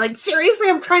Elrune be like, seriously,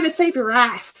 I'm trying to save your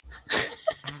ass.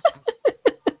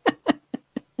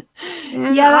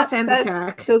 And Yeah, offhand that-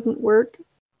 attack. Doesn't work.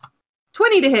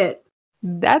 20 to hit.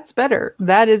 That's better.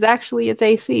 That is actually its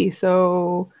AC,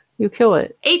 so You kill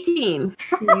it. 18.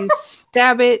 You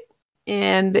stab it,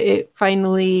 and it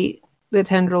finally, the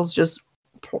tendrils just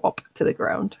plop to the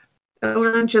ground.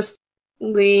 Elrond just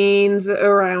leans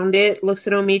around it, looks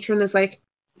at Omitra, and is like,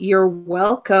 "You're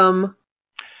welcome."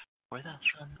 Where the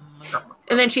sun?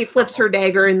 And then she flips her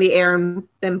dagger in the air and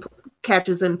then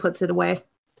catches and puts it away.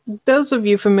 Those of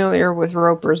you familiar with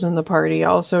ropers in the party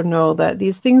also know that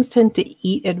these things tend to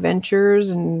eat adventurers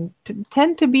and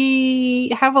tend to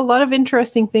have a lot of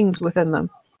interesting things within them.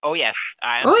 Oh yes,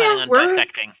 I'm Oh, planning yeah, on we're-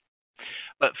 dissecting.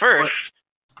 But first,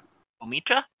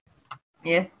 Omitra,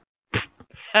 Yeah,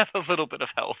 have a little bit of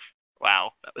health.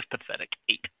 Wow, that was pathetic.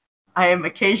 8. I am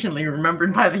occasionally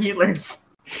remembered by the healers.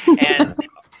 And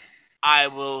I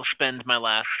will spend my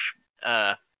last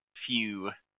few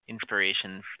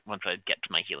inspirations once I get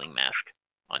to my healing mask.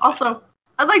 On you. Also,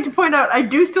 I'd like to point out I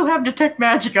do still have Detect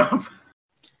Magic up.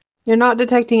 You're not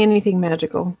detecting anything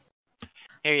magical.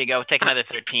 Here you go. Take another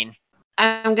 13.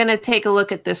 I'm gonna take a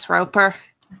look at this roper.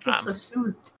 I feel so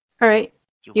soothed. All right,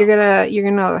 You're you're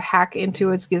gonna hack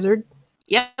into its gizzard.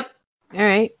 Yep. All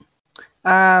right,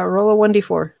 roll a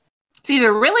 1d4. It's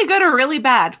either really good or really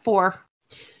bad. 4.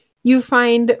 You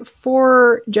find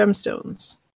 4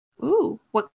 gemstones. Ooh,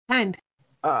 what kind?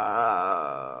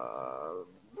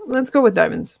 Let's go with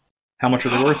diamonds. How much are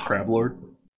they worth, Crab Lord?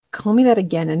 Call me that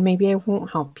again, and maybe I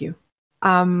won't help you.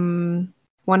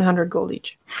 100 gold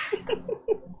each.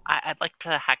 I'd like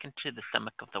to hack into the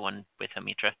stomach of the one with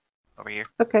Omitra over here.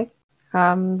 Okay.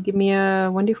 Give me a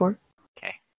 1d4.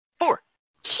 4.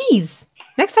 Jeez.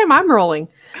 Next time I'm rolling.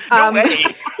 No way.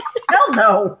 Hell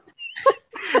no!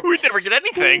 We'd never get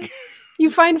anything. You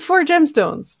find 4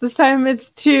 gemstones. This time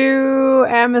it's 2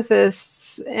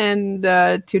 amethysts and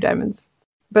 2 diamonds.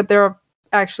 But they're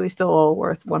actually still all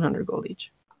worth 100 gold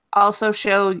each. Also,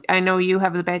 I know you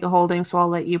have the bag of holding, so I'll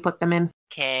let you put them in.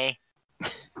 Okay.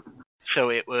 So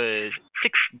it was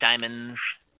 6 diamonds,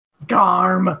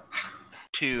 Garm!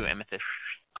 2 amethysts.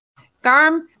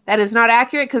 Garm, that is not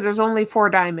accurate because there's only 4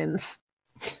 diamonds.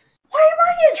 Why am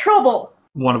I in trouble?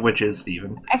 One of which is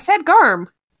Steven. I said Garm.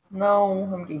 No,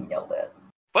 I'm getting yelled at.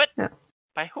 What? Yeah.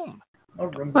 By whom? No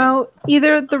room. Well,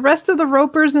 either the rest of the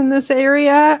ropers in this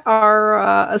area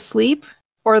are asleep,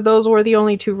 or those were the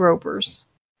only 2 ropers.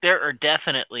 There are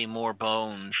definitely more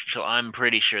bones, so I'm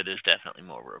pretty sure there's definitely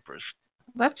more ropers.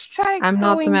 Let's try. I'm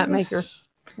not the going map this maker.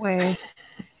 Way.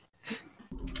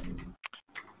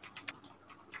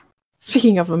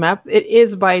 Speaking of the map, it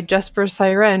is by Jesper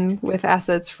Siren with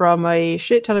assets from a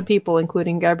shit ton of people,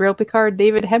 including Gabriel Picard,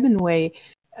 David Hemingway,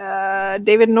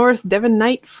 David North, Devin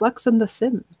Knight, Flux, and The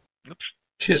Sim. Oops.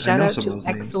 Shit, I Shout know out some to of those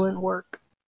excellent work.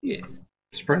 names. Yeah.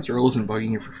 Surprised Earl isn't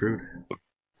bugging you for food.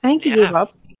 I think he Yeah. gave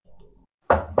up.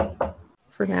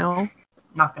 For now.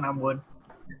 Knocking on wood.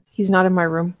 He's not in my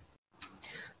room.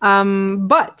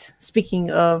 But speaking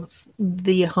of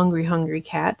the hungry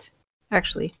cat,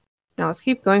 actually, now let's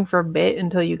keep going for a bit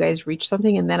until you guys reach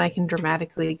something, and then I can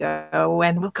dramatically go,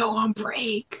 and we'll go on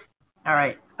break.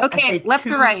 Alright. Okay, say left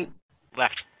 2. or right?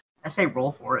 Left. I say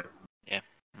roll for it.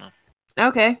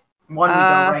 Okay. 1 we go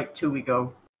right, 2 we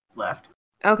go left.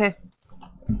 Okay.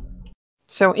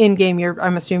 So in game,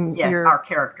 I'm assuming Yeah, you're our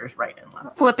character's right and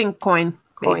left. Flipping coin.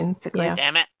 Coin, Basically. yeah.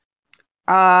 Damn it.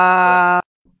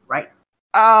 Right.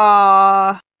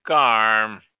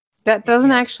 Garm. that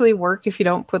doesn't actually work if you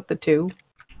don't put the 2.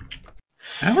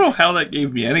 I don't know how that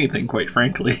gave me anything, quite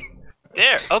frankly.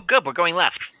 There. Oh, good. We're going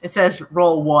left. It says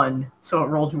roll 1, so it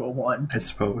rolled you a 1. I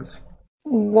suppose.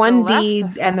 1D,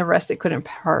 left. and the rest it couldn't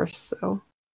parse. So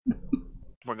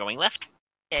We're going left.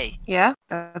 Yay. Yeah,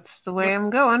 that's the way I'm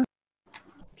going.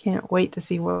 can't wait to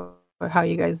see how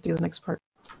you guys do the next part.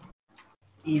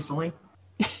 Easily.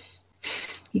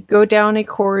 You go down a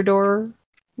corridor.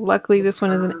 Luckily, this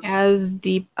one isn't as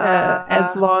deep,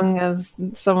 as long as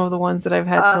some of the ones that I've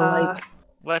had to like.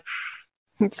 Let's.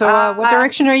 So, what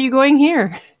direction are you going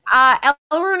here?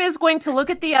 Elrune is going to look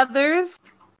at the others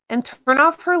and turn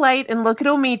off her light and look at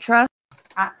Omitra.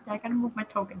 I gotta move my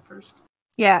token first.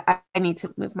 Yeah, I need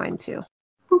to move mine too.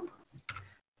 Boop.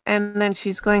 And then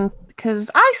she's going, because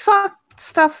I saw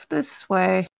stuff this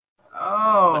way.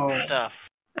 Oh. What stuff?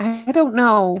 I don't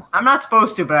know. I'm not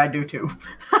supposed to, but I do too.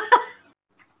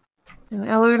 And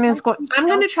Elrune is going, I'm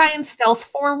going to try and stealth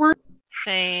forward.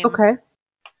 Same. Okay.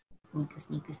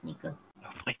 Sneaker. Oh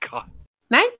my god.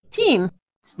 19.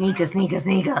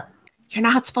 Sneaker. You're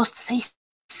not supposed to say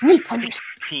sneak when you're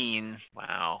 16.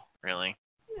 Wow. Really?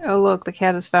 Oh, look, the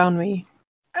cat has found me.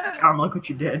 Look what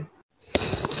you did.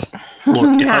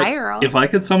 Look, Hi, Earl. if I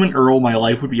could summon Earl, my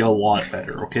life would be a lot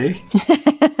better, okay?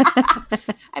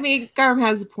 I mean, Garm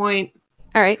has a point.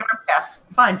 All right. Yes,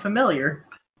 fine, familiar.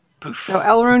 Poof. So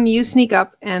Elrond, you sneak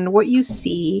up, and what you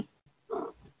see,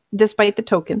 despite the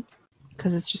token,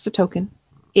 because it's just a token,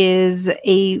 is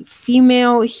a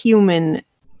female human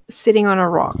sitting on a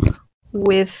rock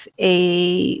with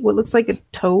what looks like a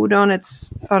toad on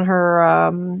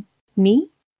her knee.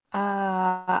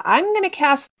 I'm gonna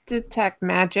cast detect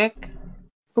magic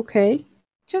Okay.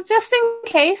 just in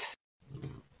case.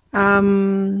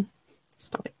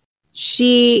 Stop it.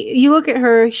 You look at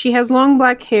her. She has long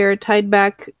black hair tied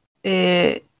back.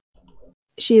 She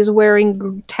is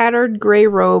wearing tattered gray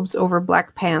robes over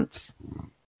black pants.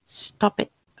 Stop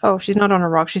it. Oh, she's not on a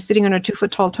rock. She's sitting on a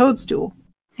 2-foot-tall toadstool.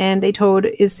 And a toad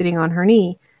is sitting on her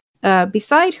knee.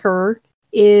 Beside her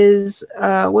is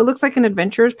what looks like an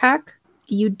adventurer's pack.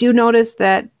 You do notice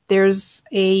that there's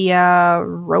a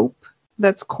rope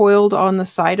that's coiled on the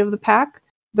side of the pack.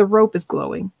 The rope is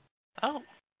glowing. Oh.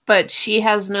 But she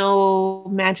has no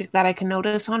magic that I can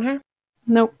notice on her.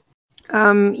 Nope.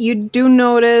 You do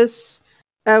notice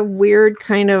a weird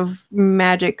kind of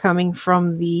magic coming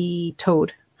from the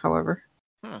toad, however.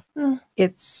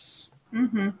 It's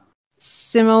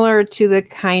similar to the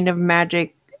kind of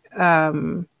magic.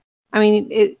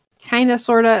 It kind of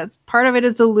sort of, part of it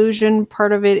is illusion,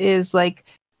 part of it is like,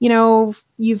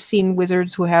 you've seen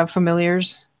wizards who have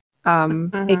familiars.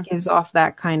 It gives off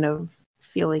that kind of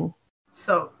feeling.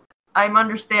 So, I'm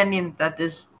understanding that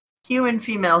this human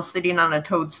female is sitting on a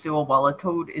toadstool while a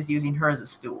toad is using her as a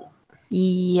stool.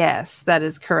 Yes, that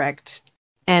is correct.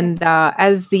 And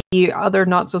as the other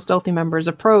not-so-stealthy members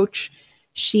approach,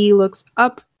 she looks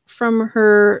up from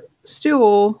her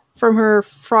stool, from her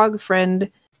frog friend,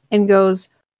 and goes,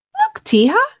 "Look,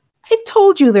 Tiha, I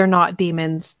told you they're not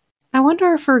demons. I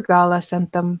wonder if Urgala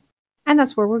sent them." And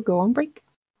that's where we're going on break.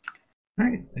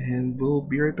 Alright, and we'll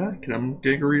be right back. And I'm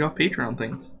gonna go read off Patreon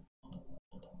things.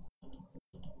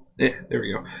 Yeah, there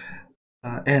we go.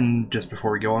 And just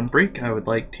before we go on break, I would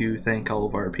like to thank all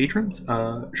of our patrons.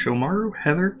 Shomaru,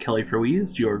 Heather, Kelly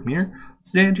Ruiz, Georg Mir,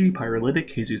 Stanji,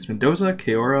 Pyrolytic, Jesus Mendoza,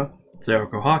 Keora,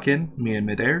 Sayoko Hawkin, Mia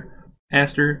Midair,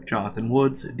 Aster, Jonathan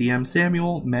Woods, DM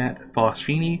Samuel, Matt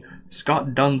Fosfini,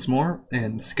 Scott Dunsmore,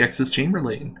 and Skexus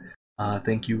Chamberlain.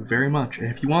 Thank you very much. And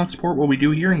if you want to support what we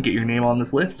do here and get your name on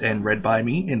this list and read by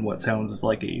me in what sounds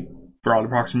like a broad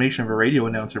approximation of a radio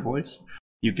announcer voice,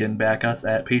 you can back us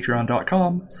at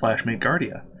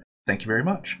patreon.com/Midgardia. Thank you very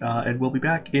much, and we'll be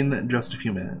back in just a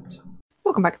few minutes.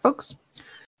 Welcome back, folks.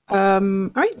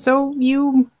 Alright, so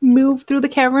you move through the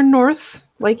cavern north,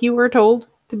 like you were told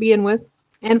to begin with,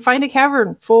 and find a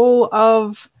cavern full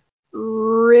of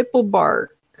ripplebark,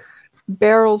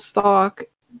 barrel stalk,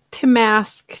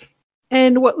 tamask,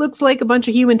 and what looks like a bunch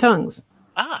of human tongues.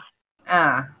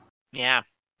 Yeah.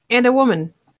 And a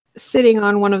woman sitting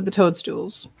on one of the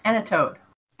toadstools. And a toad.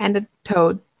 And a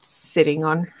toad sitting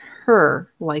on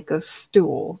her like a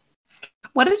stool.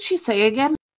 What did she say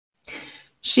again?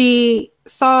 She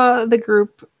saw the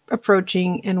group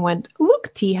approaching and went,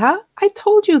 "Look, Tiha, I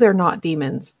told you they're not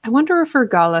demons. I wonder if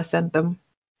Urgala sent them."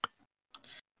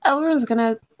 Elrond's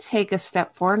gonna take a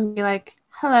step forward and be like,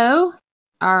 "Hello,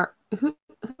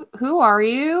 who are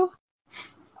you?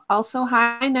 Also,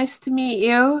 hi, nice to meet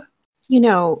you."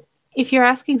 If you're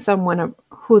asking someone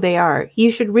who they are,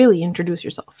 you should really introduce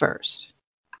yourself first.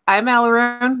 I'm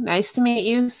Elrond. Nice to meet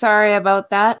you. Sorry about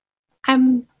that.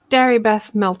 I'm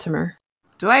Darybeth Meltimer.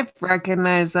 Do I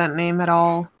recognize that name at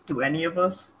all? Do any of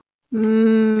us?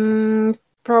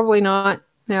 Probably not.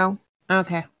 No.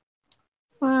 Okay.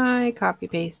 My copy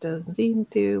paste doesn't seem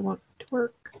to want to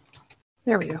work.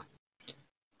 There we go.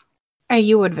 Are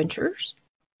you adventurers?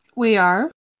 We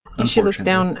are. And she looks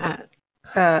down at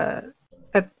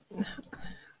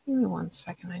give me 1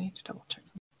 second. I need to double check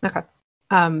something. Okay.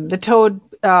 The toad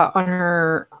on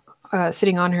her,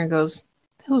 sitting on her, goes,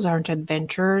 "Those aren't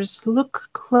adventurers. Look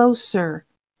closer.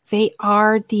 They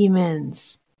are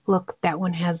demons. Look, that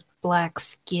one has black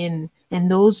skin,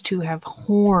 and those two have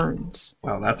horns.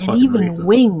 Wow, that's and fucking even racist.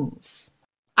 wings."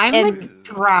 I'm a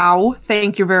drow.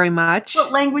 Thank you very much.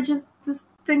 What language is this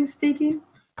thing speaking?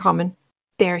 Common.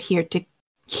 They're here to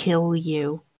kill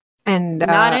you. And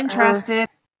Not interested.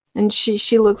 And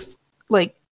she looks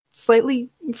like slightly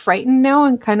frightened now,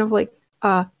 and kind of like,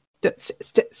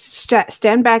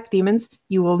 stand back, demons.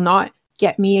 You will not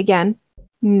get me again.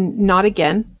 Not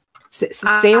again.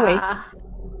 Stay away.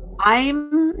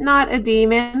 I'm not a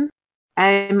demon.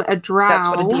 I'm a drow. That's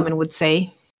what a demon would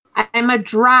say. I'm a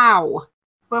drow.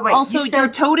 Wait, Also, your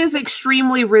toad is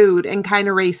extremely rude and kind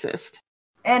of racist.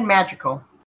 And magical.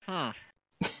 Well,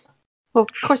 of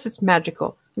course it's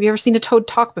magical. Have you ever seen a toad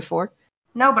talk before?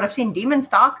 No, but I've seen demons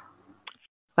talk.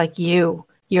 Like you.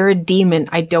 You're a demon.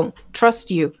 I don't trust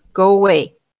you. Go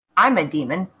away. I'm a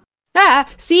demon. Ah,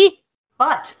 see?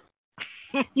 But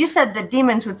you said the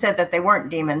demons would say that they weren't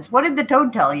demons. What did the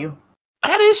toad tell you?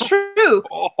 That is true.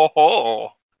 Oh.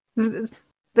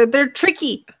 They're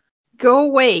tricky. Go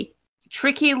away.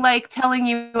 Tricky like telling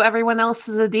you everyone else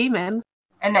is a demon.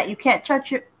 And that you can't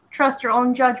trust your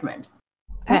own judgment.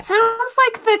 That sounds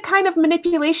like the kind of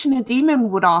manipulation a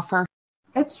demon would offer.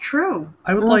 That's true.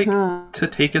 I would like to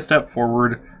take a step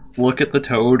forward, look at the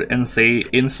toad, and say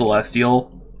in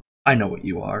Celestial, I know what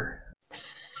you are.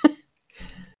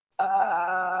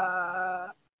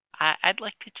 I'd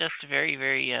like to just very,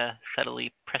 very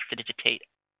subtly prestidigitate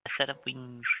a set of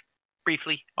wings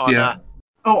briefly on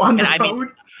on the and I toad?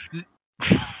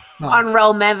 On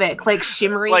Relmevic, like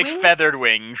shimmery like wings? feathered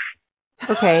wings.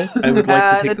 Okay. I would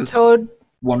like to take the this toad.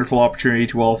 wonderful opportunity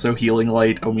to also healing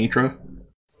light Omitra.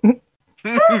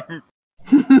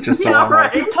 Just so Yeah, I'm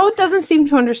like, The toad doesn't seem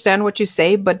to understand what you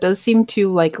say, but does seem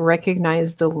to like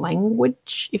recognize the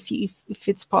language. If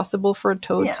it's possible for a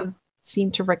toad to seem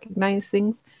to recognize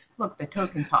things. Look, the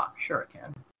toad can talk. Sure it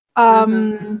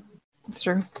can. It's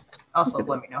true. Also,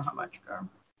 let me know how much, Garm.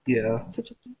 yeah, Such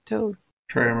a cute toad.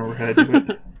 try to remember how to do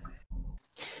it.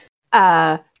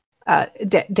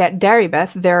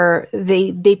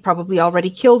 Darybeth, they probably already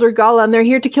killed Urgala and they're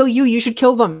here to kill you. You should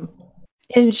kill them.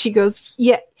 And she goes,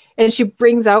 yeah. And she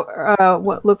brings out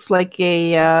what looks like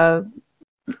a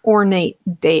ornate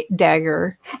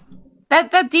dagger.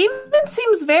 That demon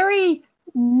seems very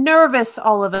nervous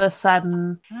all of a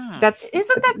sudden.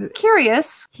 Isn't that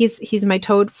curious? He's my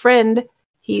toad friend.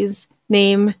 His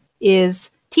name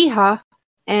is Tiha,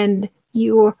 and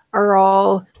you are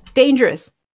all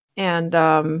dangerous. And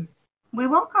We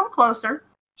won't come closer.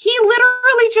 He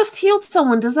literally just healed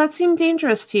someone. Does that seem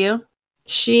dangerous to you?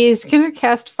 she's gonna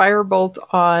cast Firebolt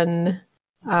on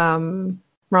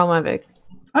Relmevic.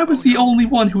 I was the only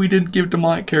one who we didn't give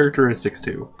demonic characteristics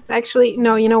to. Actually,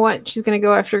 no, you know what? She's gonna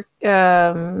go after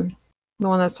the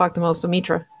one that's talked the most,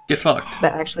 Omitra. Get fucked.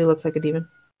 That actually looks like a demon.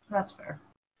 That's fair.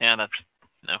 Yeah, that's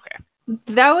okay.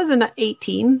 That was an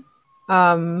 18.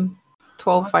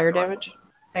 12 fire damage.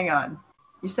 Hang on.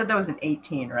 You said that was an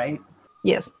 18, right?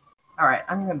 Yes. Alright,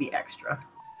 I'm gonna be extra.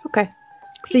 Okay.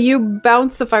 So you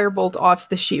bounce the firebolt off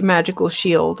the magical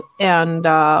shield, and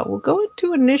we'll go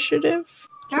into initiative.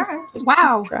 Alright.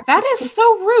 Wow, that is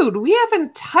so rude. We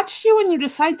haven't touched you and you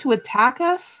decide to attack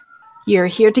us? You're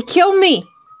here to kill me.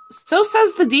 So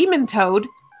says the demon toad.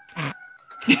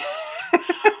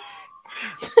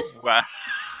 Wow.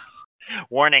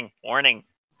 Warning.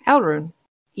 Elrune,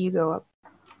 you go up.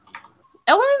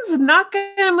 Elrond's not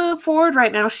going to move forward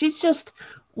right now. She's just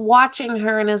watching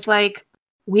her and is like,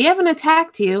 we haven't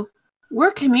attacked you.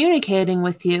 We're communicating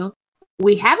with you.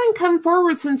 We haven't come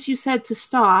forward since you said to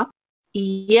stop.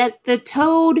 Yet the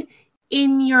toad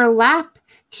in your lap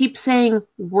keeps saying,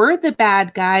 we're the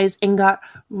bad guys, and got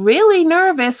really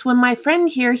nervous when my friend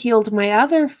here healed my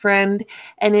other friend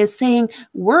and is saying,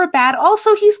 we're bad.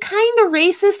 Also, he's kind of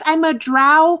racist. I'm a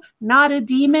drow, not a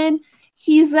demon.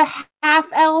 He's a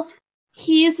half-elf.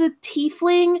 He is a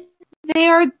tiefling. They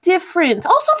are different.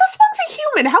 Also, this one's a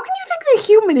human. How can you think the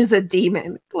human is a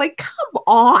demon? Like, come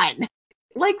on.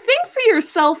 Like, think for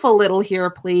yourself a little here,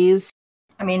 please.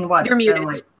 I mean, what? You're It's been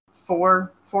muted. like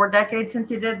four decades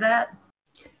since you did that?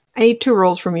 I need 2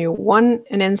 rolls from you. 1,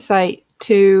 an insight,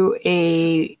 2,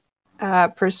 a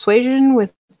persuasion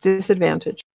with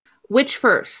disadvantage. Which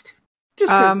first?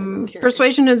 Just 'cause I'm curious.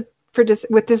 Persuasion is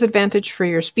with disadvantage for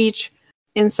your speech.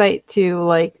 Insight to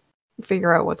like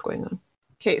figure out what's going on.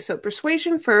 Okay, so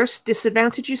persuasion first.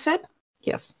 Disadvantage, you said?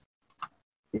 Yes.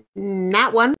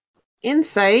 Not one.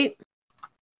 Insight.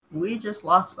 We just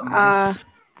lost somebody.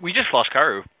 We just lost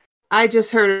Karu. I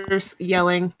just heard her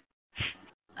yelling.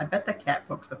 I bet the cat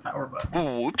poked the power button.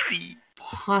 Whoopsie.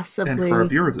 Possibly. And for our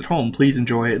viewers at home, please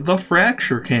enjoy the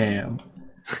Fracture Cam.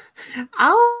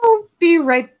 I'll be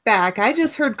right back. I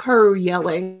just heard Karu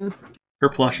yelling. Her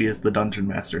plushie is the Dungeon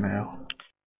Master now.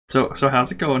 So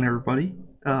how's it going, everybody?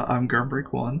 I'm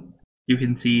Gurmbreak1. You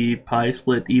can see pie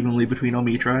split evenly between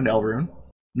Omitra and Elrune.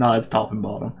 No, it's top and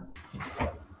bottom.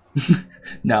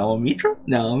 Now Omitra,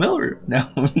 now Elrune,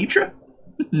 now Omitra,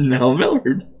 now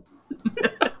Elrune.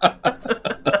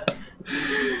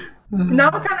 Now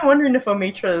I'm kind of wondering if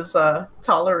Omitra is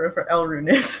taller or if Elrune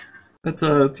is. That's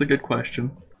a good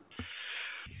question.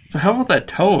 So how about that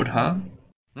toad, huh?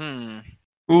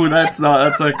 Ooh, that's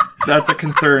a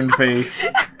concerned face.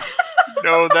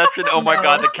 No, that's an oh my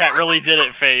god, the cat really did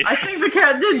it face. I think the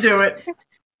cat did do it.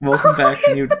 Welcome back,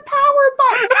 Hit new. the power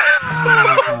button! Oh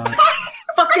my god.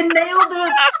 Fucking nailed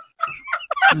it.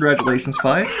 Congratulations,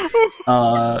 Pi.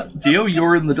 Zio,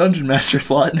 you're in the Dungeon Master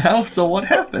slot now, so what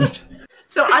happens?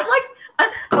 So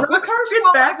Rockstar It's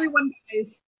while back. everyone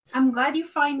dies. I'm glad you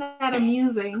find that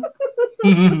amusing.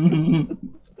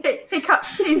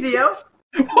 Hey, Zio.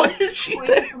 Why is she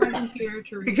Waiting there? for my computer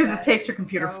to Because it reset. takes her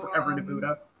computer So, forever to boot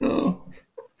up. Oh.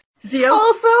 Zio.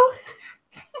 Also,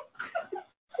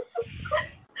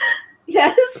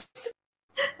 yes.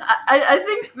 I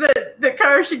think that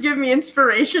Kara should give me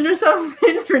inspiration or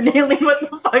something for nailing what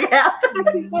the fuck happened.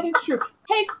 Actually, that is true.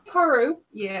 Hey, Karu,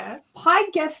 Yes. Pi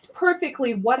guessed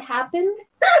perfectly what happened.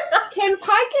 Can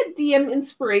Pi get DM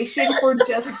inspiration for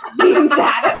just being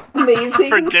that amazing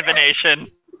For divination.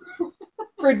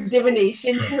 for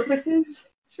divination purposes?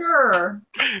 Sure.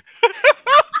 Got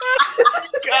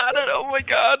it. Oh my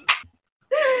god.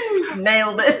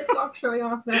 Nailed it. Stop showing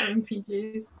off that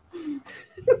MPGs.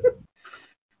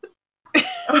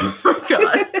 Oh my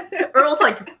god. Earl's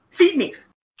like, feed me.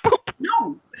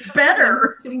 No,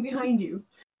 better. I'm sitting behind you.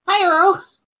 Hi, Earl.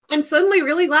 I'm suddenly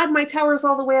really glad my tower's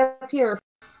all the way up here.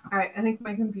 Alright, I think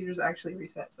my computer's actually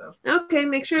reset, so. Okay,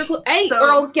 make sure to Hey, So-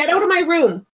 Earl, get out of my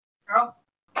room. Earl.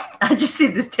 I just see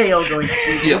this tail going.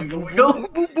 Yeah. Wiggle.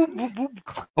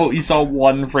 Oh, you saw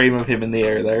one frame of him in the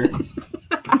air there.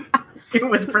 It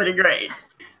was pretty great.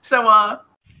 So,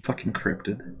 Fucking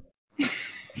cryptid.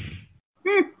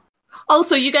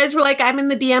 Also, you guys were like, I'm in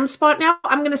the DM spot now.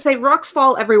 I'm gonna say rocks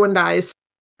fall, everyone dies.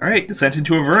 Alright, Descent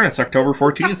into Avernus, October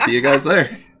 14th. See you guys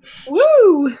there.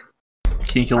 Woo!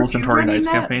 Can you kill the Aren't you Centauri running Knights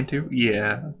that? campaign too?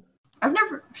 Yeah. I've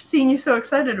never seen you so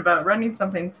excited about running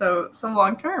something so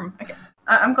long term.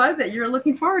 I'm glad that you're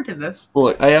looking forward to this.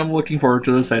 Look, I am looking forward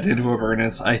to Descent into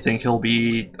Avernus. I think he'll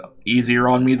be easier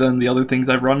on me than the other things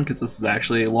I've run, because this is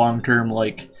actually a long-term,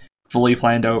 like, fully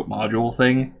planned out module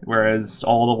thing, whereas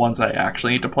all the ones I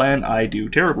actually need to plan, I do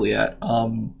terribly at.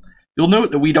 You'll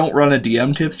note that we don't run a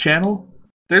DM tips channel.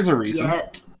 There's a reason.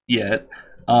 Yet.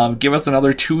 Give us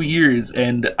another 2 years,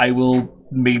 and I will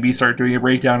maybe start doing a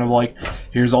breakdown of, like,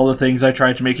 here's all the things I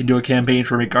tried to make into a campaign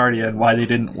for Midgardia and why they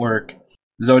didn't work.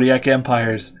 Zodiac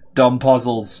Empires, dumb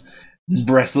puzzles,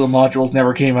 rest of the modules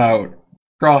never came out.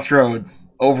 Crossroads,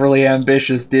 overly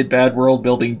ambitious, did bad world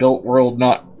building, built world,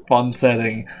 not fun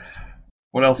setting.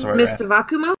 What else have I Mr. read?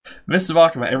 Vakumo? Mist of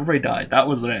Akuma, everybody died. That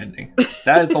was the ending.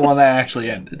 That is the one that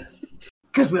actually ended.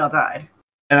 Because we all died.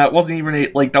 And that wasn't even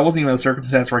a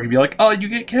circumstance where I could be like, oh, you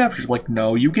get captured. Like,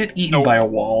 no, you get eaten Nope. by a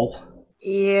wall.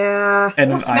 Yeah.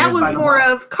 And an That That iron was by the more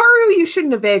wall. of Karu, you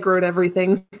shouldn't have aggroed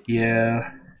everything.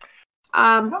 Yeah.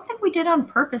 I don't think we did on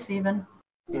purpose even.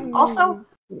 Also,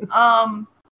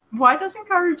 why doesn't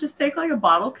Karu just take like a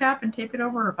bottle cap and tape it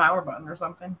over her power button or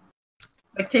something?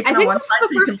 Like tape it I on think one this side is so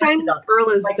the you first can lift time it up. Earl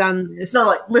has Like- done this. No,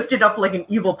 like lift it up like an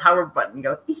evil power button and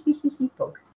go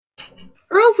poke.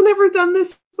 Earl's never done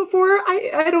this before.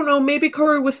 I don't know. Maybe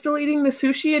Karu was still eating the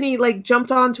sushi and he like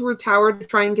jumped onto her tower to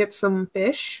try and get some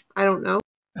fish. I don't know.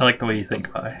 I like the way you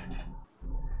think, Pi.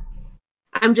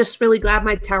 I'm just really glad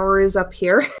my tower is up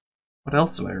here. What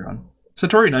else do I run?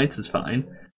 Satori Knights is fine.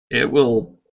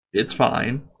 It's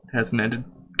fine. It hasn't ended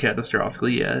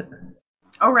catastrophically yet.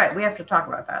 Oh right, we have to talk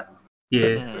about that.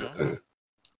 Yeah. Hmm.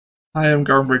 I am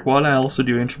Garmbreak1. I also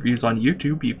do interviews on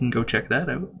YouTube. You can go check that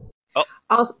out.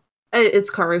 Also,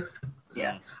 it's Karu.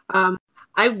 Yeah.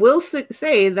 I will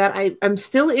say that I'm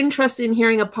still interested in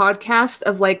hearing a podcast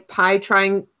of like Pi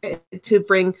trying to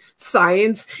bring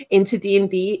science into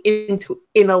D&D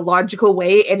in a logical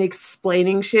way and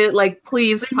explaining shit. Like,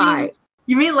 please, Pi.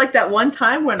 You mean like that one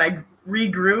time when I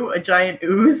regrew a giant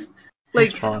ooze? It's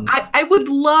Like, fun. I would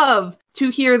love to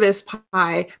hear this,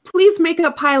 Pi. Please make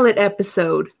a pilot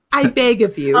episode. I beg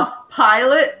of you. A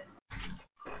pilot?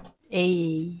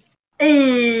 Hey.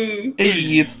 Hey.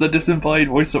 Hey, it's the disembodied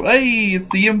voice of. Hey, it's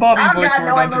the embodied Oh, voice God, of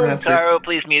no, our I'm Dungeon a- Master. Taro,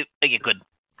 please mute. Make it good.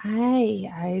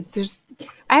 I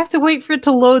have to wait for it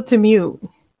to load to mute.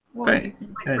 Well, Right.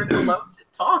 you can wait for it to load to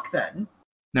talk then.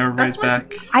 Now everybody's That's like-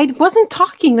 back. I wasn't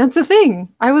talking, that's the thing.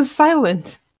 I was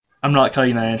silent. I'm not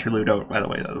cutting that interlude out, by the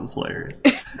way. That was hilarious.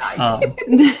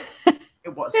 Nice.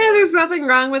 It was. Yeah, there's nothing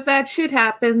wrong with that. Shit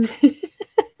happens.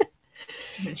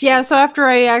 Yeah, so after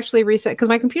I actually reset, because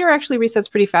my computer actually resets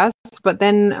pretty fast, but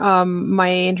then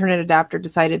my internet adapter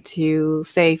decided to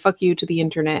say fuck you to the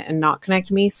internet and not connect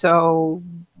me, so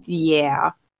yeah,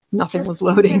 nothing was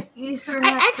loading.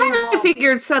 I kind of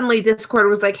figured suddenly Discord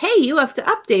was like, hey, you have to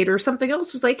update, or something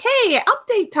else was like, hey,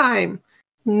 update time.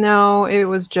 No, it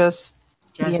was just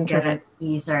the Just get an internet.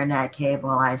 Ethernet cable,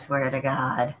 I swear to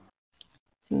God.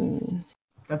 Hmm.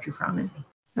 Don't you frown at me.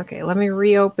 Okay, let me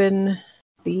reopen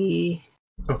the.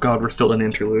 Oh god, we're still in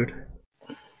interlude.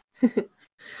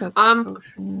 that's Um, the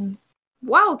potion.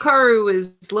 While Karu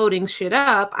is loading shit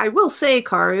up, I will say,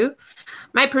 Karu,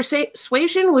 my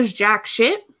persuasion was jack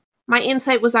shit. My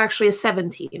insight was actually a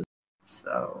 17.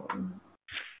 So,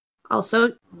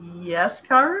 Also, yes,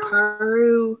 Karu?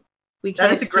 Karu, we can't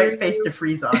That is a great hear face you. to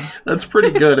freeze on. That's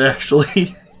pretty good,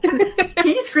 actually. Can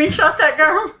you screenshot that,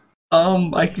 Garum?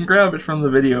 I can grab it from the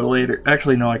video later.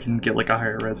 Actually, no, I can get like a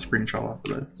higher res screenshot off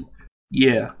of this.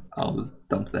 Yeah, I'll just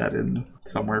dump that in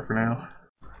somewhere for now.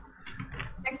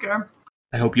 Hey, Garum.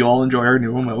 I hope you all enjoy our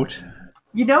new emote.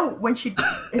 You know, when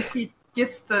if she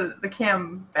gets the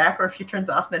cam back, or if she turns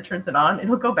it off and then turns it on,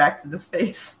 it'll go back to this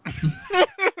face.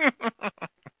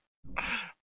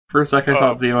 For a sec, I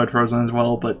thought Zio had frozen as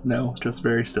well, but no, just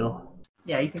very still.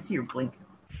 Yeah, you can see her blink.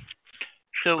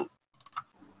 So,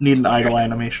 Need an idle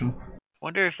animation.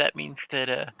 wonder if that means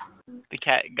that the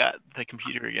cat got the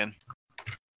computer again.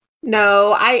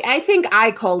 No, I think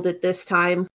I called it this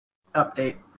time.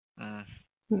 Update. Mm.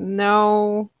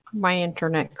 No, my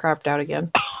internet crapped out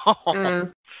again.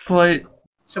 But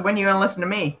So when are you gonna listen to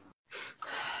me?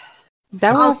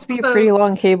 That Also, must be a pretty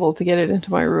long cable to get it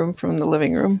into my room from the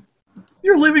living room.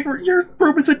 your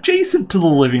room is adjacent to the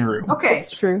living room. Okay,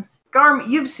 That's true. Garm,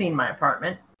 you've seen my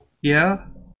apartment. Yeah?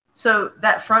 So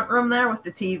that front room there with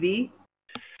the TV,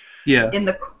 Yeah. in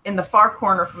the far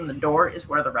corner from the door is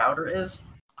where the router is.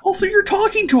 Also, you're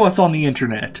talking to us on the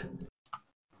internet.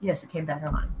 Yes, it came back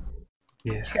online.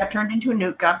 Yeah. She got turned into a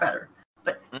nuke, got better.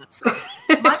 But so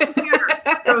my computer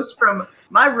goes from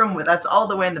my room, that's all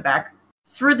the way in the back,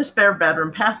 through the spare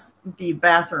bedroom, past the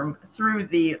bathroom, through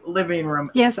the living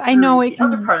room. Yes, I know through it the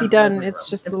other can part of be the done. living It's room,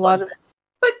 just and a lot of plugs in.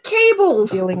 But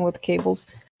cables. dealing with cables.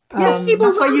 Yes,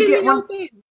 Cables that's why you aren't get in one. the open.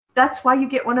 That's why you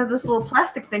get one of those little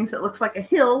plastic things that looks like a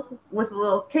hill with a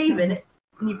little cave in it,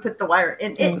 and you put the wire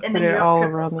in it, and and put then you it all don't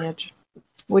trip around the over it. edge.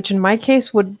 Which in my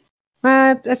case would,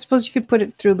 I suppose you could put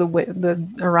it through the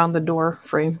around the door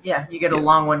frame. Yeah, you get a Yeah.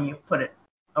 long one, you put it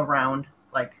around,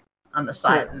 like on the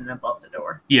side and above the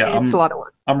door. Yeah, It's a lot of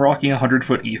work. I'm rocking a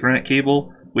 100-foot Ethernet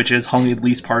cable, which is hung at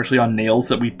least partially on nails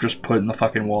that we just put in the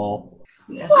fucking wall.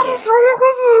 Yeah. What is wrong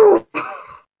with you?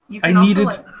 You I can also, needed...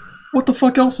 like, What the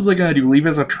fuck else was I gonna do? Leave it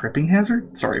as a tripping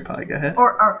hazard? Sorry, Pi, go ahead.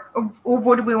 or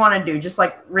what do we want to do? Just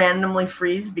like randomly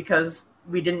freeze because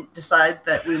we didn't decide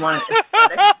that we wanted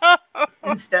aesthetics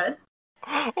instead?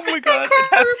 Oh my god, it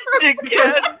happened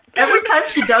Because again. every time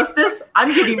she does this,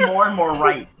 I'm getting more and more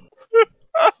right.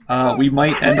 We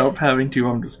might end up having to,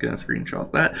 I'm just gonna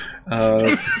screenshot that,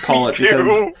 call it Me too.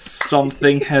 because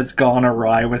something has gone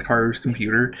awry with Carter's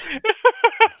computer.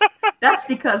 That's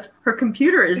because her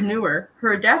computer is newer,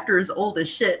 her adapter is old as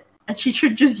shit, and she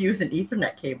should just use an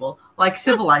Ethernet cable, like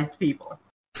civilized people.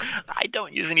 I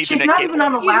don't use an Ethernet She's not cable. even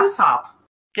on a Use- laptop,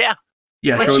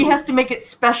 Yeah, but so she has to make it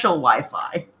special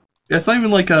Wi-Fi. it's not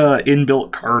even like a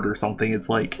inbuilt card or something, it's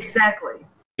like, Exactly.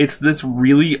 it's this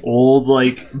really old,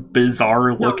 like,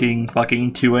 bizarre looking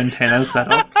fucking 2 antenna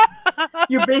setup.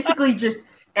 You're basically just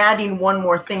adding one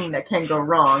more thing that can go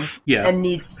wrong Yeah. and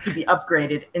needs to be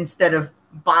upgraded instead of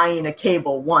buying a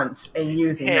cable once and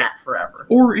using Hey. that forever.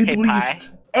 Or at Hey, Pi. least...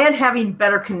 And having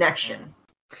better connection.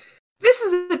 This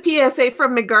is the PSA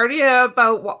from McGuardia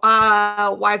about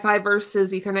Wi-Fi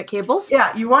versus Ethernet cables.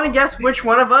 Yeah, you want to guess which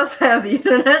one of us has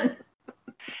Ethernet?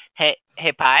 Hey,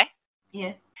 Pi.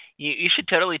 Yeah. You should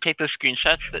totally take those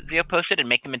screenshots that Zio posted and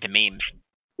make them into memes.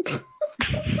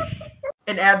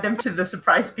 And add them to the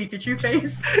surprise Pikachu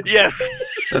face. Yes.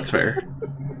 That's fair.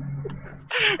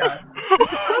 God.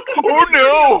 Welcome to Oh the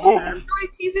no! Enjoy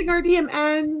teasing RDM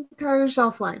and Cars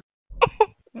offline.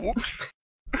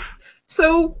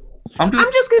 So I'm I'm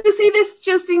just going to say this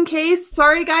just in case.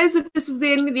 Sorry, guys, if this is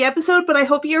the end of the episode, but I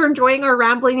hope you're enjoying our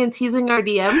rambling and teasing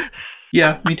RDM.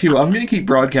 Yeah, me too. I'm gonna keep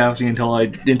broadcasting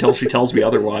until she tells me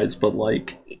otherwise, but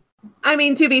like... I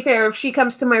mean, to be fair, if she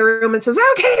comes to my room and says,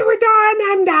 "Okay, we're done,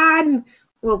 I'm done,"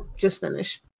 we'll just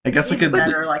finish. I guess I Even could...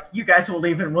 better, like, you guys will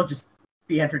leave and we'll just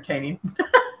be entertaining.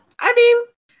 I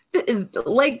mean,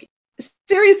 like,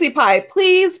 seriously, Pi,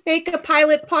 please make a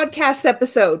pilot podcast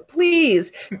episode.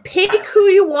 Please pick who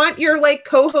you want your like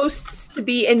co-hosts to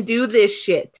be and do this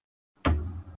shit.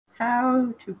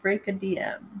 How to break a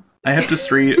DM. I have to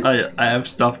stream... I have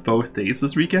stuff both days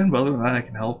this weekend, but other than that, I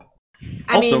can help.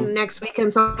 I Also- mean, next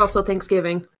weekend's also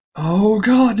Thanksgiving. Oh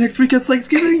god, next weekend's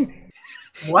Thanksgiving!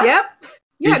 What? Yep.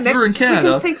 Yeah, If you're in next Canada-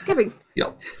 weekend's Thanksgiving.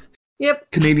 Yep.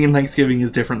 Yep. Canadian Thanksgiving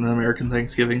is different than American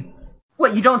Thanksgiving.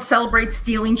 What, you don't celebrate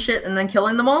stealing shit and then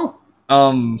killing them all?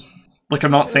 Like,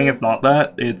 I'm not saying it's not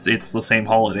that. It's the same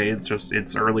holiday. It's just,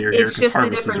 it's earlier here. It's 'cause just a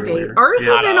harvest is different date. earlier. Ours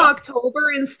Yeah. is in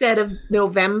October instead of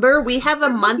November. We have a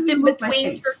month in Move my between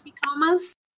face. turkey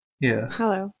comas. Yeah.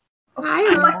 Hello. I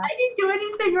I'm know. like, I didn't do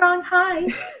anything wrong. Hi.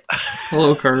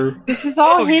 Hello, Carter. This is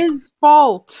all Oh, his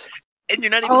fault. And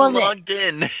you're not All even of it. logged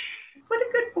in. What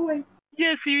a good boy.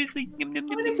 Yeah, seriously. Yum, yum,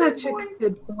 yum, yum. Such a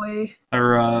good boy.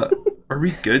 Are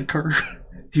we good, Carter?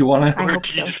 Do you want I Or to? hope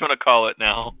do so. you just want to call it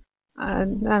now?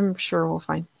 I'm sure we'll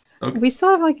find. Okay. We still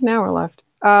have like an hour left.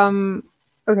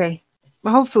 Okay.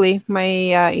 Well, hopefully my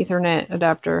Ethernet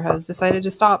adapter has decided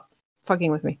to stop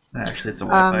fucking with me. Actually, it's a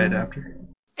Wi-Fi Um, adapter.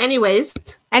 Anyways,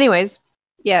 Anyways,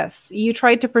 yes, you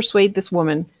tried to persuade this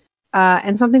woman,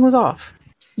 and something was off.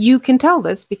 You can tell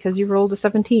this because you rolled a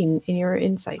 17 in your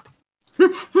insight.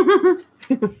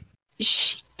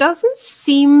 She doesn't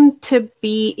seem to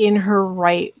be in her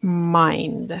right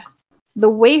mind. The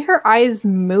way her eyes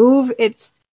move,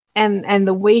 and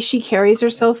the way she carries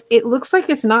herself, it looks like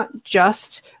it's not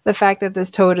just the fact that this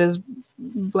toad is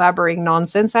blabbering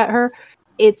nonsense at her.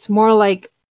 It's more like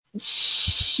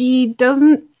she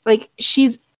doesn't like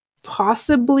she's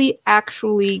possibly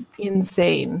actually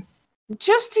insane.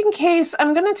 just in case,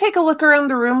 I'm going to take a look around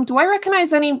the room. Do I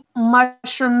recognize any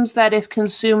mushrooms that, if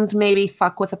consumed, maybe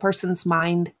fuck with a person's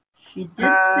mind? She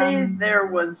did say there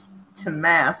was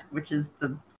Tamask, which is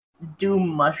the doom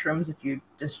mushrooms if you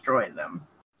destroy them.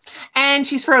 And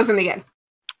she's frozen again.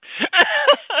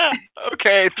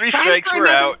 Okay, 3 Time strikes, for we're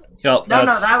another- out. Yep, No,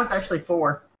 that's... that was actually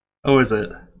 4. Oh, is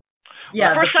it?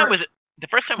 Yeah, the first time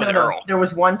fir- was no, Earl. there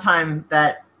was one time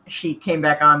that she came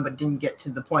back on but didn't get to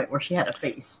the point where she had a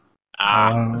face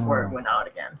before it went out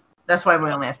again. That's why we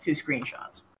only have 2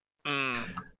 screenshots.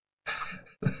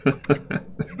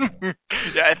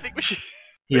 Yeah, I think we should.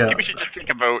 Yeah. I think we should just think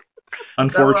about.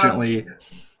 Unfortunately,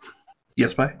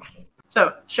 yes, bye.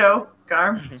 So, Show,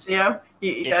 Garm, Mhm. Zio,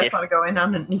 you Yes, guys yes. want to go in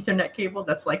on an Ethernet cable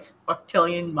that's like a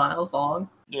trillion miles long?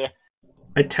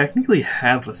 I technically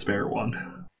have a spare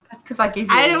one. That's because I gave you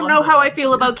I a don't long know how one. I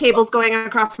feel about cables going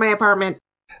across my apartment.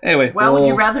 Anyway, Well, would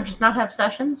you rather just not have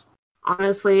sessions?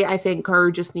 Honestly, I think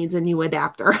Karu just needs a new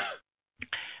adapter.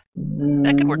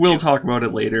 That could work we'll too. talk about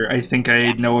it later. I think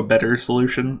I know a better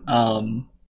solution.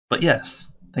 But yes,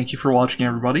 thank you for watching,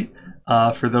 everybody.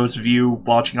 For those of you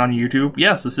watching on YouTube,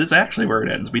 yes, this is actually where it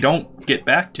ends. We don't get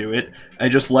back to it. I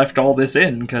just left all this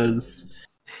in because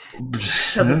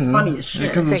Because it's funny as shit.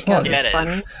 Because it's Because fun. Yeah, it's it is.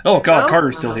 funny. Oh god, Oh.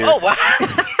 Carter's still here. Oh wow!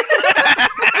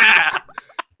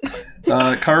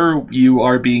 Karu, you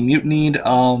are being mutinied.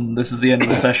 This is the end of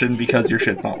the session because your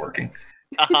shit's not working.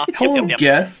 Uh-huh. Hello,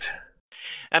 guest.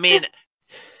 I mean,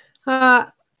 I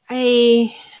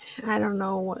don't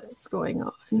know what's going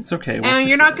on. It's okay. we'll And fix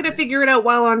you're it not going to later. figure it out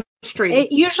while on stream.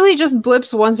 It usually just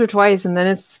blips once or twice and then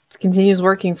it continues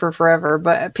working for forever.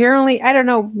 But apparently, I don't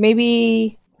know.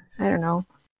 Maybe I don't know.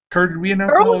 Carter, did we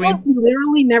announce Earl Halloween? has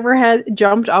literally never had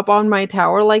jumped up on my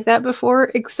tower like that before,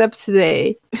 except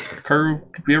today. Karu,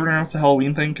 did we ever announce the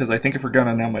Halloween thing? Because I think if we're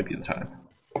gonna, now might be the time.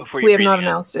 before We you have not read it.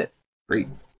 announced it. Great.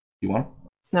 You want?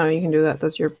 No, you can do that.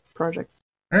 That's your project.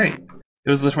 All right. It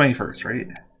was the 21st, right?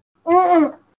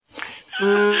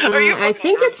 Are you I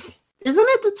think it's... Isn't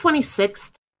it the 26th?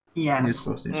 It's Yes,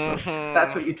 supposed to. It's supposed to. Mhm.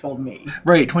 that's what you told me.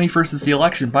 Right. 21st is the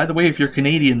election. By the way, if you're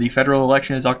Canadian, the federal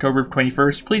election is October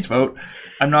 21st. Please vote.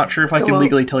 I'm not sure if I Go can vote.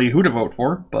 legally tell you who to vote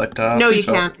for, but no, you please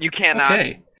vote. can't. You cannot.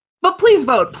 Okay. But please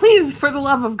vote. Please, for the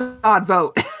love of God,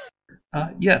 vote.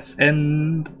 Yes,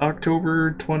 and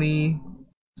October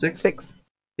 26th? 6.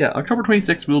 Yeah, October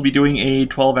 26th, we'll be doing a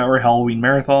 12-hour Halloween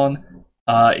marathon.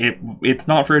 It's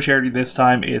not for a charity this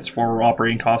time, it's for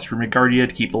operating costs for Midgardia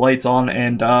to keep the lights on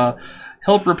and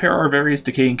help repair our various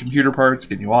decaying computer parts,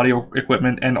 get new audio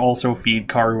equipment, and also feed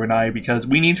Karu and I, because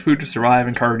we need food to survive,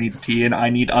 and Karu needs tea, and I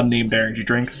need unnamed energy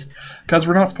drinks, because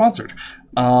we're not sponsored.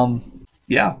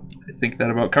 Yeah, I think that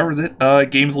about covers it.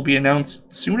 Games will be announced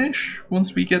soonish,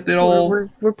 once we get it all...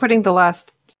 We're putting the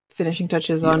last finishing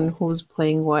touches on who's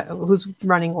playing what, who's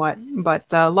running what, but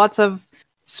lots of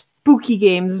spooky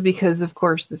games because, of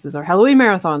course, this is our Halloween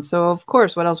marathon. So, of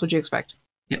course, what else would you expect?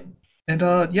 And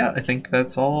yeah, I think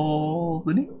that's all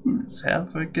the news.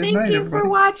 Have a good Thank night, you everybody. for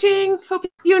watching. Hope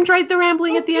you enjoyed the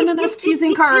rambling at the end and us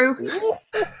teasing Karu.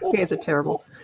 You guys are terrible.